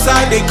hell.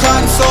 Outside they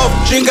cotton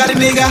soft. Drink got a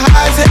nigga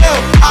high as hell.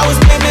 I was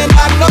naming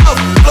not enough.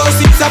 Flow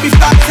seats I be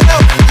fly as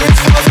hell. Rich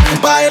flows I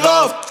can buy it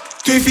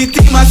off. 3 feet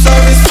deep my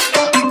service.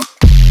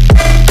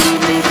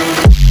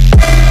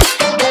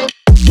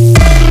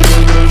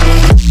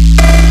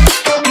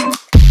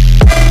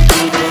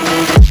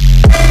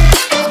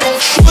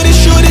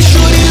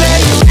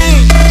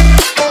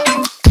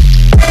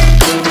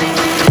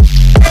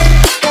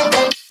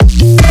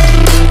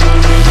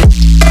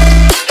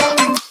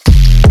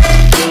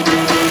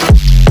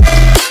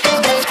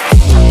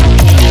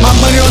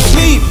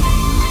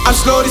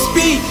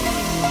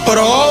 For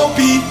the OP,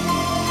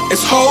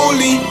 it's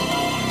holy.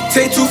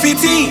 Take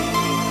 215,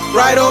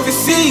 right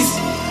overseas.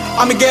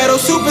 I'm a ghetto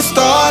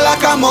superstar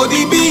like I'm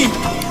ODB.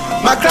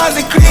 My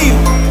closet clean,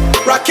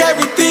 rock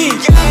everything.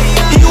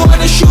 You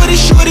wanna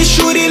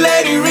shoot it,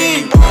 let it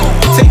ring.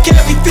 Take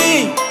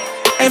everything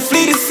and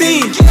flee the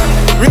scene.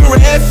 Real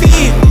red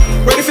fiend,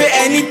 ready for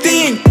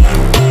anything.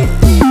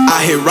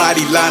 I hit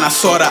Roddy line, I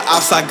saw the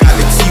outside, got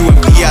the T with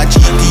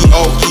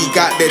B-I-G-D-O-E,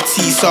 got that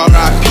T,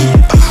 R-I-P.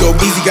 Yo,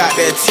 Beezy got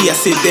that T, I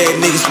sit there,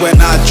 niggas when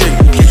I drink.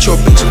 Get your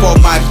bitch up off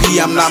my D,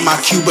 I'm not my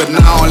Q, but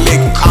now I don't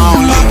lick.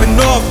 Popping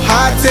off,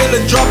 high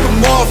tailor, drop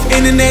them off.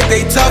 Internet,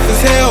 they tough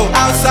as hell.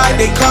 Outside,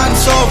 they cotton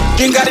soft.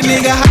 Drink got a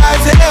nigga high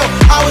as hell.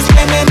 I was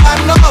spending not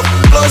enough.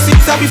 Flow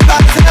seats, I be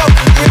fly as hell.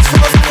 Rich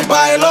frozen,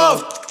 buy it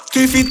off.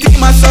 350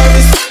 my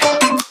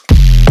service.